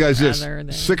me ask you guys this: rather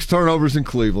than- 6 turnovers in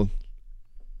Cleveland.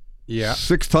 Yeah.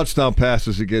 6 touchdown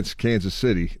passes against Kansas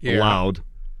City allowed.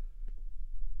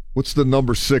 What's the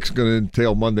number 6 going to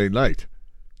entail Monday night?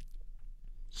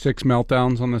 6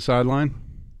 meltdowns on the sideline.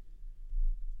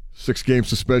 6-game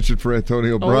suspension for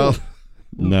Antonio Brown.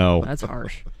 No. That's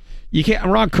harsh. You can't.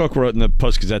 Ron Cook wrote in the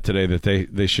Post-Gazette today that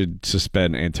they should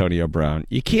suspend Antonio Brown.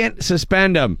 You can't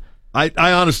suspend him. I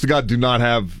honest to God do not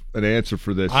have an answer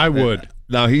for this. I would.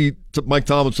 Now, Mike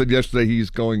Tomlin said yesterday he's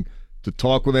going to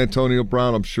talk with Antonio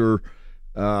Brown. I'm sure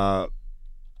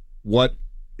what,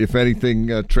 if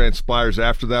anything, transpires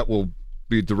after that will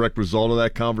be a direct result of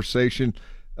that conversation.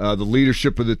 The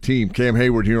leadership of the team, Cam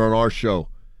Hayward here on our show,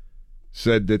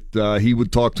 said that he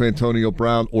would talk to Antonio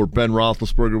Brown, or Ben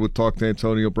Roethlisberger would talk to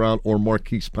Antonio Brown, or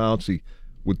Marquise Pouncey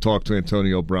would talk to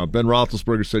Antonio Brown. Ben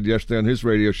Roethlisberger said yesterday on his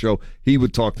radio show he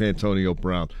would talk to Antonio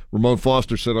Brown. Ramon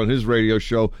Foster said on his radio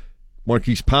show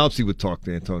Marquise Pouncey would talk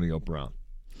to Antonio Brown.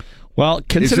 Well,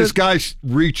 is this guy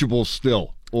reachable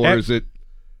still, or is it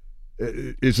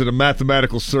a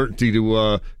mathematical certainty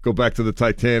to go back to the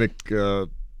Titanic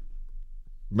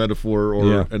metaphor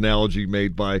or analogy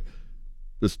made by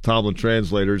this Tomlin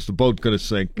translator? Is the boat going to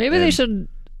sink? Maybe they should.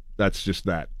 That's just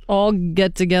that. All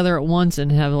get together at once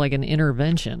and have like an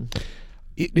intervention.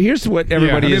 Here's what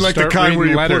everybody is like the kind where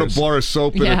you put a bar of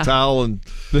soap in a towel. And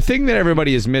the thing that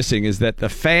everybody is missing is that the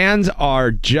fans are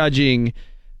judging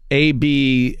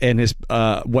AB and his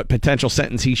what potential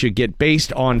sentence he should get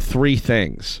based on 3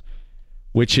 things,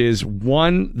 which is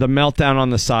 1, the meltdown on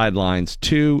the sidelines,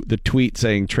 2, the tweet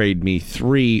saying trade me,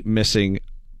 3, missing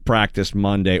practice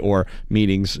Monday or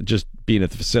meetings, just being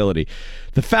at the facility.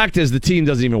 The fact is the team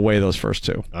doesn't even weigh those first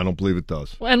 2. I don't believe it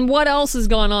does. And what else is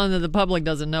going on that the public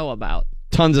doesn't know about?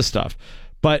 Tons of stuff.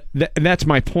 But and that's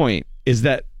my point, is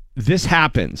that this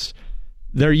happens.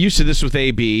 They're used to this with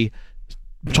AB.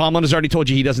 Tomlin has already told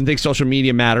you he doesn't think social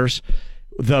media matters.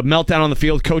 The meltdown on the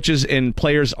field, coaches and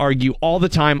players argue all the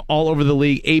time, all over the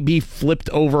league. AB flipped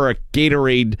over a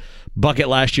Gatorade bucket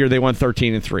last year. They won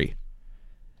 13-3.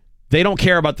 They don't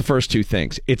care about the first 2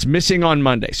 things. It's missing on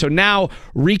Monday. So now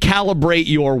recalibrate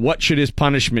your what should his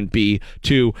punishment be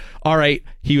to, all right,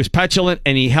 he was petulant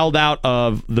and he held out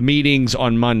of the meetings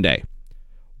on Monday.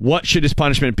 What should his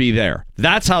punishment be there?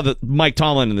 That's how Mike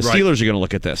Tomlin and the Steelers are going to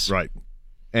look at this. Right.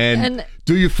 And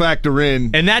do you factor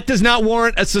in... And that does not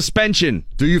warrant a suspension.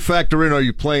 Do you factor in, are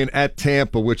you playing at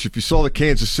Tampa, which if you saw the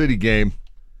Kansas City game,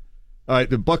 all right,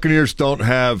 the Buccaneers don't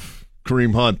have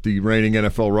Kareem Hunt, the reigning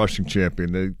NFL rushing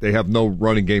champion. They have no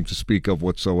running game to speak of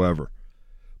whatsoever.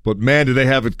 But, man, do they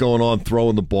have it going on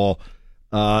throwing the ball.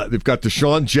 They've got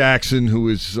Deshaun Jackson, who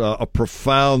is a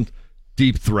profound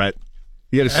deep threat.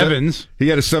 He had a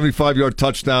 75-yard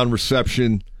touchdown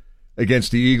reception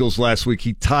against the Eagles last week.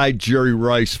 He tied Jerry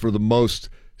Rice for the most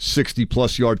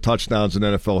 60-plus yard touchdowns in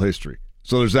NFL history.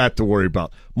 So there's that to worry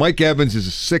about. Mike Evans is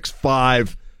a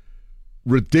 6'5",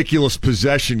 ridiculous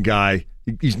possession guy.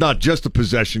 He's not just a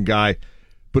possession guy,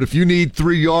 but if you need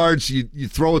 3 yards, you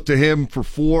throw it to him for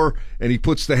 4, and he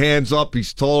puts the hands up.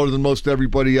 He's taller than most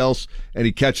everybody else, and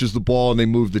he catches the ball, and they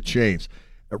move the chains.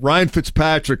 Ryan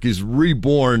Fitzpatrick is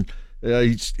reborn.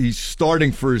 He's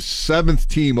starting for his 7th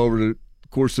team over the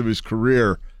course of his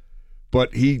career,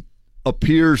 but he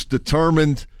appears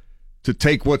determined to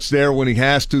take what's there when he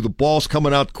has to. The ball's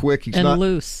coming out quick. He's not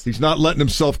loose. He's not letting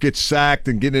himself get sacked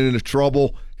and getting into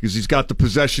trouble because he's got the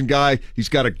possession guy. He's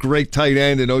got a great tight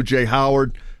end in O.J.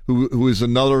 Howard, who is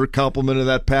another complement of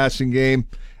that passing game.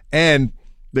 And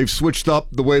they've switched up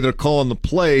the way they're calling the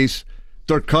plays.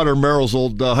 Dirk Cutter, Merrill's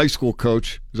old high school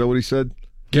coach. Is that what he said?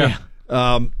 Yeah.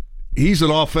 He's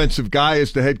an offensive guy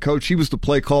as the head coach. He was the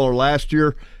play caller last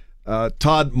year.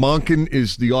 Todd Monken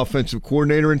is the offensive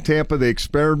coordinator in Tampa. They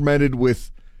experimented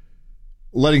with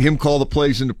letting him call the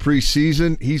plays in the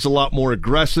preseason. He's a lot more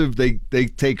aggressive. They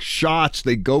take shots.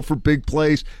 They go for big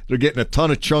plays. They're getting a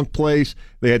ton of chunk plays.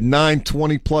 They had 9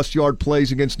 20-plus yard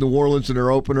plays against New Orleans in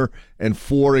their opener and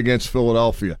 4 against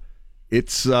Philadelphia.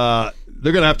 It's they're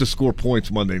going to have to score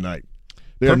points Monday night.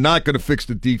 They're not going to fix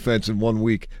the defense in 1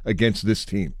 week against this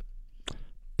team.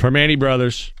 Permane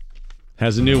Brothers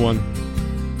has a new one.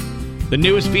 The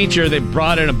newest feature, they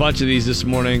brought in a bunch of these this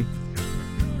morning.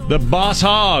 The Boss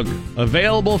Hog,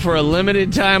 available for a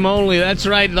limited time only. That's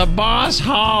right, the Boss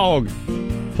Hog.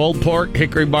 Pulled pork,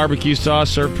 hickory barbecue sauce,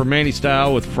 served Permane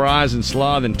style with fries and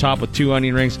slaw, then topped with 2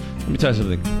 onion rings. Let me tell you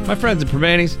something. My friends at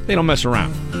Permane's, they don't mess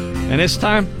around. And this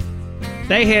time,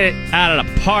 they hit it out of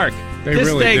the park. This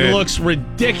really thing did. looks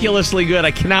ridiculously good.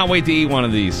 I cannot wait to eat one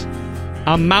of these.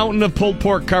 A mountain of pulled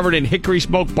pork covered in hickory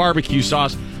smoked barbecue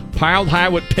sauce, piled high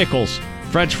with pickles,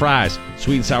 French fries,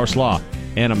 sweet and sour slaw,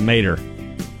 and a mater.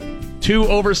 2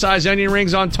 oversized onion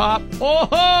rings on top.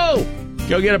 Oh-ho!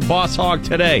 Go get a Boss Hog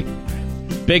today.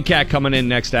 Big Cat coming in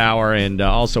next hour, and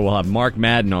also we'll have Mark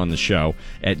Madden on the show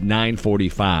at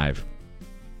 9:45.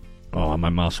 Oh, my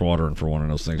mouth's watering for one of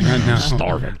those things. I'm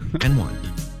starving. And 1.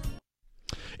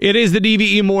 It is the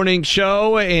DVE Morning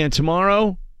Show, and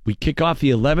tomorrow we kick off the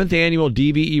 11th annual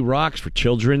DVE Rocks for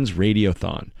Children's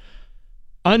Radiothon.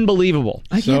 Unbelievable.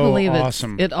 I can't believe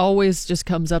awesome. it always just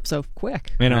comes up so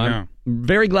quick. And I'm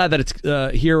very glad that it's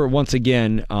here once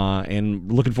again,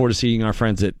 and looking forward to seeing our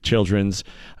friends at Children's.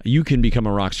 You can become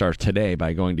a rock star today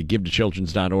by going to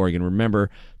givetochildrens.org. And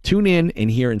remember, tune in and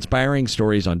hear inspiring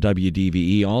stories on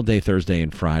WDVE all day Thursday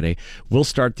and Friday. We'll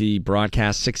start the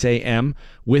broadcast 6 a.m.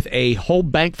 with a whole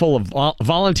bank full of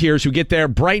volunteers who get there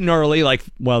bright and early.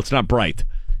 Well, it's not bright.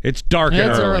 It's dark and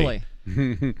early.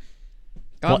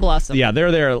 God bless them. Yeah,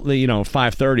 they're there,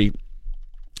 5:30.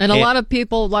 And a lot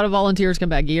of volunteers come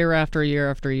back year after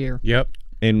year after year. Yep.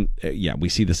 And, we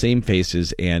see the same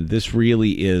faces, and this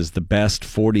really is the best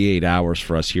 48 hours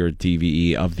for us here at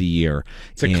DVE of the year.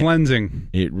 It's a cleansing.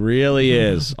 It really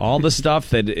is. All the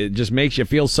stuff that it just makes you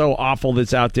feel so awful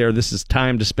that's out there, this is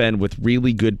time to spend with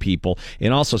really good people,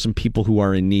 and also some people who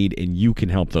are in need, and you can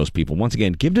help those people. Once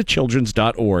again,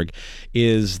 givetochildrens.org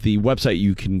is the website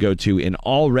you can go to and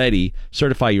already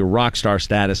certify your rock star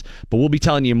status, but we'll be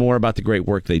telling you more about the great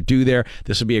work they do there.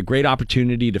 This will be a great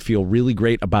opportunity to feel really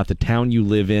great about the town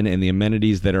you live in and the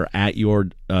amenities that are at your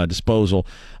disposal.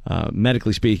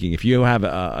 Medically speaking, if you have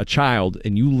a child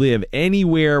and you live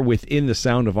anywhere within the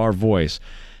sound of our voice,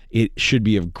 it should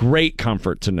be of great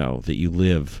comfort to know that you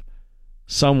live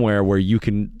somewhere where you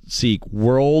can seek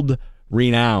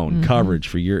world-renowned coverage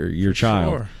for your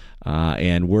child. Sure.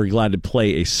 And we're glad to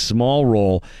play a small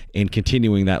role in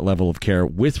continuing that level of care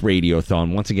with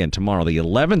Radiothon. Once again, tomorrow, the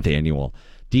 11th annual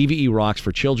DVE Rocks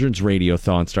for Children's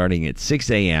Radiothon starting at 6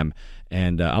 a.m.,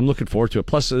 and I'm looking forward to it.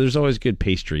 Plus, there's always good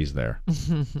pastries there.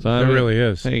 So There really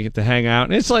is. You get to hang out.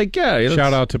 And it's like,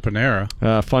 Shout out to Panera.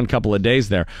 Fun couple of days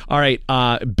there. All right,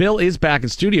 Bill is back in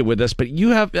studio with us, but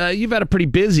you've had a pretty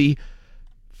busy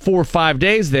 4 or 5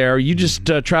 days there. You just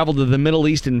traveled to the Middle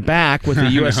East and back with the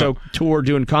USO tour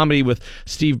doing comedy with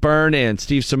Steve Byrne and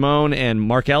Steve Simone and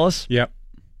Mark Ellis. Yep.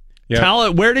 Tell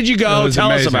it. Where did you go?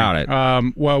 Tell us about it.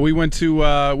 Well, we went to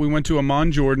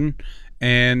Amman, Jordan,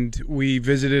 and we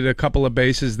visited a couple of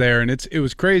bases there, and it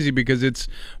was crazy because it's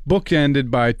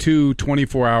bookended by 2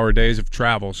 24-hour days of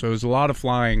travel. So it was a lot of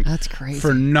flying. That's crazy.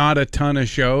 For not a ton of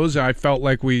shows. I felt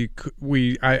like you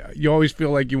always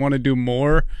feel like you want to do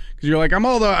more because you're like,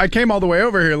 I came all the way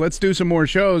over here. Let's do some more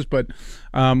shows. But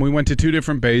we went to 2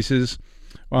 different bases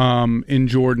in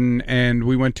Jordan, and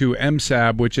we went to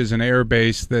MSAB, which is an air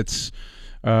base that's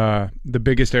the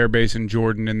biggest air base in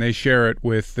Jordan, and they share it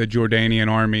with the Jordanian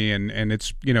army, and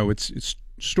it's it's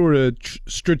sort of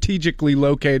strategically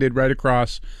located right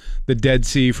across the Dead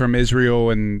Sea from Israel,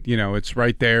 and it's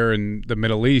right there in the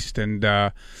Middle East, and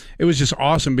it was just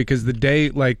awesome because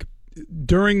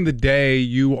during the day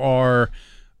you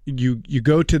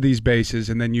go to these bases,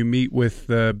 and then you meet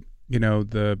with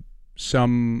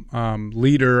some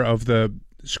leader of the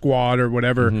squad or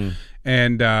whatever,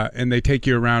 and they take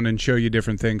you around and show you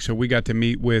different things. So we got to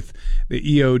meet with the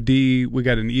EOD. We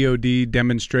got an EOD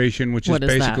demonstration, which is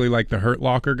basically like the Hurt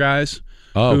Locker guys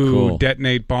who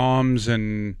detonate bombs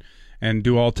and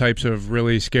do all types of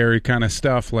really scary kind of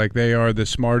stuff. Like they are the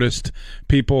smartest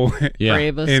people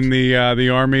in the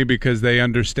army because they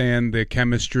understand the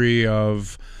chemistry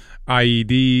of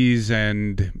IEDs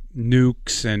and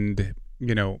nukes, and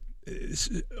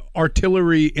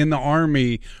artillery in the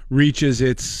army reaches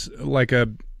its like a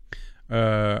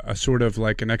sort of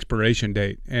like an expiration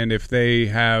date, and if we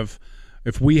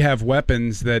have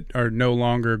weapons that are no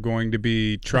longer going to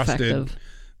be trusted,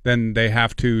 then they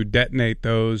have to detonate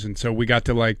those. And so we got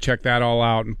to like check that all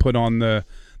out and put on the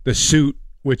suit,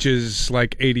 which is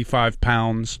like 85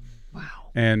 pounds. Wow.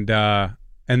 And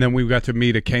then we got to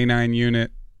meet a canine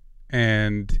unit,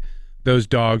 and those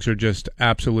dogs are just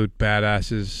absolute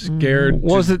badasses, scared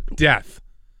to death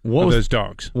of those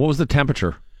dogs. What was the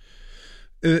temperature?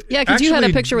 Yeah, because you had a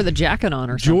picture with a jacket on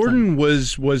or something. Jordan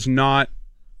was not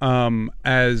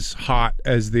as hot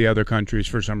as the other countries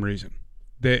for some reason.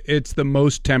 It's the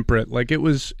most temperate. Like, it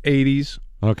was 80s.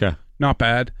 Okay. Not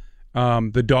bad.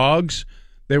 The dogs,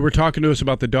 they were talking to us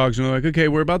about the dogs, and they're like, okay,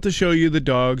 we're about to show you the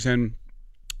dogs, and,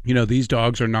 you know, these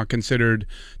dogs are not considered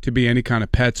to be any kind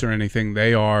of pets or anything.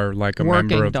 They are like a Working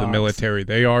member of dogs. the military.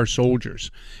 They are soldiers,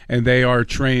 and they are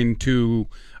trained to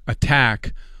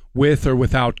attack with or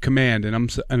without command. And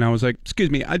I was like, excuse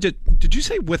me, did you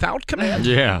say without command?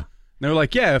 Yeah. And they were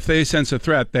like, yeah, if they sense a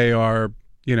threat, they are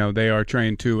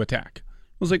trained to attack. I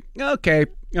was like, okay,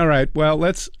 all right, well,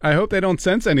 I hope they don't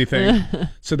sense anything.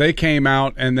 So they came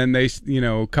out, and then they,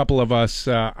 a couple of us,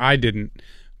 I didn't.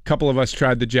 A couple of us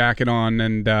tried the jacket on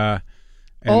and did a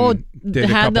had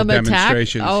couple them attack?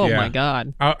 demonstrations. Oh, yeah. my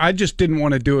God. I just didn't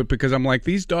want to do it because I'm like,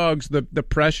 these dogs, the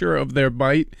pressure of their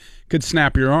bite could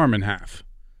snap your arm in half.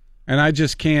 And I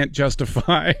just can't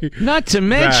justify. Not to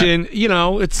mention,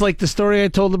 it's like the story I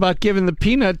told about giving the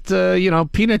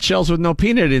peanut shells with no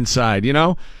peanut inside.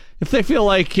 If they feel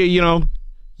like they're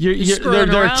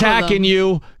attacking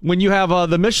you when you have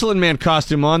the Michelin Man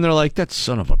costume on, they're like, that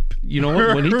son of a. You know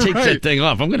what? When he takes that thing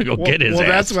off, I'm going to go get his ass. Well,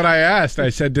 that's what I asked. I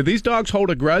said, do these dogs hold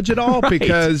a grudge at all? Right.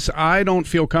 Because I don't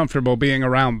feel comfortable being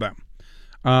around them.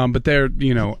 But they're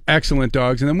excellent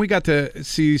dogs. And then we got to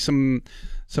see some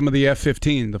of the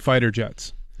F-15, the fighter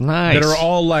jets. Nice. That are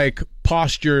all like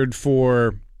postured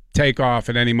for takeoff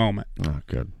at any moment. Oh,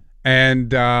 good.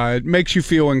 And it makes you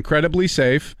feel incredibly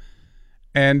safe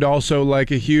and also like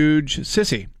a huge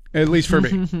sissy, at least for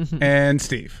me and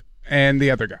Steve and the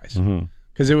other guys.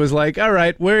 Because it was like, all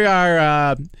right, we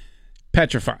are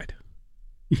petrified,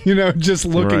 just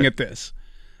looking at this.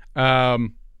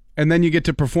 And then you get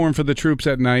to perform for the troops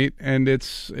at night, and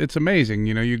it's amazing.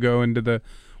 You go into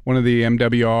one of the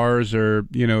MWRs or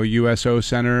USO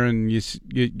center, and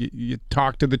you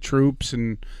talk to the troops,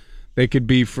 and they could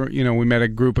be from we met a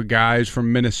group of guys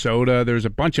from Minnesota. There's a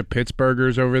bunch of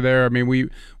Pittsburghers over there. I mean, we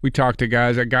talked to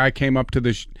guys. A guy came up to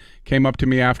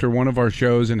me after one of our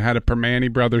shows and had a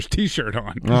Permane Brothers T-shirt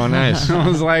on. Oh, nice. I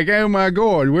was like, oh my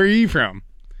God, where are you from?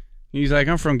 He's like,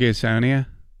 I'm from Gaysonia.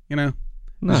 Nice.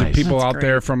 There's people That's out great.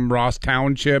 there from Ross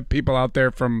Township, people out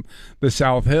there from the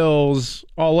South Hills,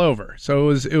 all over. So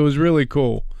it was really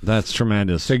cool. That's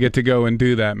tremendous. To get to go and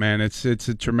do that, man. It's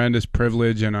a tremendous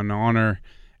privilege and an honor.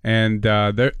 And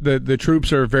the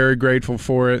troops are very grateful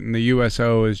for it, and the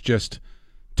USO is just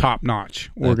top-notch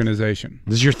organization.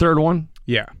 This is your third one?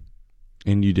 Yeah.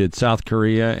 And you did South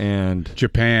Korea and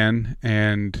Japan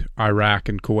and Iraq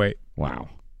and Kuwait. Wow.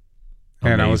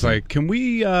 And I was Amazing. like, can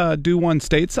we do one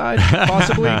stateside,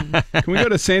 possibly? Can we go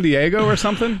to San Diego or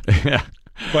something? Yeah.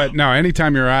 But no,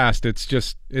 anytime you're asked, it's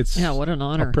what an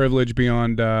honor. a privilege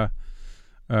beyond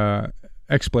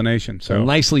explanation. So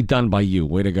nicely done by you.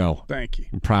 Way to go. Thank you.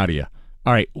 I'm proud of you.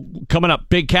 All right, coming up,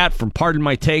 Big Cat from Pardon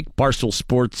My Take, Barstool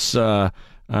Sports #1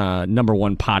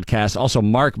 podcast. Also,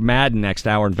 Mark Madden next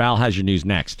hour, and Val has your news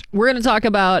next. We're going to talk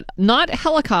about not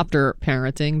helicopter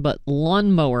parenting, but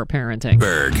lawnmower parenting.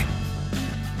 Berg.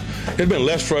 It'd been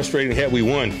less frustrating had we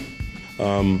won.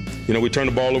 We turned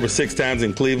the ball over 6 times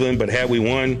in Cleveland, but had we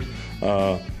won,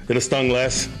 it'd have stung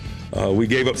less. We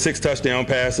gave up 6 touchdown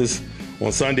passes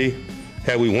on Sunday.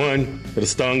 Had we won, it'd have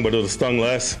stung, but it'd have stung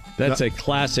less. That's a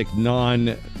classic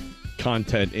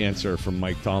non-content answer from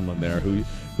Mike Tomlin there, who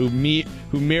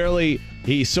merely,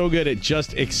 he's so good at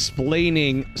just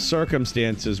explaining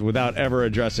circumstances without ever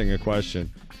addressing a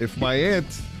question. If my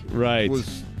aunt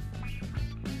was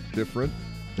different,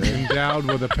 endowed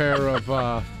with a pair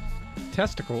of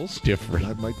testicles, different,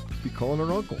 I might be calling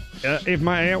her uncle. If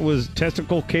my aunt was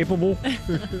testicle capable.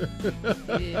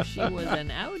 If she was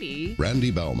an Audi. Randy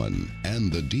Bauman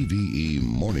and the DVE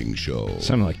Morning Show.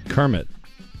 Sounded like Kermit.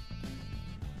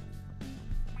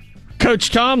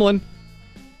 Coach Tomlin.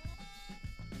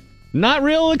 Not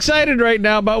real excited right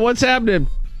now about what's happening.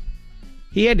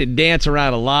 He had to dance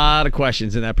around a lot of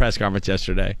questions in that press conference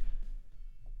yesterday.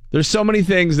 There's so many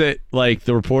things that, like,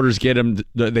 the reporters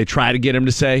they try to get him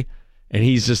to say, and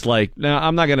he's just like, no,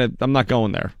 I'm not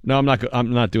going there. No, I'm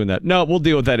not doing that. No, we'll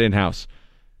deal with that in-house.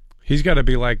 he's got to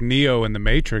be like Neo in the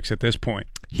Matrix at this point.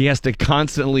 He has to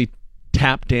constantly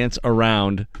tap dance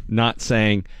around, not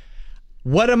saying,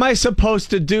 what am I supposed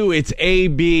to do? It's A,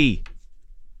 B.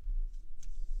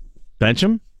 Bench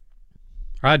him?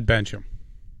 I'd bench him.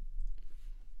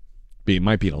 He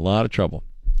might be in a lot of trouble.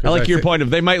 I 'Cause like your point of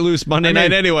they might lose Monday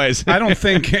night anyways. I don't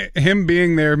think him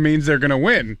being there means they're going to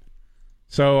win.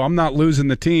 So I'm not losing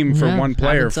the team for one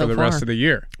player for the rest of the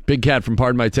year. Big Cat from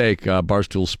Pardon My Take,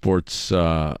 Barstool Sports.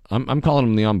 I'm calling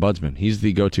him the ombudsman. He's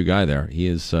the go-to guy there. He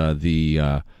is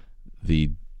the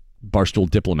Barstool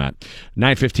diplomat.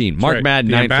 9:15. Mark right.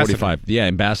 Madden, The 9:45. Yeah,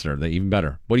 ambassador. Even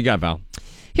better. What do you got, Val?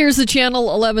 Here's the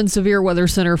Channel 11 Severe Weather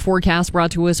Center forecast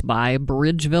brought to us by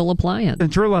Bridgeville Appliance.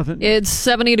 It's 11. It's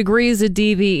 70 degrees at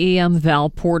DVE. I'm Val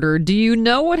Porter. Do you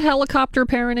know what helicopter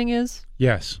parenting is?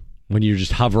 Yes. When you're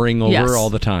just hovering over all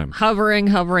the time. Hovering.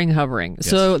 Yes.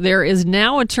 So there is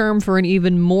now a term for an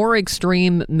even more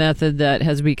extreme method that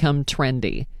has become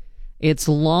trendy. It's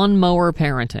lawnmower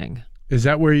parenting. Is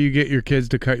that where you get your kids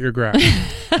to cut your grass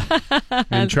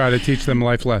and try to teach them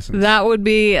life lessons? That would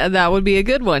be a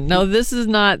good one. No, this is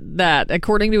not that.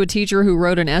 According to a teacher who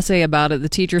wrote an essay about it, the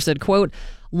teacher said, quote,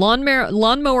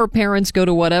 lawnmower parents go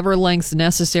to whatever lengths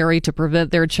necessary to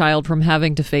prevent their child from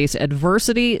having to face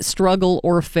adversity, struggle,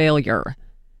 or failure.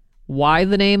 Why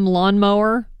the name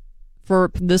lawnmower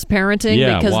for this parenting?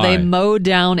 Yeah, because why? they mow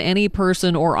down any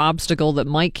person or obstacle that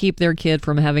might keep their kid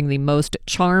from having the most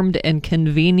charmed and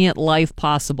convenient life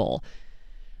possible.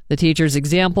 The teacher's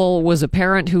example was a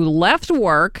parent who left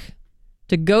work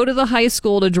to go to the high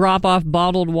school to drop off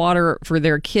bottled water for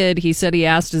their kid. He said he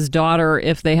asked his daughter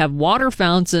if they have water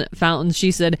fountains.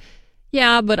 She said,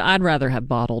 yeah, but I'd rather have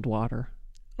bottled water.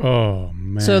 Oh,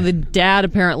 man. So the dad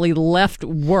apparently left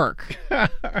work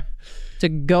to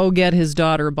go get his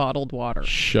daughter bottled water.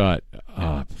 Shut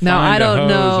up. Now, I don't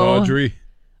know Audrey.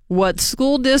 what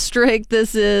school district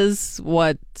this is,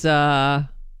 what,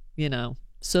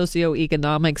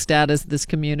 socioeconomic status this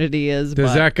community is. Does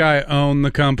but that guy own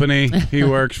the company he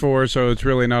works for, so it's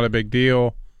really not a big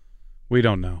deal? We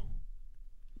don't know.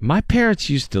 My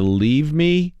parents used to leave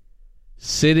me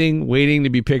sitting, waiting to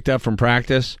be picked up from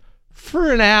practice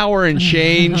for an hour and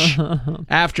change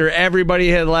after everybody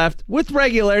had left with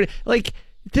regularity. Like,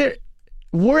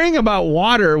 worrying about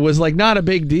water was like not a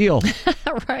big deal.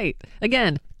 Right.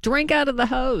 Again, drink out of the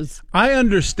hose. I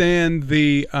understand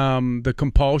the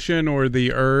compulsion or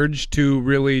the urge to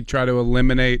really try to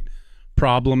eliminate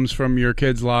problems from your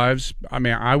kids' lives. I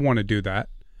mean, I want to do that.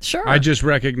 Sure. I just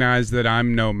recognize that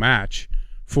I'm no match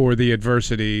for the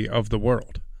adversity of the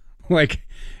world. Like,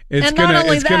 it's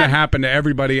gonna happen to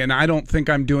everybody, and I don't think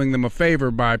I'm doing them a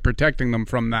favor by protecting them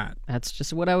from that. That's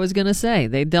just what I was going to say.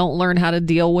 They don't learn how to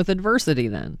deal with adversity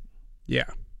then. Yeah.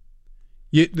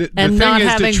 The and thing not is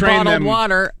having to train bottled them,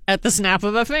 water at the snap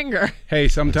of a finger. Hey,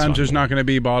 sometimes there's not going to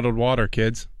be bottled water,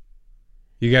 kids.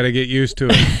 You got to get used to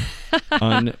it.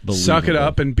 Unbelievable. Suck it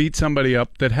up and beat somebody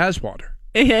up that has water.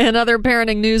 In other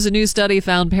parenting news, a new study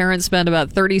found parents spend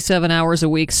about 37 hours a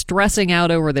week stressing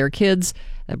out over their kids.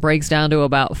 That breaks down to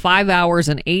about 5 hours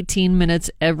and 18 minutes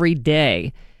every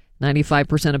day.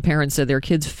 95% of parents said their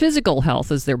kids' physical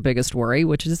health is their biggest worry,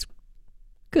 which is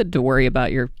good to worry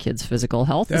about your kids' physical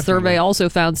health. Definitely. The survey also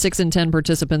found 6 in 10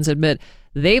 participants admit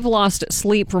they've lost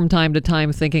sleep from time to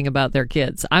time thinking about their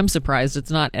kids. I'm surprised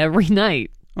it's not every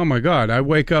night. Oh, my God. I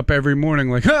wake up every morning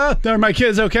like, are my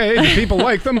kids okay? Do people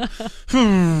like them?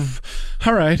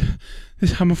 All right.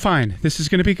 I'm fine. This is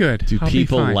going to be good. Do I'll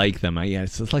people be fine. like them? Yeah,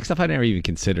 it's like stuff I never even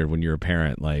considered when you're a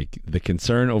parent. Like the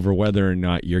concern over whether or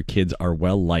not your kids are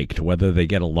well liked, whether they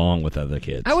get along with other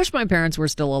kids. I wish my parents were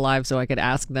still alive so I could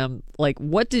ask them, like,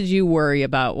 what did you worry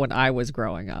about when I was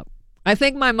growing up? I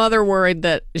think my mother worried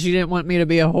that she didn't want me to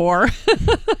be a whore.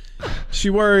 She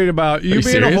worried about you being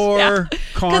serious? a whore,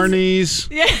 carnies.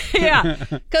 Yeah.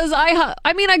 Because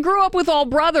I grew up with all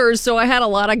brothers, so I had a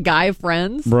lot of guy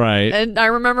friends. Right. And I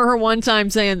remember her one time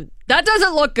saying, that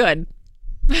doesn't look good.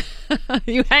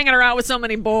 You hanging around with so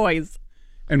many boys.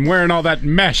 And wearing all that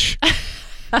mesh.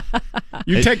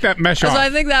 You take that mesh So off. I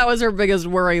think that was her biggest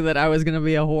worry, that I was going to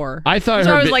be a whore. I thought Which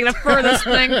her I was bi- like the furthest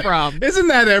thing from. Isn't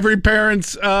that every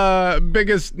parent's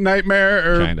biggest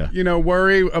nightmare or Kinda.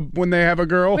 Worry when they have a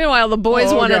girl? Meanwhile, the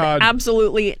boys Oh, wanted God.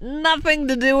 absolutely nothing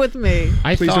to do with me.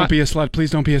 Please don't be a slut.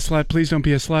 Please don't be a slut. Please don't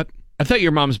be a slut. I thought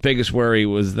your mom's biggest worry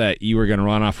was that you were going to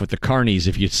run off with the carnies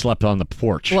if you slept on the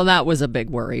porch. Well, that was a big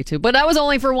worry, too. But that was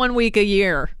only for 1 week a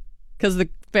year, because the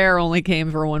fair only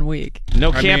came for 1 week.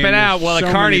 No I camping mean, out there's while the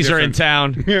so many carnies are in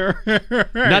town.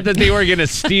 Not that they were going to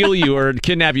steal you or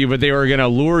kidnap you, but they were going to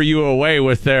lure you away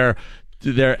with their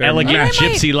elegant mesh.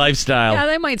 gypsy lifestyle. Yeah,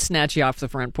 they might snatch you off the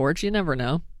front porch. You never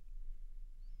know.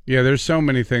 Yeah, there's so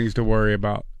many things to worry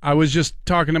about. I was just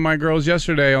talking to my girls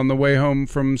yesterday on the way home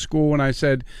from school, and I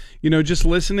said, just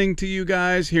listening to you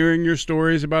guys, hearing your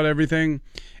stories about everything,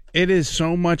 it is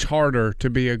so much harder to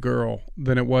be a girl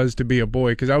than it was to be a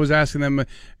boy. Because I was asking them,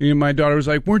 my daughter was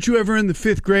like, "Weren't you ever in the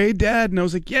 5th grade, Dad?" And I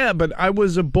was like, "Yeah, but I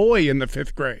was a boy in the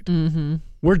 5th grade. Mm-hmm.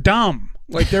 We're dumb."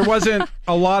 Like, there wasn't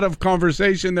a lot of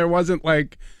conversation. There wasn't,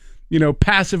 like,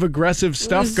 passive-aggressive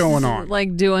stuff going on.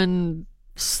 Like doing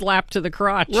slap to the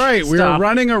crotch. Right. We were stuff.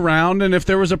 running around, and if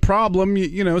there was a problem,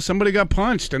 somebody got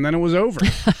punched, and then it was over.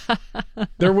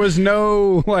 There was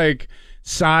no, like,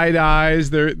 side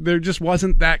eyes. There just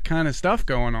wasn't that kind of stuff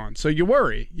going on. So you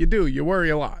worry. You worry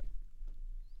a lot.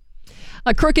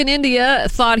 A crook in India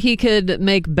thought he could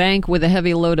make bank with a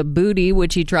heavy load of booty,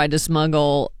 which he tried to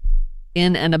smuggle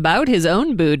in and about his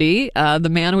own booty. The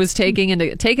man was taken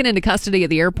into custody at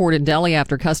the airport in Delhi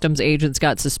after customs agents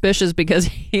got suspicious because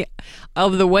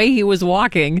of the way he was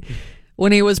walking.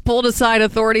 When he was pulled aside,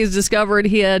 authorities discovered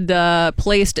he had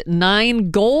placed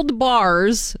 9 gold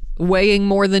bars weighing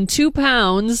more than 2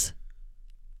 pounds.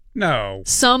 No.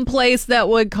 Someplace that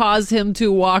would cause him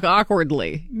to walk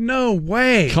awkwardly. No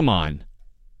way. Come on.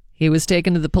 He was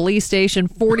taken to the police station.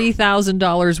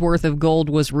 $40,000 worth of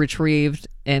gold was retrieved,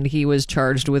 and he was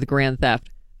charged with grand theft.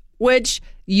 Which,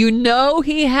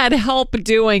 he had help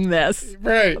doing this.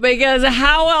 Right. Because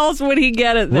how else would he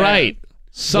get it there? Right.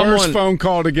 Worst phone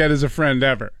call to get as a friend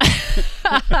ever.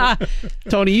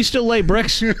 Tony, you still lay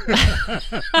bricks?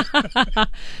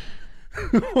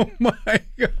 Oh, my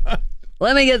God.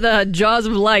 Let me get the jaws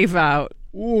of life out.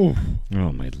 Ooh.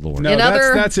 Oh, my Lord. No,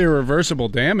 that's irreversible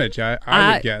damage, I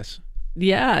would guess.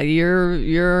 Yeah, you're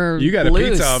You got a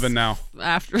pizza oven now.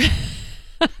 After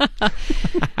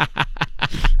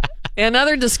In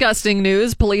other disgusting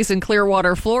news, police in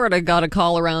Clearwater, Florida got a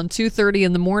call around 2:30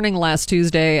 in the morning last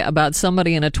Tuesday about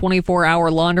somebody in a 24-hour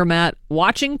laundromat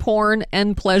watching porn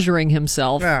and pleasuring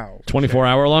himself. Wow.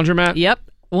 24-hour laundromat? Yep.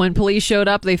 When police showed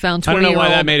up, they found 20-year-old. I don't know why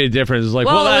that made a difference. It's like,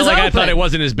 Well, it was I open. thought it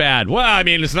wasn't as bad. Well, I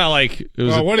mean, it's not like it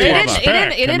was. What do you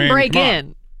expect? It didn't break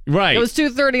in. Right. It was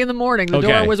 2:30 in the morning. The Okay.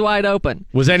 door was wide open.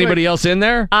 Was anybody else in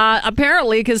there?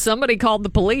 Apparently, because somebody called the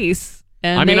police.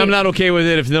 And I mean, I'm not okay with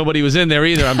it if nobody was in there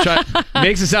either. I'm trying.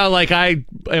 Makes it sound like I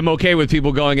am okay with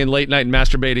people going in late night and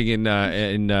masturbating in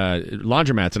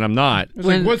laundromats, and I'm not. It's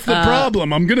like, what's the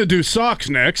problem? I'm gonna do socks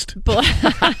next.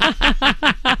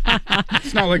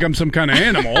 It's not like I'm some kind of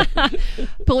animal.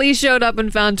 Police showed up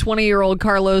and found 20-year-old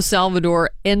Carlos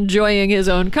Salvador enjoying his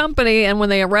own company, and when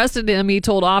they arrested him, he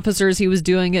told officers he was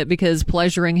doing it because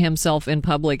pleasuring himself in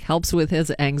public helps with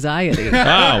his anxiety. Oh,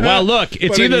 well, look,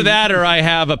 it's either that or I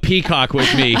have a peacock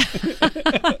with me.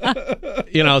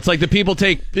 It's like the people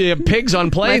take pigs on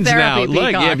planes now. therapy Look,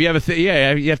 peacock. you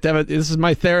have to have this is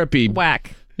my therapy.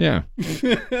 Whack. Yeah.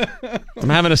 I'm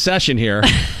having a session here.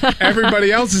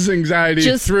 Everybody else's anxiety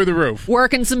Just through the roof.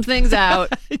 Working some things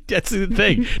out. That's the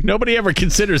thing. Nobody ever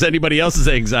considers anybody else's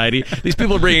anxiety. These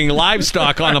people are bringing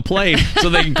livestock on a plane so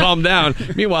they can calm down.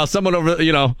 Meanwhile, someone over,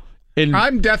 in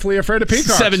I'm deathly afraid of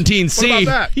peacocks. 17C, What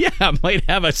about that? yeah, might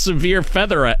have a severe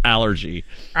feather allergy.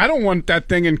 I don't want that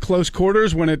thing in close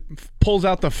quarters when it pulls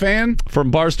out the fan.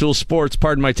 From Barstool Sports,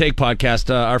 Pardon My Take podcast,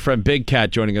 our friend Big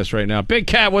Cat joining us right now. Big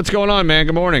Cat, what's going on, man?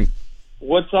 Good morning.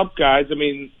 What's up, guys? I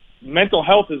mean, mental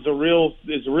health is a real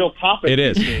topic. It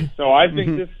is. these days. So I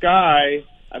think this guy.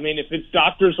 I mean, if it's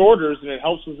doctor's orders and it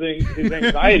helps with his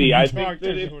anxiety, I think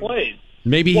that it plays.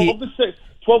 Maybe 12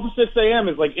 to 6 a.m.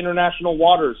 is like international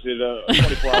waters in a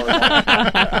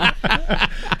 24-hour.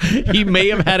 He may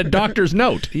have had a doctor's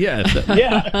note. Yes.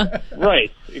 Yeah, right.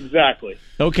 Exactly.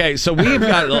 Okay, so we've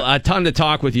got a ton to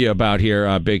talk with you about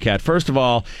here, Big Cat. First of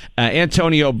all,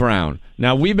 Antonio Brown.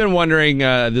 Now, we've been wondering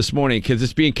this morning, because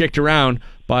it's being kicked around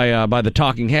by the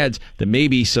talking heads, that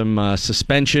maybe some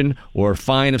suspension or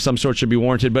fine of some sort should be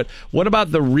warranted. But what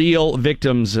about the real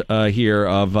victims here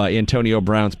of Antonio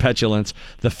Brown's petulance,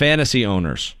 the fantasy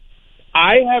owners?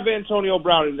 I have Antonio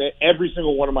Brown in every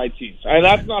single one of my teams. And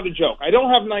that's not a joke. I don't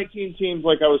have 19 teams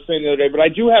like I was saying the other day, but I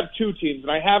do have 2 teams,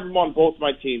 and I have him on both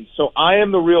my teams. So I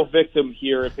am the real victim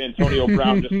here if Antonio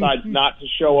Brown decides not to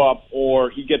show up or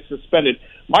he gets suspended.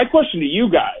 My question to you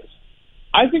guys,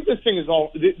 I think this thing is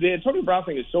the Antonio Brown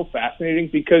thing is so fascinating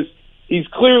because he's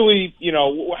clearly,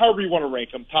 however you want to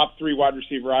rank him, top 3 wide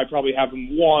receiver. I probably have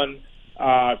him 1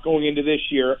 going into this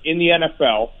year in the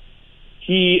NFL.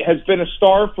 He has been a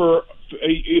star for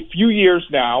a few years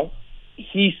now.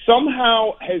 He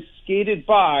somehow has skated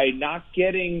by not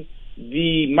getting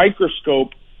the microscope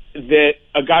that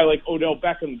a guy like Odell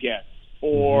Beckham gets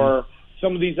or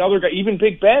some of these other guys, even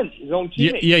Big Ben, his own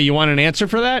teammate. Yeah, you want an answer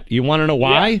for that? You want to know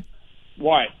why? Yeah.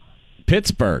 Why?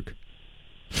 Pittsburgh.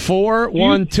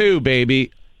 4-1-2,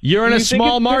 baby. You're in Do a you think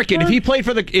small it's market. Pittsburgh?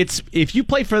 If you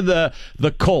play for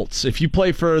the Colts, if you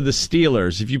play for the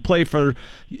Steelers, if you play for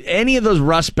any of those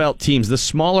Rust Belt teams, the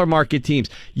smaller market teams,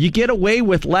 you get away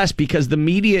with less because the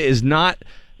media is not.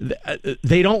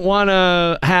 They don't want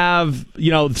to have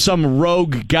some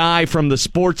rogue guy from the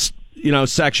sports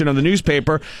section of the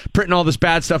newspaper printing all this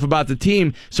bad stuff about the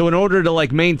team. So in order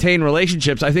to maintain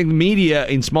relationships, I think the media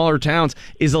in smaller towns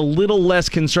is a little less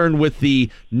concerned with the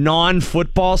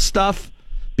non-football stuff.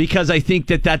 Because I think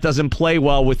that doesn't play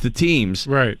well with the teams.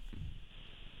 Right.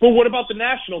 But what about the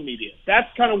national media? That's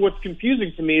kind of what's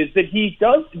confusing to me is that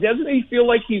doesn't he feel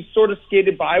like he's sort of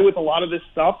skated by with a lot of this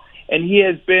stuff, and he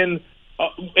has been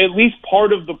at least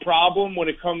part of the problem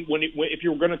if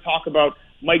you're going to talk about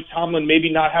Mike Tomlin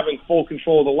maybe not having full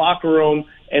control of the locker room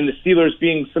and the Steelers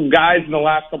being some guys in the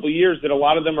last couple of years that a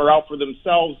lot of them are out for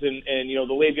themselves and the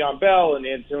Le'Veon Bell and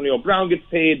Antonio Brown gets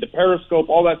paid, the Periscope,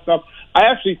 all that stuff. I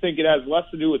actually think it has less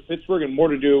to do with Pittsburgh and more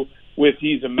to do with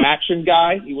he's a Maction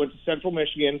guy. He went to Central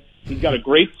Michigan. He's got a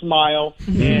great smile,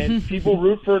 and people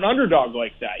root for an underdog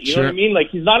like that. You know what I mean?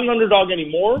 He's not an underdog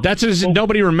anymore. That's just,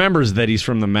 nobody remembers that he's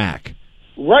from the MAC.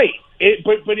 Right.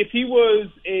 But if he was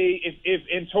if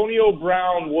Antonio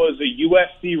Brown was a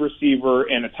USC receiver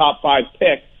and a top 5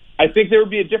 pick, I think there would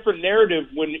be a different narrative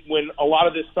when a lot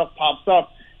of this stuff pops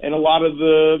up. And a lot of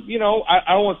the,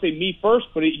 I don't want to say me first,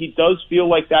 but he does feel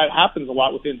like that happens a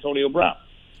lot with Antonio Brown.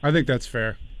 I think that's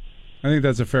fair. I think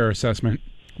that's a fair assessment.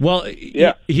 Well,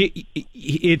 yeah,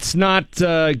 it's not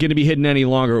going to be hidden any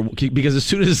longer because as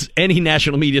soon as any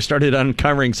national media started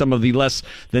uncovering some of the less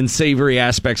than savory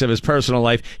aspects of his personal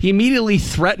life, he immediately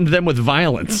threatened them with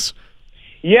violence.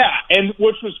 Yeah, and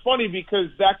which was funny because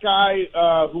that guy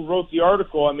who wrote the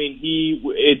article, I mean,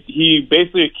 he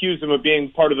basically accused him of being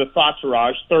part of the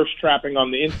Thoughttourage, thirst trapping on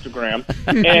the Instagram.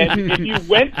 And if you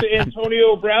went to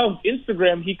Antonio Brown's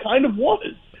Instagram, he kind of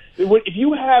was. If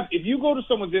you go to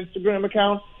someone's Instagram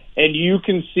account and you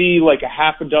can see a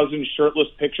half a dozen shirtless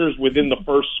pictures within the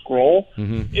first scroll,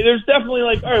 there's definitely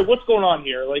all right, what's going on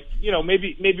here?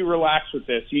 Maybe relax with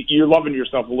this. You're loving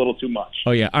yourself a little too much.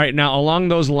 Oh, yeah. All right, now, along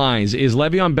those lines, is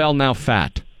Le'Veon Bell now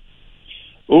fat?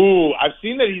 Ooh, I've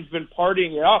seen that he's been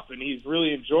partying it up, and he's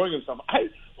really enjoying himself.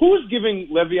 Who is giving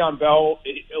Le'Veon Bell,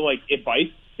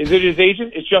 advice? Is it his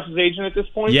agent? It's just his agent at this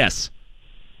point? Yes.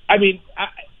 I mean,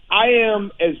 I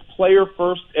am as player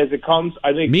first as it comes.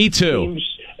 I think me too.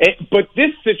 But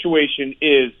this situation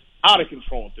is out of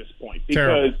control at this point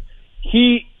because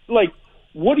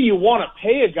what do you want to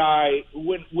pay a guy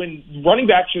when running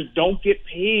backs just don't get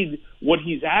paid what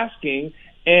he's asking?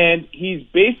 And he's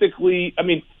basically,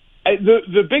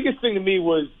 the biggest thing to me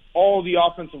was all the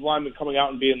offensive linemen coming out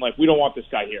and being like, we don't want this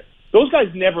guy here. Those guys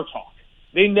never talk.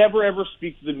 They never ever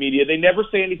speak to the media. They never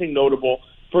say anything notable.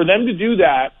 For them to do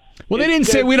that. Well, they didn't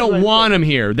say we don't want him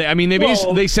here.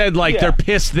 They said they're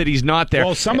pissed that he's not there.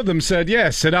 Well, some of them said,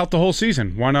 sit out the whole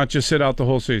season. Why not just sit out the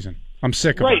whole season? I'm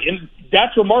sick of it. Right, and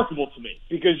that's remarkable to me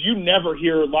because you never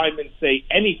hear linemen say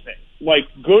anything,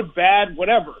 good, bad,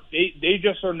 whatever. They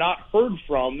just are not heard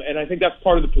from, and I think that's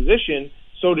part of the position.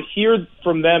 So to hear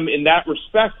from them in that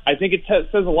respect, I think it says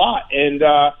a lot. And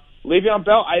Le'Veon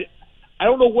Bell, I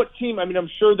don't know what team. I'm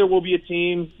sure there will be a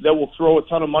team that will throw a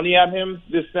ton of money at him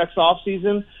this next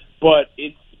offseason. But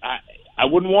I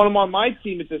wouldn't want him on my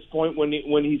team at this point when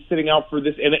he's sitting out for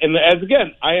this. And as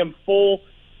again, I am full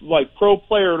pro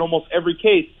player in almost every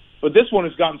case. But this one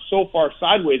has gotten so far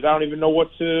sideways, I don't even know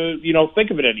what to think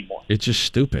of it anymore. It's just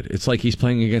stupid. It's like he's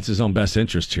playing against his own best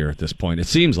interest here at this point. It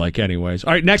seems like, anyways.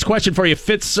 All right, next question for you.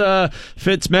 Fitz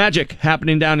Magic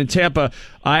happening down in Tampa.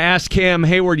 I asked Cam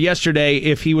Hayward yesterday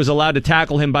if he was allowed to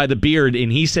tackle him by the beard,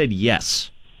 and he said yes.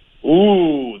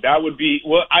 Ooh, that would be...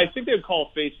 Well, I think they would call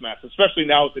a face mask, especially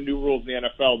now with the new rules in the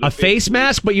NFL. A face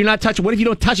mask, but you're not touching... What if you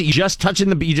don't touch it? You just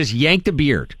you just yank the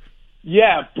beard.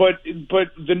 Yeah, but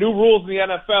the new rules in the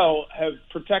NFL have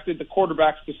protected the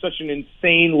quarterbacks to such an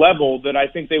insane level that I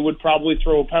think they would probably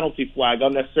throw a penalty flag,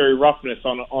 unnecessary roughness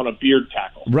on a beard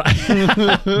tackle.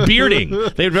 Right, bearding.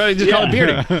 They'd really just call it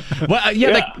bearding. Well,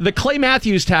 the Clay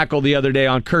Matthews tackle the other day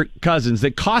on Kirk Cousins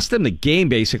that cost them the game.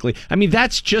 Basically,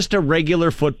 that's just a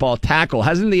regular football tackle.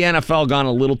 Hasn't the NFL gone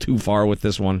a little too far with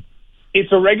this one?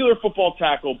 It's a regular football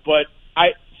tackle, but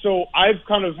So I've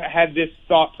kind of had this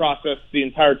thought process the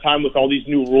entire time with all these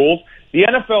new rules. The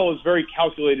NFL is very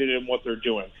calculated in what they're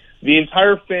doing. The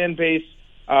entire fan base,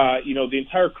 the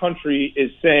entire country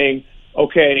is saying,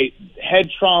 okay,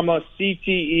 head trauma,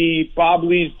 CTE, Bob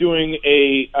Lee's doing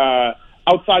a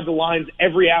outside the lines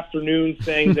every afternoon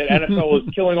saying that NFL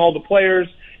is killing all the players.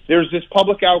 There's this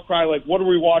public outcry like, what are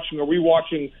we watching? Are we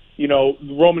watching,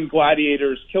 Roman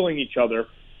gladiators killing each other?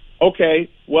 okay,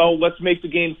 well, let's make the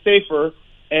game safer,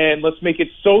 and let's make it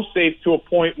so safe to a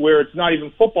point where it's not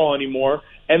even football anymore,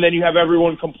 and then you have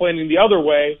everyone complaining the other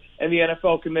way, and the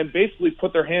NFL can then basically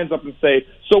put their hands up and say,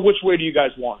 so which way do you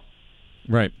guys want?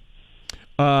 Right.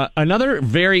 Another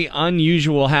very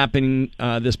unusual happening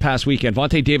this past weekend.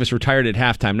 Vontae Davis retired at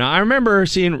halftime. Now, I remember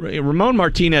seeing Ramon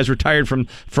Martinez retired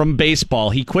from baseball.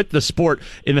 He quit the sport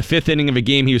in the fifth inning of a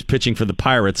game he was pitching for the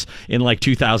Pirates in like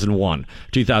 2001,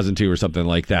 2002 or something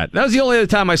like that. That was the only other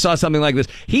time I saw something like this.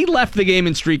 He left the game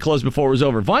in street clothes before it was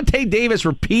over. Vontae Davis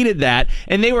repeated that,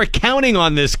 and they were counting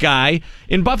on this guy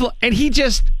in Buffalo, and he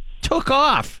just took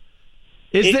off.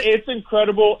 It's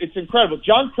incredible. It's incredible.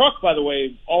 John Kruk, by the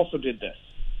way, also did this,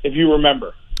 if you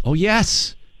remember. Oh,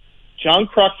 yes. John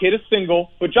Kruk hit a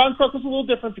single, but John Kruk was a little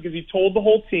different because he told the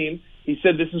whole team, he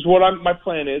said, this is what my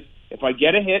plan is. If I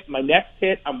get a hit, my next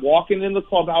hit, I'm walking in the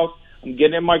clubhouse, I'm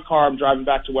getting in my car, I'm driving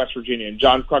back to West Virginia. And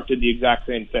John Kruk did the exact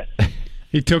same thing.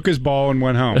 He took his ball and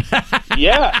went home.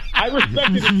 Yeah, I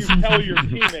respect it if you tell your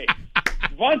teammates.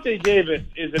 Vontae Davis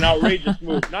is an outrageous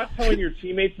move. Not telling your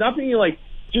teammates, not being like,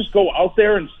 just go out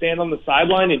there and stand on the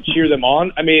sideline and cheer them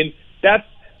on. I mean, that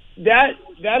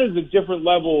is a different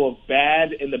level of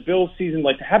bad in the Bills season.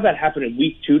 Like, to have that happen in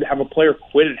week 2, to have a player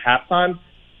quit at halftime,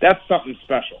 that's something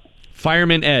special.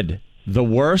 Fireman Ed, the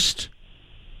worst?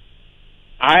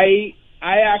 I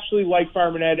actually like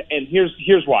Fireman Ed, and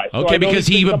here's why. Okay, because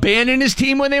he abandoned his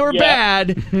team when they were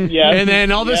bad, yes, and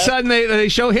then all of a sudden they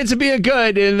show hints of being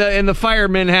good, and the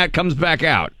fireman hat comes back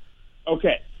out.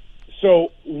 Okay,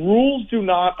 so rules do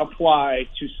not apply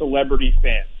to celebrity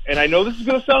fans. And I know this is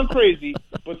going to sound crazy,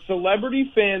 but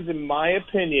celebrity fans, in my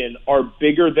opinion, are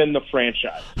bigger than the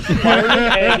franchise. Fireman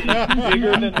Ed is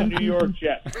bigger than the New York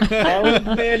Jets.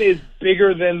 Marlins fan is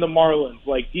bigger than the Marlins.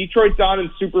 Like, Detroit Don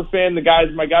and Superfan,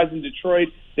 my guys in Detroit,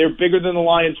 they're bigger than the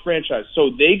Lions franchise.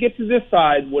 So they get to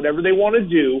decide whatever they want to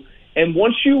do. And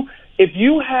if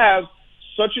you have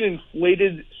such an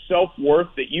inflated self-worth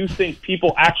that you think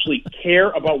people actually care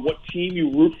about what team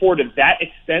you root for to that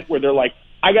extent where they're like,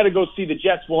 I got to go see the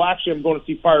Jets. Well, actually, I'm going to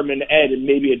see Fireman Ed, and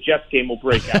maybe a Jets game will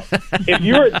break out. If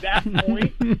you're at that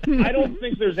point, I don't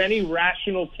think there's any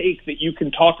rational take that you can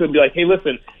talk to them and be like, hey,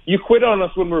 listen, you quit on us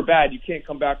when we're bad. You can't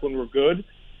come back when we're good.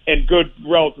 And good,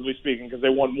 relatively speaking, because they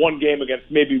won one game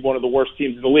against maybe one of the worst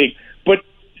teams in the league. But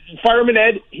Fireman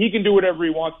Ed, he can do whatever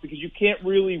he wants because you can't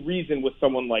really reason with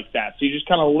someone like that. So you just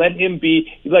kind of let him be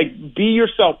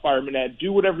yourself, Fireman Ed.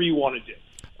 Do whatever you want to do.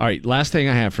 All right, last thing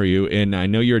I have for you, and I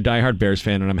know you're a diehard Bears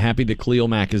fan, and I'm happy that Khalil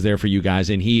Mack is there for you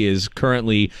guys, and he is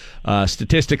currently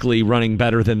statistically running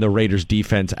better than the Raiders'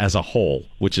 defense as a whole,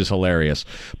 which is hilarious.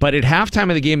 But at halftime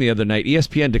of the game the other night,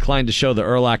 ESPN declined to show the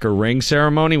Urlacher ring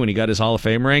ceremony when he got his Hall of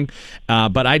Fame ring,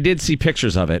 but I did see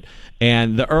pictures of it,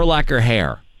 and the Urlacher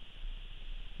hair.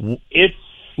 What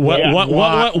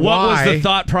was the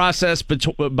thought process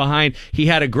behind? He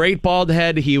had a great bald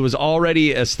head. He was already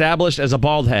established as a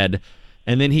bald head.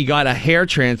 And then he got a hair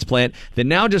transplant that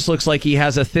now just looks like he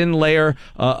has a thin layer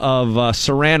of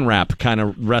saran wrap kind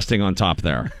of resting on top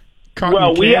there.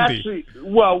 We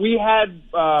had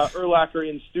Urlacher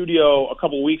in studio a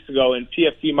couple of weeks ago, and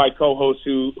PFT, my co-host,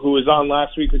 who was on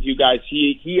last week with you guys,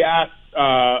 he asked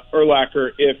Urlacher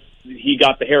if he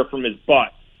got the hair from his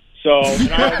butt. So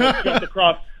and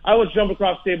I almost jumped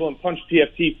across the table and punched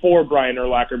PFT for Brian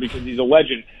Urlacher because he's a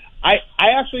legend. I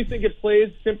actually think it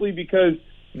plays simply because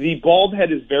the bald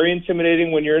head is very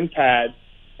intimidating when you're in pads,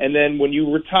 and then when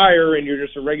you retire and you're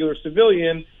just a regular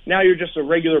civilian, now you're just a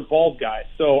regular bald guy.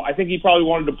 So I think he probably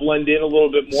wanted to blend in a little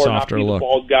bit more, softer not be look. The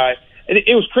bald guy. And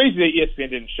it was crazy that ESPN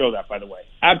didn't show that, by the way.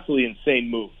 Absolutely insane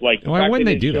move. Like, why wouldn't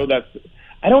they do that?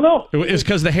 I don't know. It's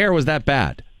because the hair was that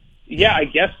bad. Yeah, I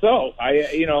guess so.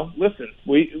 Listen,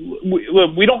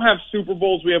 we don't have Super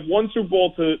Bowls. We have one Super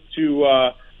Bowl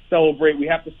to celebrate. We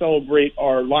have to celebrate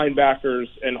our linebackers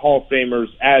and Hall of Famers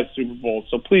as Super Bowls.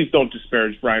 So please don't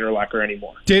disparage Brian Urlacher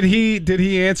anymore. Did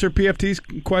he answer PFT's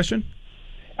question?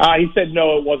 He said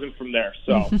no, it wasn't from there.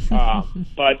 So,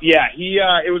 but yeah, he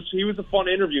was a fun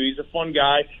interview. He's a fun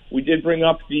guy. We did bring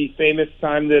up the famous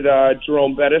time that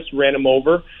Jerome Bettis ran him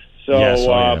over. So,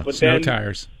 yes, but snow then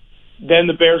tires. Then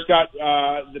the Bears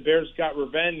got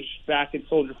revenge back at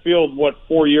Soldier Field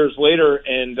 4 years later,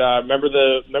 and remember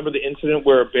the incident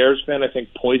where a Bears fan, I think,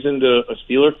 poisoned a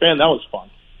Steeler fan? That was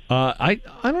fun. I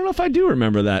don't know if I do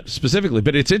remember that specifically,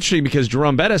 but it's interesting because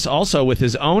Jerome Bettis also with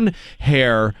his own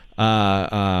hair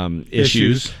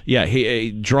issues. Yeah, he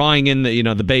drawing in the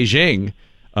Beijing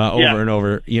over and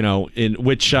over, in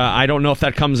which I don't know if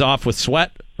that comes off with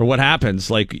sweat or what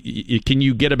happens. Like, can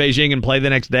you get a Beijing and play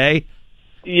the next day?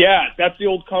 Yeah, that's the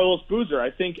old Carlos Boozer.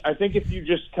 I think if you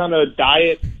just kind of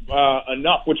diet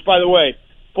enough, which, by the way,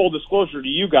 full disclosure to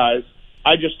you guys,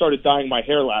 I just started dyeing my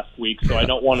hair last week, so I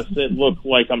don't want to look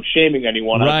like I'm shaming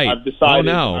anyone. Right. I've decided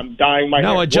I'm dyeing my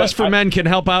hair. No, Just for Men can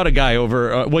help out a guy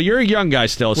over. Well, you're a young guy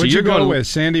still, so What'd you're you go going with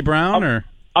Sandy Brown or?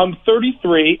 I'm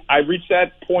 33. I reached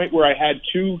that point where I had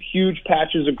 2 huge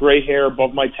patches of gray hair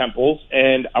above my temples,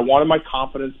 and I wanted my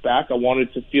confidence back. I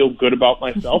wanted to feel good about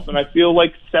myself, and I feel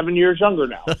like 7 years younger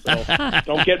now. So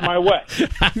don't get in my way.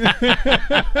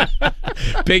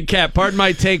 Big Cat, Pardon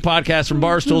My Take podcast from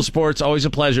Barstool Sports. Always a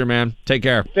pleasure, man. Take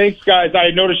care. Thanks, guys.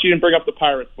 I noticed you didn't bring up the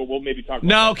Pirates, but we'll maybe talk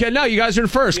about that. No, you guys are in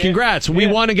first. Yeah. Congrats. We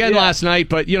won again last night,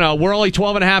 but, we're only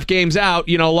 12 and a half games out.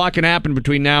 A lot can happen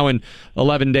between now and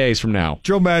 11 days from now.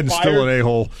 Joe Madden's still an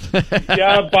a-hole.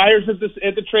 Yeah, buyers at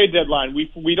the trade deadline.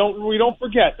 We don't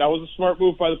forget that was a smart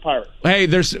move by the Pirates.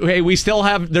 We still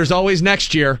have. There's always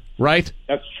next year, right?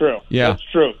 That's true. Yeah, that's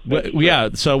true. Yeah,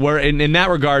 so we're in that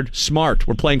regard smart.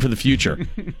 We're playing for the future.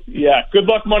 Yeah. Good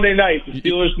luck Monday night. The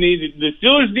Steelers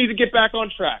need to get back on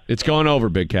track. It's going over,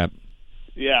 Big Cat.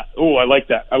 Yeah. Oh, I like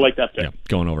that. I like that pick. Yeah,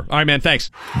 going over. All right, man.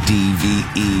 Thanks.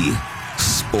 DVE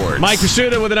Sports. Mike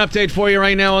Rasuda with an update for you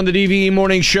right now on the DVE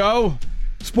Morning Show.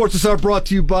 Sports is brought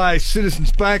to you by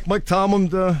Citizens Bank. Mike Tomlin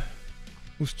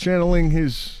was channeling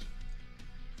his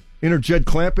inner Jed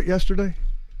Clampett yesterday.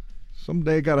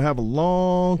 Someday I got to have a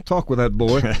long talk with that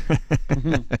boy.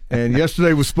 And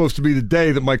yesterday was supposed to be the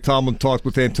day that Mike Tomlin talked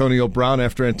with Antonio Brown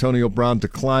after Antonio Brown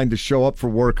declined to show up for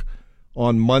work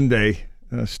on Monday.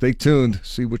 Stay tuned.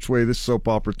 See which way this soap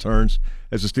opera turns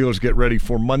as the Steelers get ready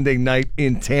for Monday night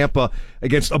in Tampa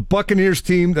against a Buccaneers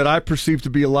team that I perceive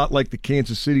to be a lot like the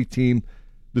Kansas City team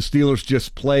the Steelers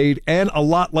just played, and a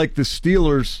lot like the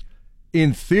Steelers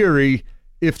in theory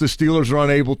if the Steelers are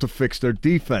unable to fix their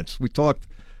defense. We talked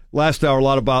last hour a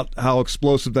lot about how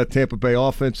explosive that Tampa Bay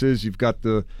offense is. You've got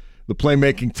the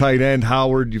playmaking tight end,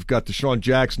 Howard. You've got Deshaun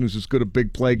Jackson, who's as good a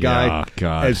big play guy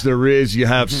as there is. You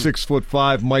have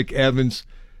 6'5" Mike Evans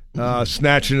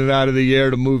snatching it out of the air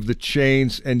to move the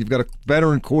chains, and you've got a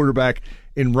veteran quarterback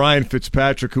in Ryan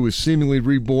Fitzpatrick, who is seemingly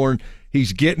reborn.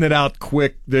 He's getting it out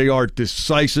quick. They are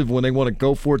decisive. When they want to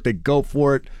go for it, they go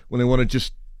for it. When they want to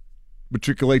just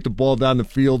matriculate the ball down the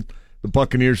field, the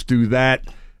Buccaneers do that.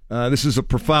 This is a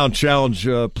profound challenge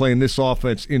playing this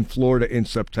offense in Florida in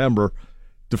September.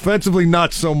 Defensively,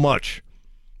 not so much.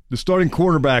 The starting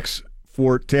cornerbacks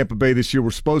for Tampa Bay this year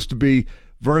were supposed to be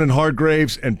Vernon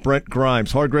Hargreaves and Brent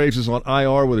Grimes. Hargreaves is on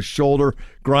IR with a shoulder.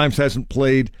 Grimes hasn't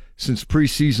played since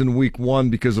preseason week 1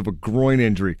 because of a groin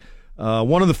injury.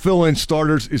 One of the fill-in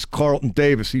starters is Carlton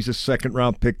Davis. He's a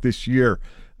second-round pick this year.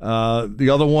 The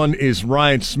other one is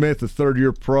Ryan Smith, a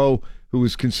third-year pro who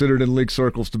is considered in league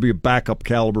circles to be a backup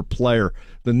caliber player.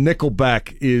 The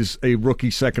nickelback is a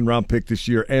rookie second-round pick this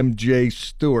year, M.J.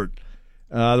 Stewart.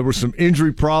 There were some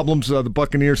injury problems. The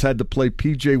Buccaneers had to play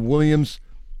P.J. Williams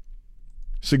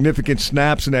significant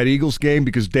snaps in that Eagles game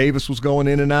because Davis was going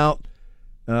in and out.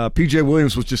 P.J.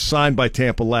 Williams was just signed by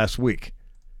Tampa last week,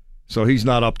 so he's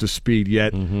not up to speed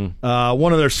yet.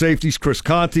 One of their safeties, Chris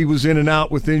Conte, was in and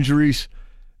out with injuries.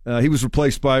 He was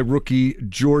replaced by rookie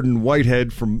Jordan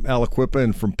Whitehead from Aliquippa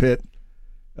and from Pitt.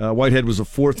 Whitehead was a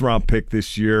fourth-round pick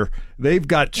this year. They've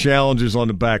got challenges on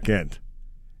the back end.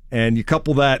 And you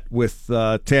couple that with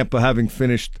Tampa having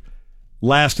finished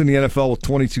last in the NFL with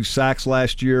 22 sacks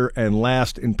last year and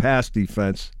last in pass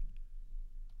defense,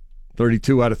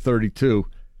 32 out of 32.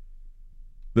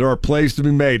 There are plays to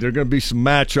be made. There are going to be some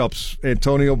matchups.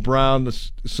 Antonio Brown,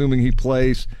 assuming he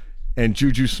plays, and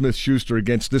Juju Smith-Schuster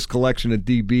against this collection of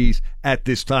DBs at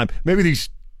this time. Maybe these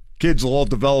kids will all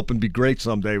develop and be great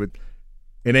someday, but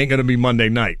it ain't going to be Monday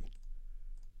night.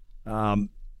 You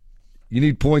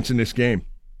need points in this game.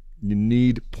 You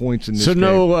need points in this game. So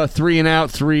no 3 and out,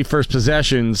 3 first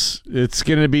possessions. It's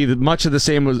going to be much of the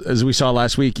same as we saw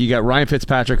last week. You got Ryan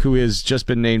Fitzpatrick, who has just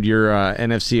been named your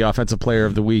NFC Offensive Player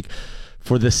of the Week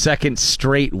for the second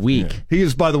straight week. Yeah. He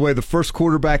is, by the way, the first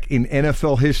quarterback in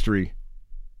NFL history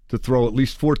to throw at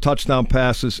least 4 touchdown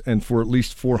passes and for at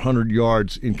least 400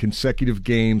 yards in consecutive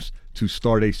games to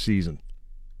start a season.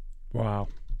 Wow.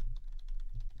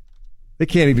 They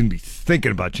can't even be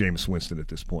thinking about Jameis Winston at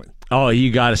this point. Oh,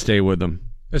 you got to stay with them.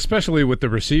 Especially with the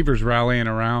receivers rallying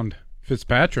around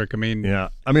Fitzpatrick. I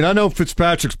know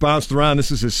Fitzpatrick's bounced around.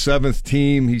 This is his 7th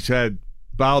team. He's had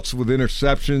bouts with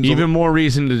interceptions. Even more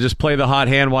reason to just play the hot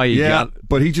hand while you got.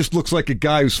 But he just looks like a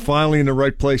guy who's finally in the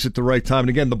right place at the right time. And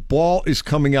again, the ball is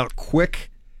coming out quick,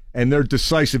 and they're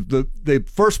decisive. The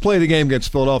first play of the game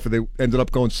against Philadelphia, they ended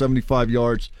up going 75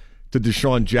 yards to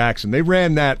Deshaun Jackson. They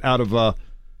ran that out of a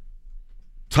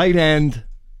tight end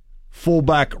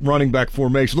fullback running back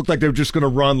formation. Looked like they were just going to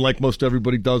run like most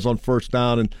everybody does on first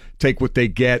down and take what they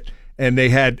get. And they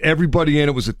had everybody in.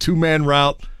 It was a two-man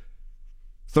route.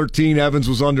 13 Evans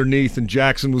was underneath and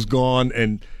Jackson was gone.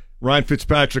 And Ryan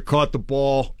Fitzpatrick caught the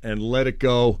ball and let it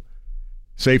go.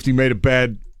 Safety made a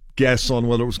bad guess on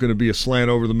whether it was going to be a slant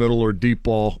over the middle or a deep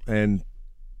ball, and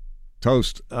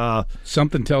toast.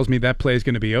 Something tells me that play is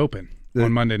going to be open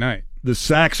on Monday night. The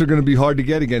sacks are going to be hard to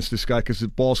get against this guy because the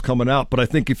ball's coming out. But I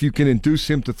think if you can induce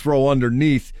him to throw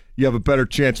underneath, you have a better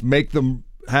chance. Make them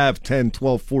have 10,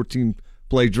 12, 14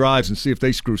 play drives and see if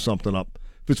they screw something up.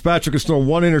 Fitzpatrick has thrown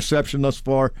one interception thus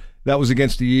far. That was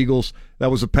against the Eagles.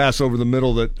 That was a pass over the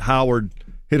middle that Howard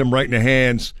hit him right in the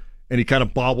hands, and he kind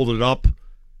of bobbled it up,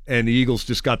 and the Eagles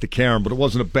just got to carry him. But it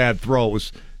wasn't a bad throw.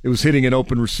 It was hitting an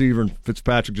open receiver, and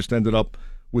Fitzpatrick just ended up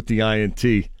with the INT.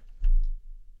 It's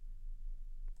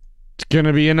going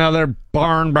to be another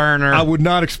barn burner. I would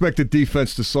not expect the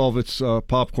defense to solve its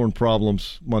popcorn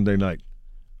problems Monday night.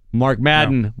 Mark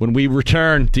Madden, when we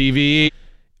return, DVE.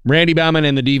 Randy Baumann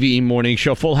and the DVE Morning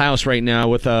Show. Full house right now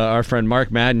with our friend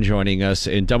Mark Madden joining us.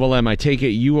 In Double M, I take it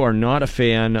you are not a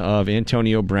fan of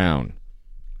Antonio Brown.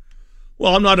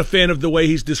 Well, I'm not a fan of the way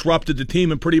he's disrupted the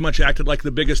team and pretty much acted like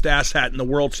the biggest asshat in the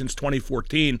world since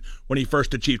 2014 when he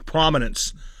first achieved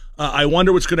prominence. I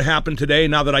wonder what's going to happen today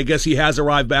now that I guess he has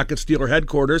arrived back at Steeler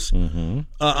headquarters.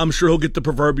 I'm sure he'll get the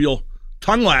proverbial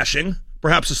tongue lashing,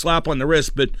 perhaps a slap on the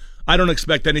wrist, but I don't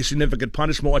expect any significant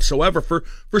punishment whatsoever for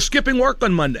skipping work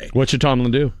on Monday. What should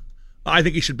Tomlin do? I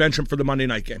think he should bench him for the Monday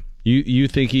night game. You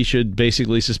think he should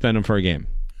basically suspend him for a game?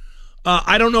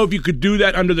 I don't know if you could do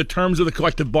that under the terms of the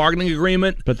collective bargaining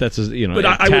agreement. But that's I would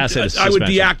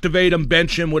deactivate him,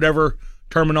 bench him, whatever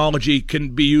terminology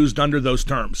can be used under those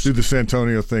terms. Do the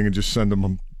Santonio thing and just send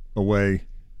him away.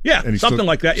 Yeah, and something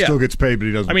like that. Yeah, still gets paid, but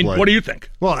he doesn't. I mean, play. What do you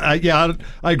think? Well, I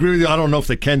agree with you. I don't know if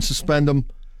they can suspend him,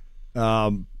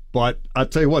 but I'll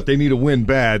tell you what, they need a win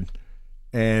bad,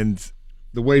 and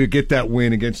the way to get that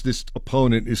win against this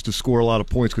opponent is to score a lot of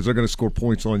points because they're going to score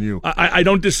points on you. I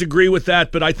don't disagree with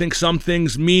that, but I think some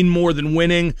things mean more than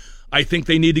winning. I think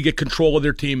they need to get control of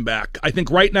their team back. I think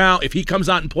right now, if he comes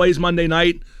out and plays Monday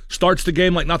night, starts the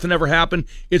game like nothing ever happened,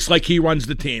 it's like he runs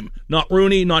the team. Not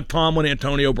Rooney, not Tomlin,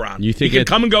 Antonio Brown. You think he can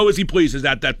come and go as he pleases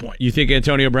at that point. You think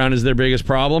Antonio Brown is their biggest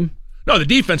problem? No, the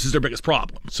defense is their biggest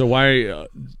problem. So why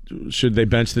should they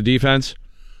bench the defense?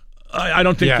 I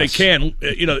don't think they can.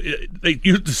 They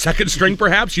use the second string,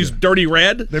 perhaps. Use Dirty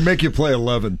Red. They make you play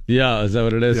 11. Yeah, is that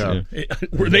what it is? Yeah.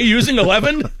 Were they using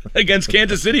 11 against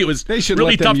Kansas City? It was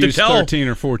really tough to tell 13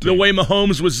 or 14. The way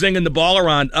Mahomes was zinging the ball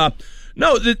around.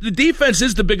 No, the defense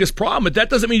is the biggest problem, but that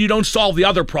doesn't mean you don't solve the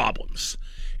other problems.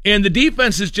 And the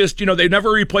defense is just, they never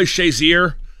replaced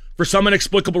Shazier. For some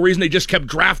inexplicable reason, they just kept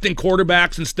drafting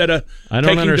quarterbacks instead of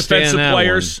taking defensive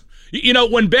players.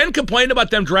 When Ben complained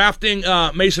about them drafting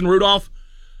Mason Rudolph,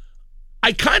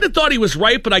 I kind of thought he was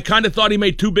right, but I kind of thought he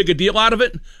made too big a deal out of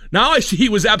it. Now I see he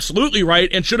was absolutely right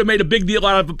and should have made a big deal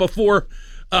out of it before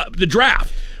the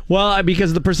draft. Well,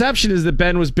 because the perception is that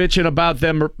Ben was bitching about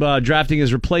them drafting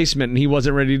his replacement and he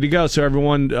wasn't ready to go. So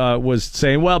everyone was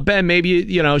saying, well, Ben, maybe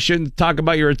you shouldn't talk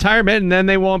about your retirement and then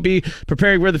they won't be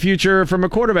preparing for the future from a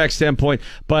quarterback standpoint.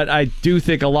 But I do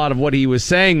think a lot of what he was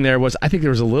saying there was, I think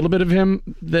there was a little bit of him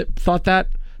that thought that.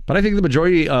 But I think the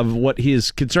majority of what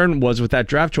his concern was with that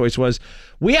draft choice was,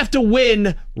 we have to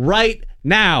win right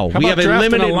now. We have a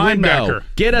limited window.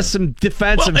 Get us some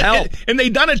defensive help. And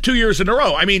they've done it 2 years in a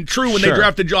row. I mean, true, when they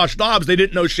drafted Josh Dobbs, they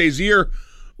didn't know Shazier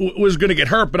was going to get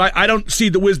hurt, but I don't see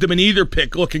the wisdom in either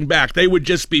pick looking back. They would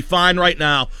just be fine right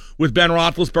now with Ben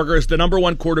Roethlisberger as the number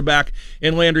one quarterback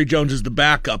and Landry Jones as the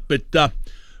backup. But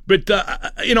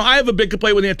I have a big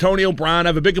complaint with Antonio Brown. I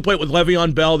have a big complaint with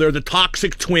Le'Veon Bell. They're the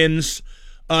toxic twins.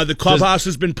 The clubhouse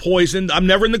has been poisoned. I'm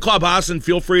never in the clubhouse, and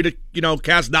feel free to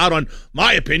cast doubt on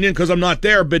my opinion because I'm not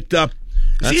there. But that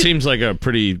seems like a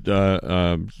pretty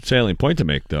salient point to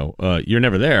make, though. You're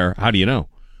never there. How do you know?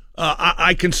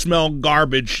 I can smell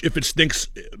garbage if it stinks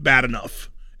bad enough,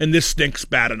 and this stinks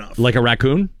bad enough. Like a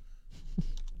raccoon?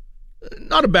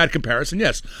 Not a bad comparison,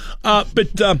 yes.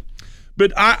 But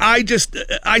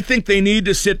I think they need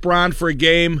to sit Brown for a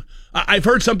game. I've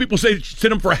heard some people say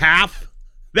sit him for half.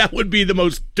 That would be the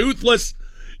most toothless,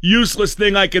 useless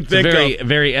thing I can think of.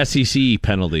 Very SEC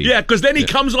penalty. Yeah, because then he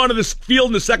comes onto this field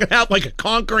in the second half like a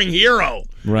conquering hero.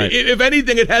 Right. If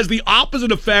anything, it has the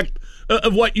opposite effect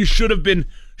of what you should have been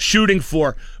shooting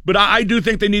for. But I do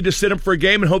think they need to sit him for a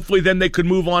game, and hopefully then they could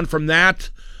move on from that.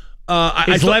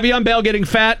 Is Le'Veon Bell getting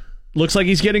fat? Looks like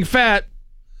he's getting fat.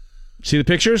 See the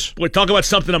pictures? Boy, talk about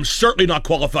something I'm certainly not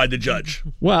qualified to judge.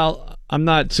 Well, I'm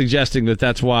not suggesting that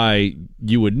that's why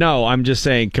you would know. I'm just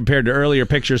saying compared to earlier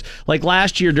pictures, like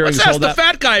last year during Let's ask the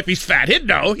fat guy if he's fat. He'd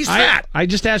know. He's fat. I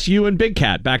just asked you and Big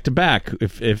Cat back to back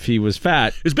if he was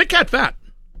fat. Is Big Cat fat?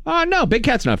 No, Big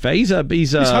Cat's not fat. He's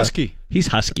husky. He's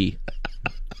husky.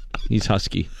 He's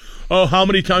husky. Oh, how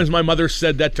many times my mother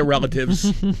said that to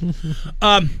relatives.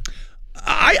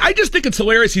 I just think it's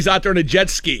hilarious he's out there on a jet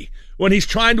ski when he's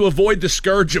trying to avoid the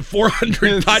scourge of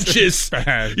 400 touches,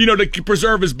 to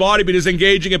preserve his body, but is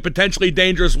engaging in potentially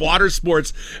dangerous water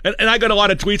sports. And I got a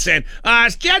lot of tweets saying,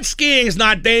 jet skiing is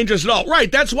not dangerous at all.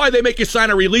 Right, that's why they make you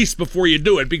sign a release before you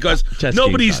do it, because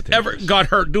nobody's ever got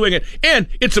hurt doing it, and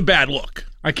it's a bad look.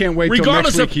 I can't wait till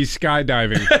next week he's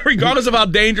skydiving. Regardless of how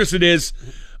dangerous it is,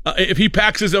 if he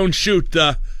packs his own chute,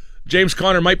 James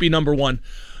Conner might be number one.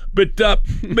 But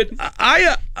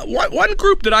one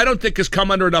group that I don't think has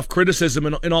come under enough criticism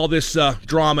in all this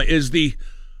drama is the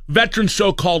veteran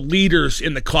so-called leaders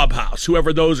in the clubhouse,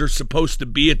 whoever those are supposed to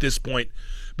be at this point.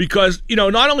 Because,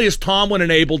 not only has Tomlin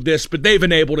enabled this, but they've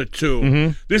enabled it too.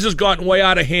 Mm-hmm. This has gotten way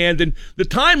out of hand, and the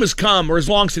time has come, or has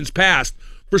long since passed,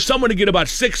 for someone to get about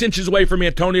 6 inches away from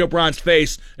Antonio Brown's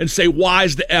face and say,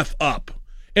 wise the F up.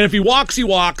 And if he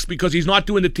walks, because he's not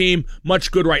doing the team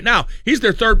much good right now. He's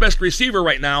their third best receiver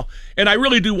right now, and I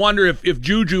really do wonder if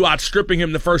Juju outstripping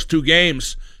him the first 2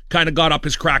 games kind of got up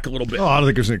his crack a little bit. Oh, I don't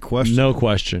think there's any question. No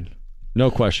question.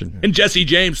 No question. And Jesse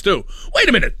James, too. Wait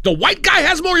a minute. The white guy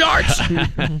has more yards?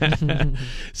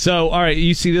 So, all right,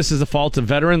 you see this as a fault of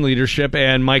veteran leadership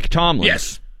and Mike Tomlin.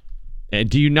 Yes.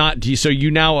 And so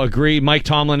you now agree Mike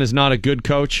Tomlin is not a good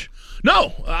coach?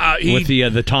 No. With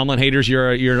the Tomlin haters,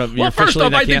 you're first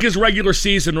off, I think his regular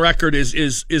season record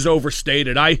is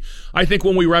overstated. I think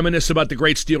when we reminisce about the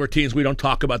great Steeler teams, we don't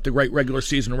talk about the great regular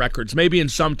season records. Maybe in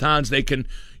some towns they can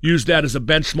use that as a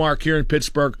benchmark. Here in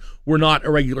Pittsburgh, we're not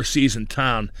a regular season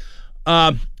town.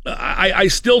 I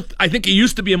think he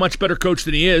used to be a much better coach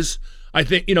than he is. I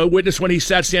think, witness when he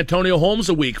sat Santonio Holmes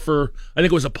a week for, I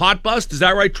think it was a pot bust. Is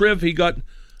that right, Triv? He got...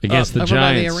 Against the over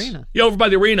Giants. By the arena. Yeah, over by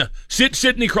the arena.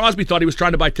 Sidney Crosby thought he was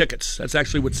trying to buy tickets. That's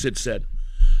actually what Sid said.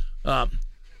 But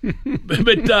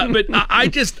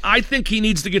I think he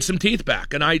needs to get some teeth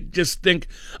back. And I just think,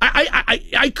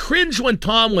 I cringe when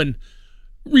Tomlin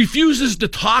refuses to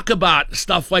talk about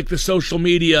stuff like the social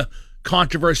media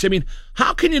controversy. I mean,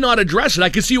 how can you not address it? I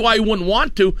can see why he wouldn't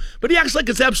want to, but he acts like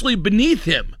it's absolutely beneath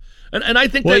him. And I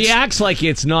think he acts like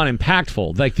it's not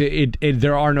impactful. Like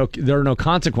there are no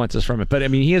consequences from it. But I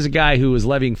mean, he is a guy who is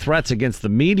levying threats against the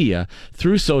media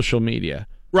through social media.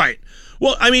 Right.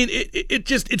 Well, I mean,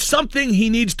 it's something he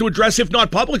needs to address, if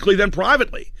not publicly, then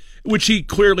privately, which he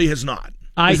clearly has not.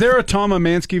 Is there a Tom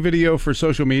Amansky video for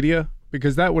social media?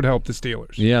 Because that would help the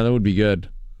Steelers. Yeah, that would be good.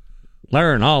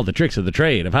 Learn all the tricks of the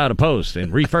trade of how to post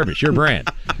and refurbish your brand.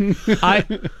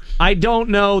 I don't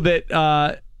know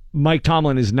that. Mike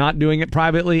Tomlin is not doing it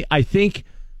privately. I think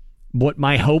what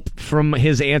my hope from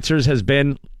his answers has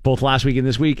been, both last week and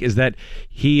this week, is that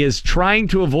he is trying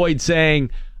to avoid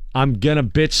saying, I'm going to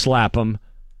bitch slap him,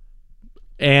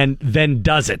 and then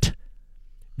does it.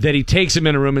 That he takes him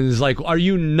in a room and is like, are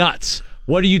you nuts?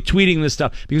 What are you tweeting this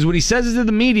stuff? Because when he says it to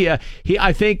the media,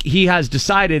 I think he has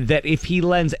decided that if he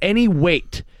lends any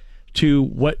weight to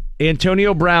what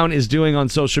Antonio Brown is doing on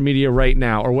social media right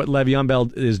now, or what Le'Veon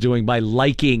Bell is doing by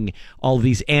liking all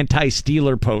these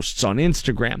anti-Steeler posts on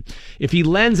Instagram, if he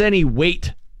lends any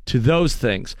weight to those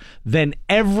things, then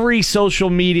every social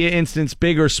media instance,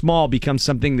 big or small, becomes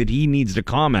something that he needs to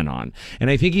comment on. And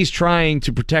I think he's trying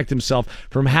to protect himself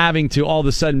from having to all of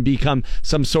a sudden become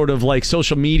some sort of like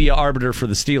social media arbiter for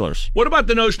the Steelers. What about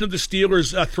the notion of the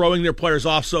Steelers throwing their players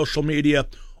off social media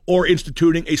or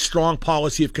instituting a strong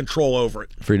policy of control over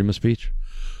it? Freedom of speech.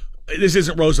 This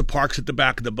isn't Rosa Parks at the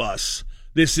back of the bus.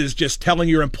 This is just telling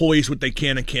your employees what they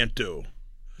can and can't do.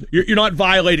 You're not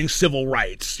violating civil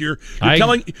rights. You're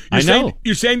saying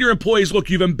to your employees,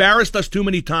 look, you've embarrassed us too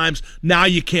many times. Now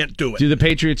you can't do it. Do the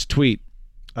Patriots tweet?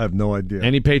 I have no idea.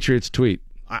 Any Patriots tweet?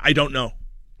 I don't know.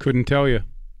 Couldn't tell you.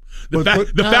 The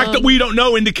fact that we don't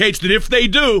know indicates that if they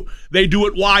do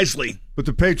it wisely. But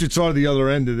the Patriots are the other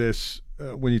end of this.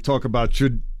 When you talk about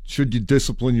should you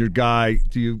discipline your guy,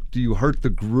 do you hurt the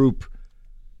group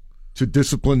to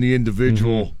discipline the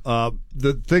individual? Mm-hmm.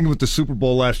 The thing with the Super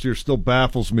Bowl last year still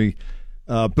baffles me.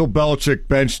 Bill Belichick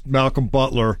benched Malcolm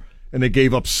Butler, and they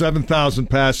gave up 7,000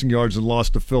 passing yards and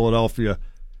lost to Philadelphia.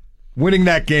 Winning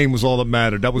that game was all that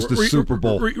mattered. That was the Super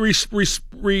Bowl. Refresh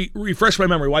my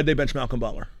memory. Why'd they bench Malcolm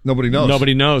Butler? Nobody knows.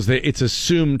 Nobody knows. It's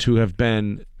assumed to have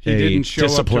been he didn't show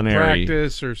disciplinary up to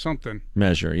practice or something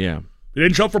measure. Yeah. He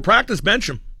didn't show up for practice, bench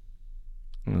him.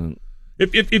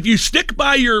 If you stick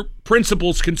by your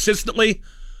principles consistently,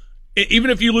 even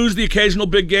if you lose the occasional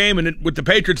big game, and with the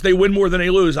Patriots they win more than they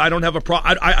lose, I don't have a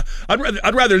problem.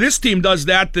 I'd rather this team does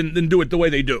that than do it the way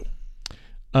they do.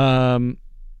 What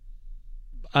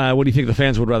do you think the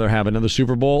fans would rather have, another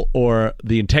Super Bowl or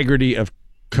the integrity of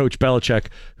Coach Belichick,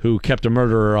 who kept a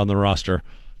murderer on the roster?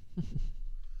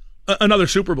 Another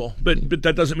Super Bowl, but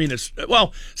that doesn't mean it's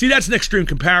well. See, that's an extreme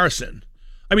comparison.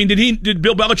 I mean, did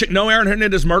Bill Belichick know Aaron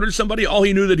Hernandez murdered somebody? All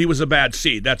he knew that he was a bad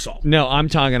seed. That's all. No, I'm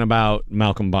talking about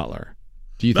Malcolm Butler.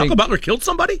 Do you Malcolm think Butler killed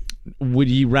somebody? Would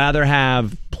you rather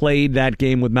have played that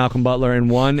game with Malcolm Butler and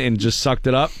won and just sucked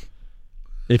it up?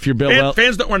 If you're Bill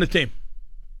fans don't run the team.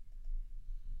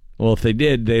 Well, if they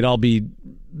did, they'd all be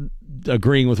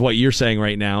agreeing with what you're saying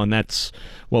right now, and that's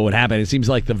what would happen. It seems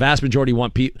like the vast majority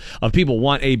of people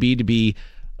want AB to be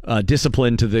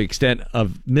disciplined to the extent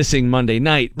of missing Monday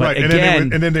night. But right,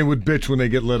 again, and then they would bitch when they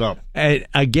get lit up.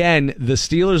 Again, the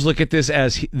Steelers look at this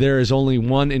as there is only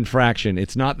one infraction.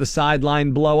 It's not the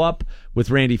sideline blow up with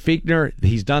Randy Fichtner.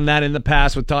 He's done that in the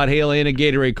past with Todd Haley in a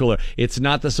Gatorade cooler. It's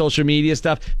not the social media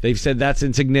stuff. They've said that's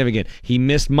insignificant. He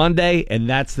missed Monday, and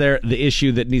that's the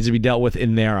issue that needs to be dealt with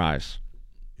in their eyes.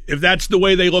 If that's the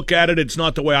way they look at it, it's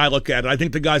not the way I look at it. I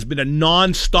think the guy's been a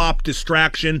nonstop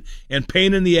distraction and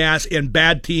pain in the ass and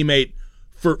bad teammate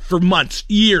for months,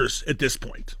 years at this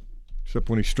point. Except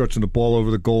when he's stretching the ball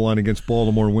over the goal line against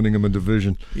Baltimore, winning them a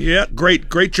division. Yeah, great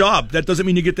job. That doesn't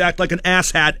mean you get to act like an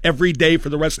asshat every day for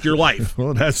the rest of your life.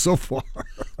 Well, that's so far.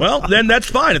 Well, then that's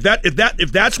fine.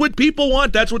 If that's what people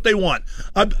want, that's what they want.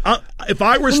 If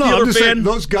I were a Steeler fan,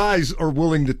 those guys are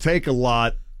willing to take a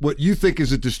lot. What you think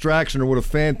is a distraction or what a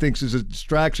fan thinks is a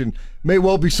distraction may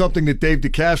well be something that Dave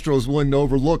DeCastro is willing to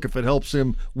overlook if it helps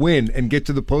him win and get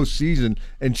to the postseason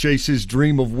and chase his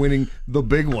dream of winning the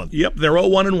big one. Yep, they're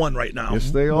 0-1-1 right now.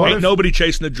 Yes, they are. Ain't nobody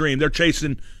chasing the dream. They're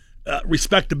chasing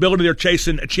respectability. They're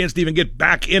chasing a chance to even get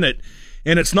back in it.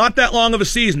 And it's not that long of a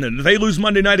season. And if they lose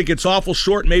Monday night, it gets awful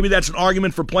short. Maybe that's an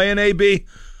argument for playing AB.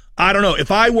 I don't know.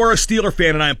 If I were a Steeler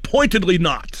fan, and I am pointedly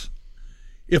not,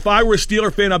 if I were a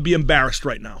Steeler fan, I'd be embarrassed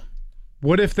right now.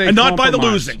 What if they and not by the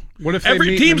compromise? losing? What if they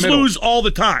meet teams in the middle? lose all the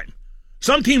time?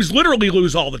 Some teams literally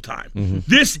lose all the time. Mm-hmm.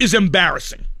 This is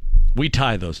embarrassing. We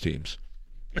tie those teams.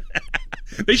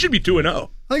 They should be 2-0.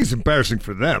 I think it's embarrassing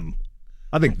for them.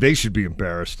 I think they should be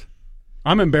embarrassed.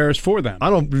 I'm embarrassed for them. I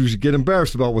don't usually get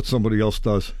embarrassed about what somebody else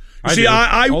does.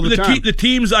 The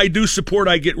teams I do support,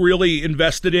 I get really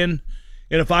invested in.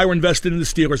 And if I were invested in the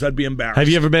Steelers, I'd be embarrassed. Have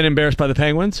you ever been embarrassed by the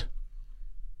Penguins?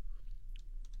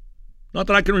 Not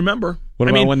that I can remember. What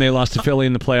about when they lost to Philly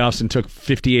in the playoffs and took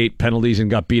 58 penalties and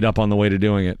got beat up on the way to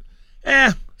doing it?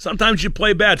 Sometimes you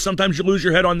play bad. Sometimes you lose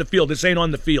your head on the field. This ain't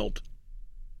on the field.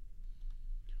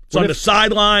 It's on the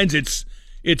sidelines. It's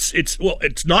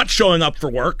not showing up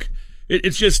for work.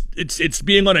 It's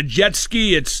being on a jet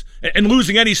ski. And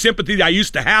losing any sympathy that I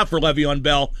used to have for Le'Veon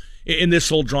Bell in this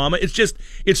whole drama.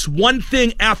 It's one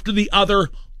thing after the other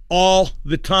all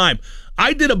the time.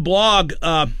 I did a blog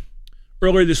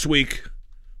earlier this week,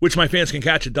 which my fans can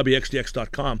catch at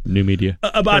WXDX.com. New media.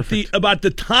 About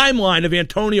the timeline of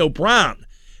Antonio Brown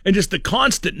and just the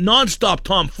constant, nonstop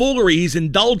tomfoolery he's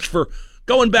indulged for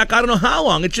going back I don't know how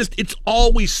long. It's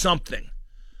always something.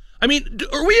 I mean,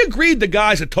 are we agreed the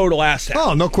guy's a total asset?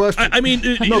 Oh, no question.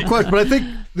 No question. But I think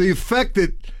the effect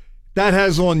that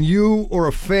has on you or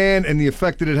a fan and the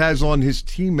effect that it has on his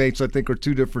teammates, I think, are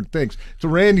two different things. To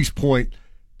Randy's point,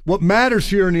 what matters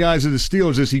here in the eyes of the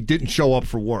Steelers is he didn't show up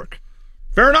for work.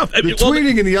 Fair enough. The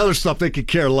tweeting and the other stuff, they could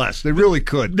care less. They really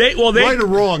could. Right or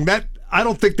wrong, I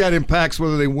don't think that impacts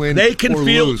whether they win or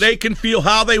lose. They can feel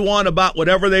how they want about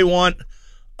whatever they want.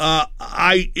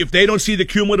 If they don't see the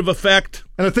cumulative effect.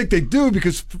 And I think they do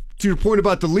because, to your point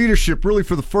about the leadership, really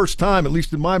for the first time, at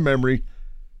least in my memory,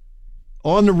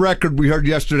 on the record we heard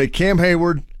yesterday, Cam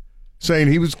Hayward saying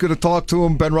he was going to talk to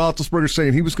him, Ben Roethlisberger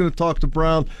saying he was going to talk to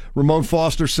Brown, Ramon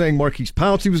Foster saying Marquise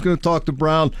Pouncey was going to talk to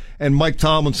Brown, and Mike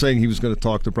Tomlin saying he was going to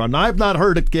talk to Brown. Now, I've not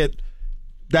heard it get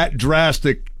that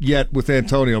drastic yet with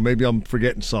Antonio. Maybe I'm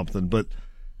forgetting something, but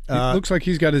it looks like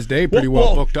he's got his day pretty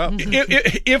well booked up.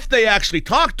 If they actually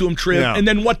talk to him, Triv, and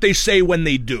then what they say when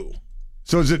they do.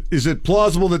 So is it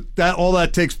plausible that all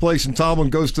that takes place and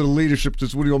Tomlin goes to the leadership and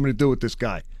says, what do you want me to do with this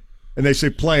guy? And they say,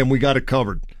 play him, we got it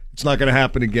covered. It's not going to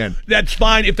happen again. That's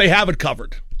fine if they have it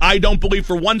covered. I don't believe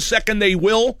for 1 second they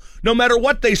will, no matter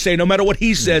what they say, no matter what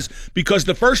he says, because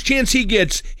the first chance he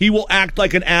gets, he will act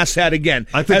like an asshat again.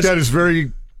 I think that is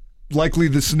very likely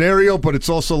the scenario, but it's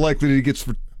also likely that he gets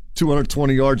for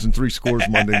 220 yards and 3 scores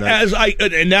Monday night.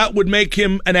 And that would make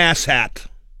him an asshat.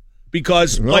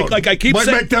 because like I keep might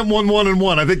saying, make them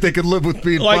 1-1-1. I think they could live with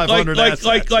being 500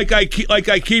 assets. like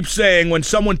I keep saying, when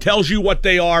someone tells you what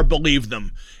they are, believe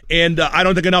them. And I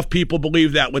don't think enough people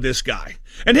believe that with this guy.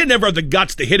 And he never had the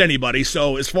guts to hit anybody.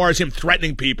 So as far as him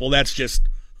threatening people, that's just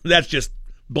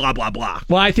blah blah blah.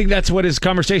 Well, I think that's what his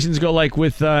conversations go like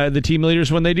with the team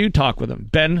leaders when they do talk with him.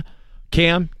 Ben,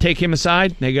 Cam, take him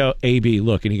aside. They go, AB,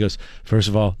 look. And he goes, first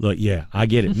of all, look, yeah, I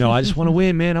get it. No, I just want to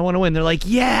win, man. I want to win. They're like,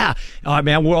 yeah. Oh,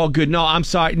 man, we're all good. No, I'm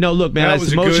sorry. No, look, man, That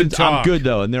was a good emotions. I'm talk. good,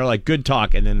 though. And they're like, good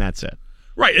talk. And then that's it.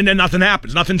 Right, and then nothing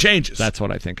happens. Nothing changes. That's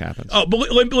what I think happens. Oh,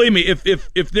 believe me,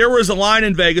 if there was a line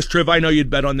in Vegas, Triv, I know you'd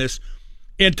bet on this.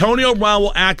 Antonio Brown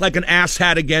will act like an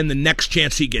asshat again the next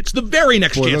chance he gets. The very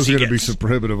next chance he gets. Those are going to be some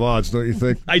prohibitive odds, don't you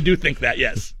think? I do think that,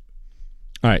 yes.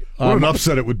 All right. What an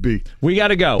upset it would be. We got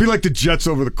to go. Be like the Jets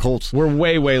over the Colts. We're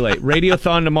way, way late.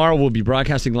 Radiothon tomorrow. We'll be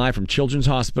broadcasting live from Children's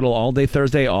Hospital all day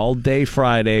Thursday, all day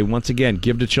Friday. Once again,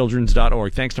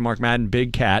 givetochildrens.org. Thanks to Mark Madden,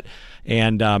 Big Cat,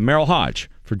 and Merrill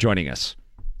Hodge for joining us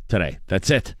today.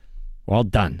 That's it. We're all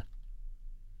done.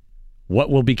 What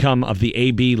will become of the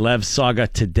AB Lev saga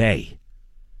today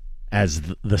as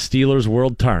the Steelers'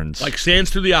 world turns? Like sands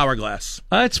through the hourglass.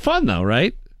 It's fun, though,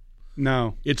 right?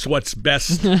 No. It's what's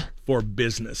best for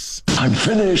business. I'm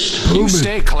finished. You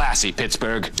stay classy,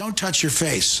 Pittsburgh. Don't touch your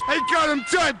face. I got him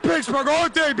tight, Pittsburgh, all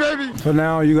day, baby. For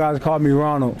now, you guys call me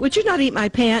Ronald. Would you not eat my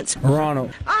pants?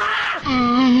 Ronald. Ah!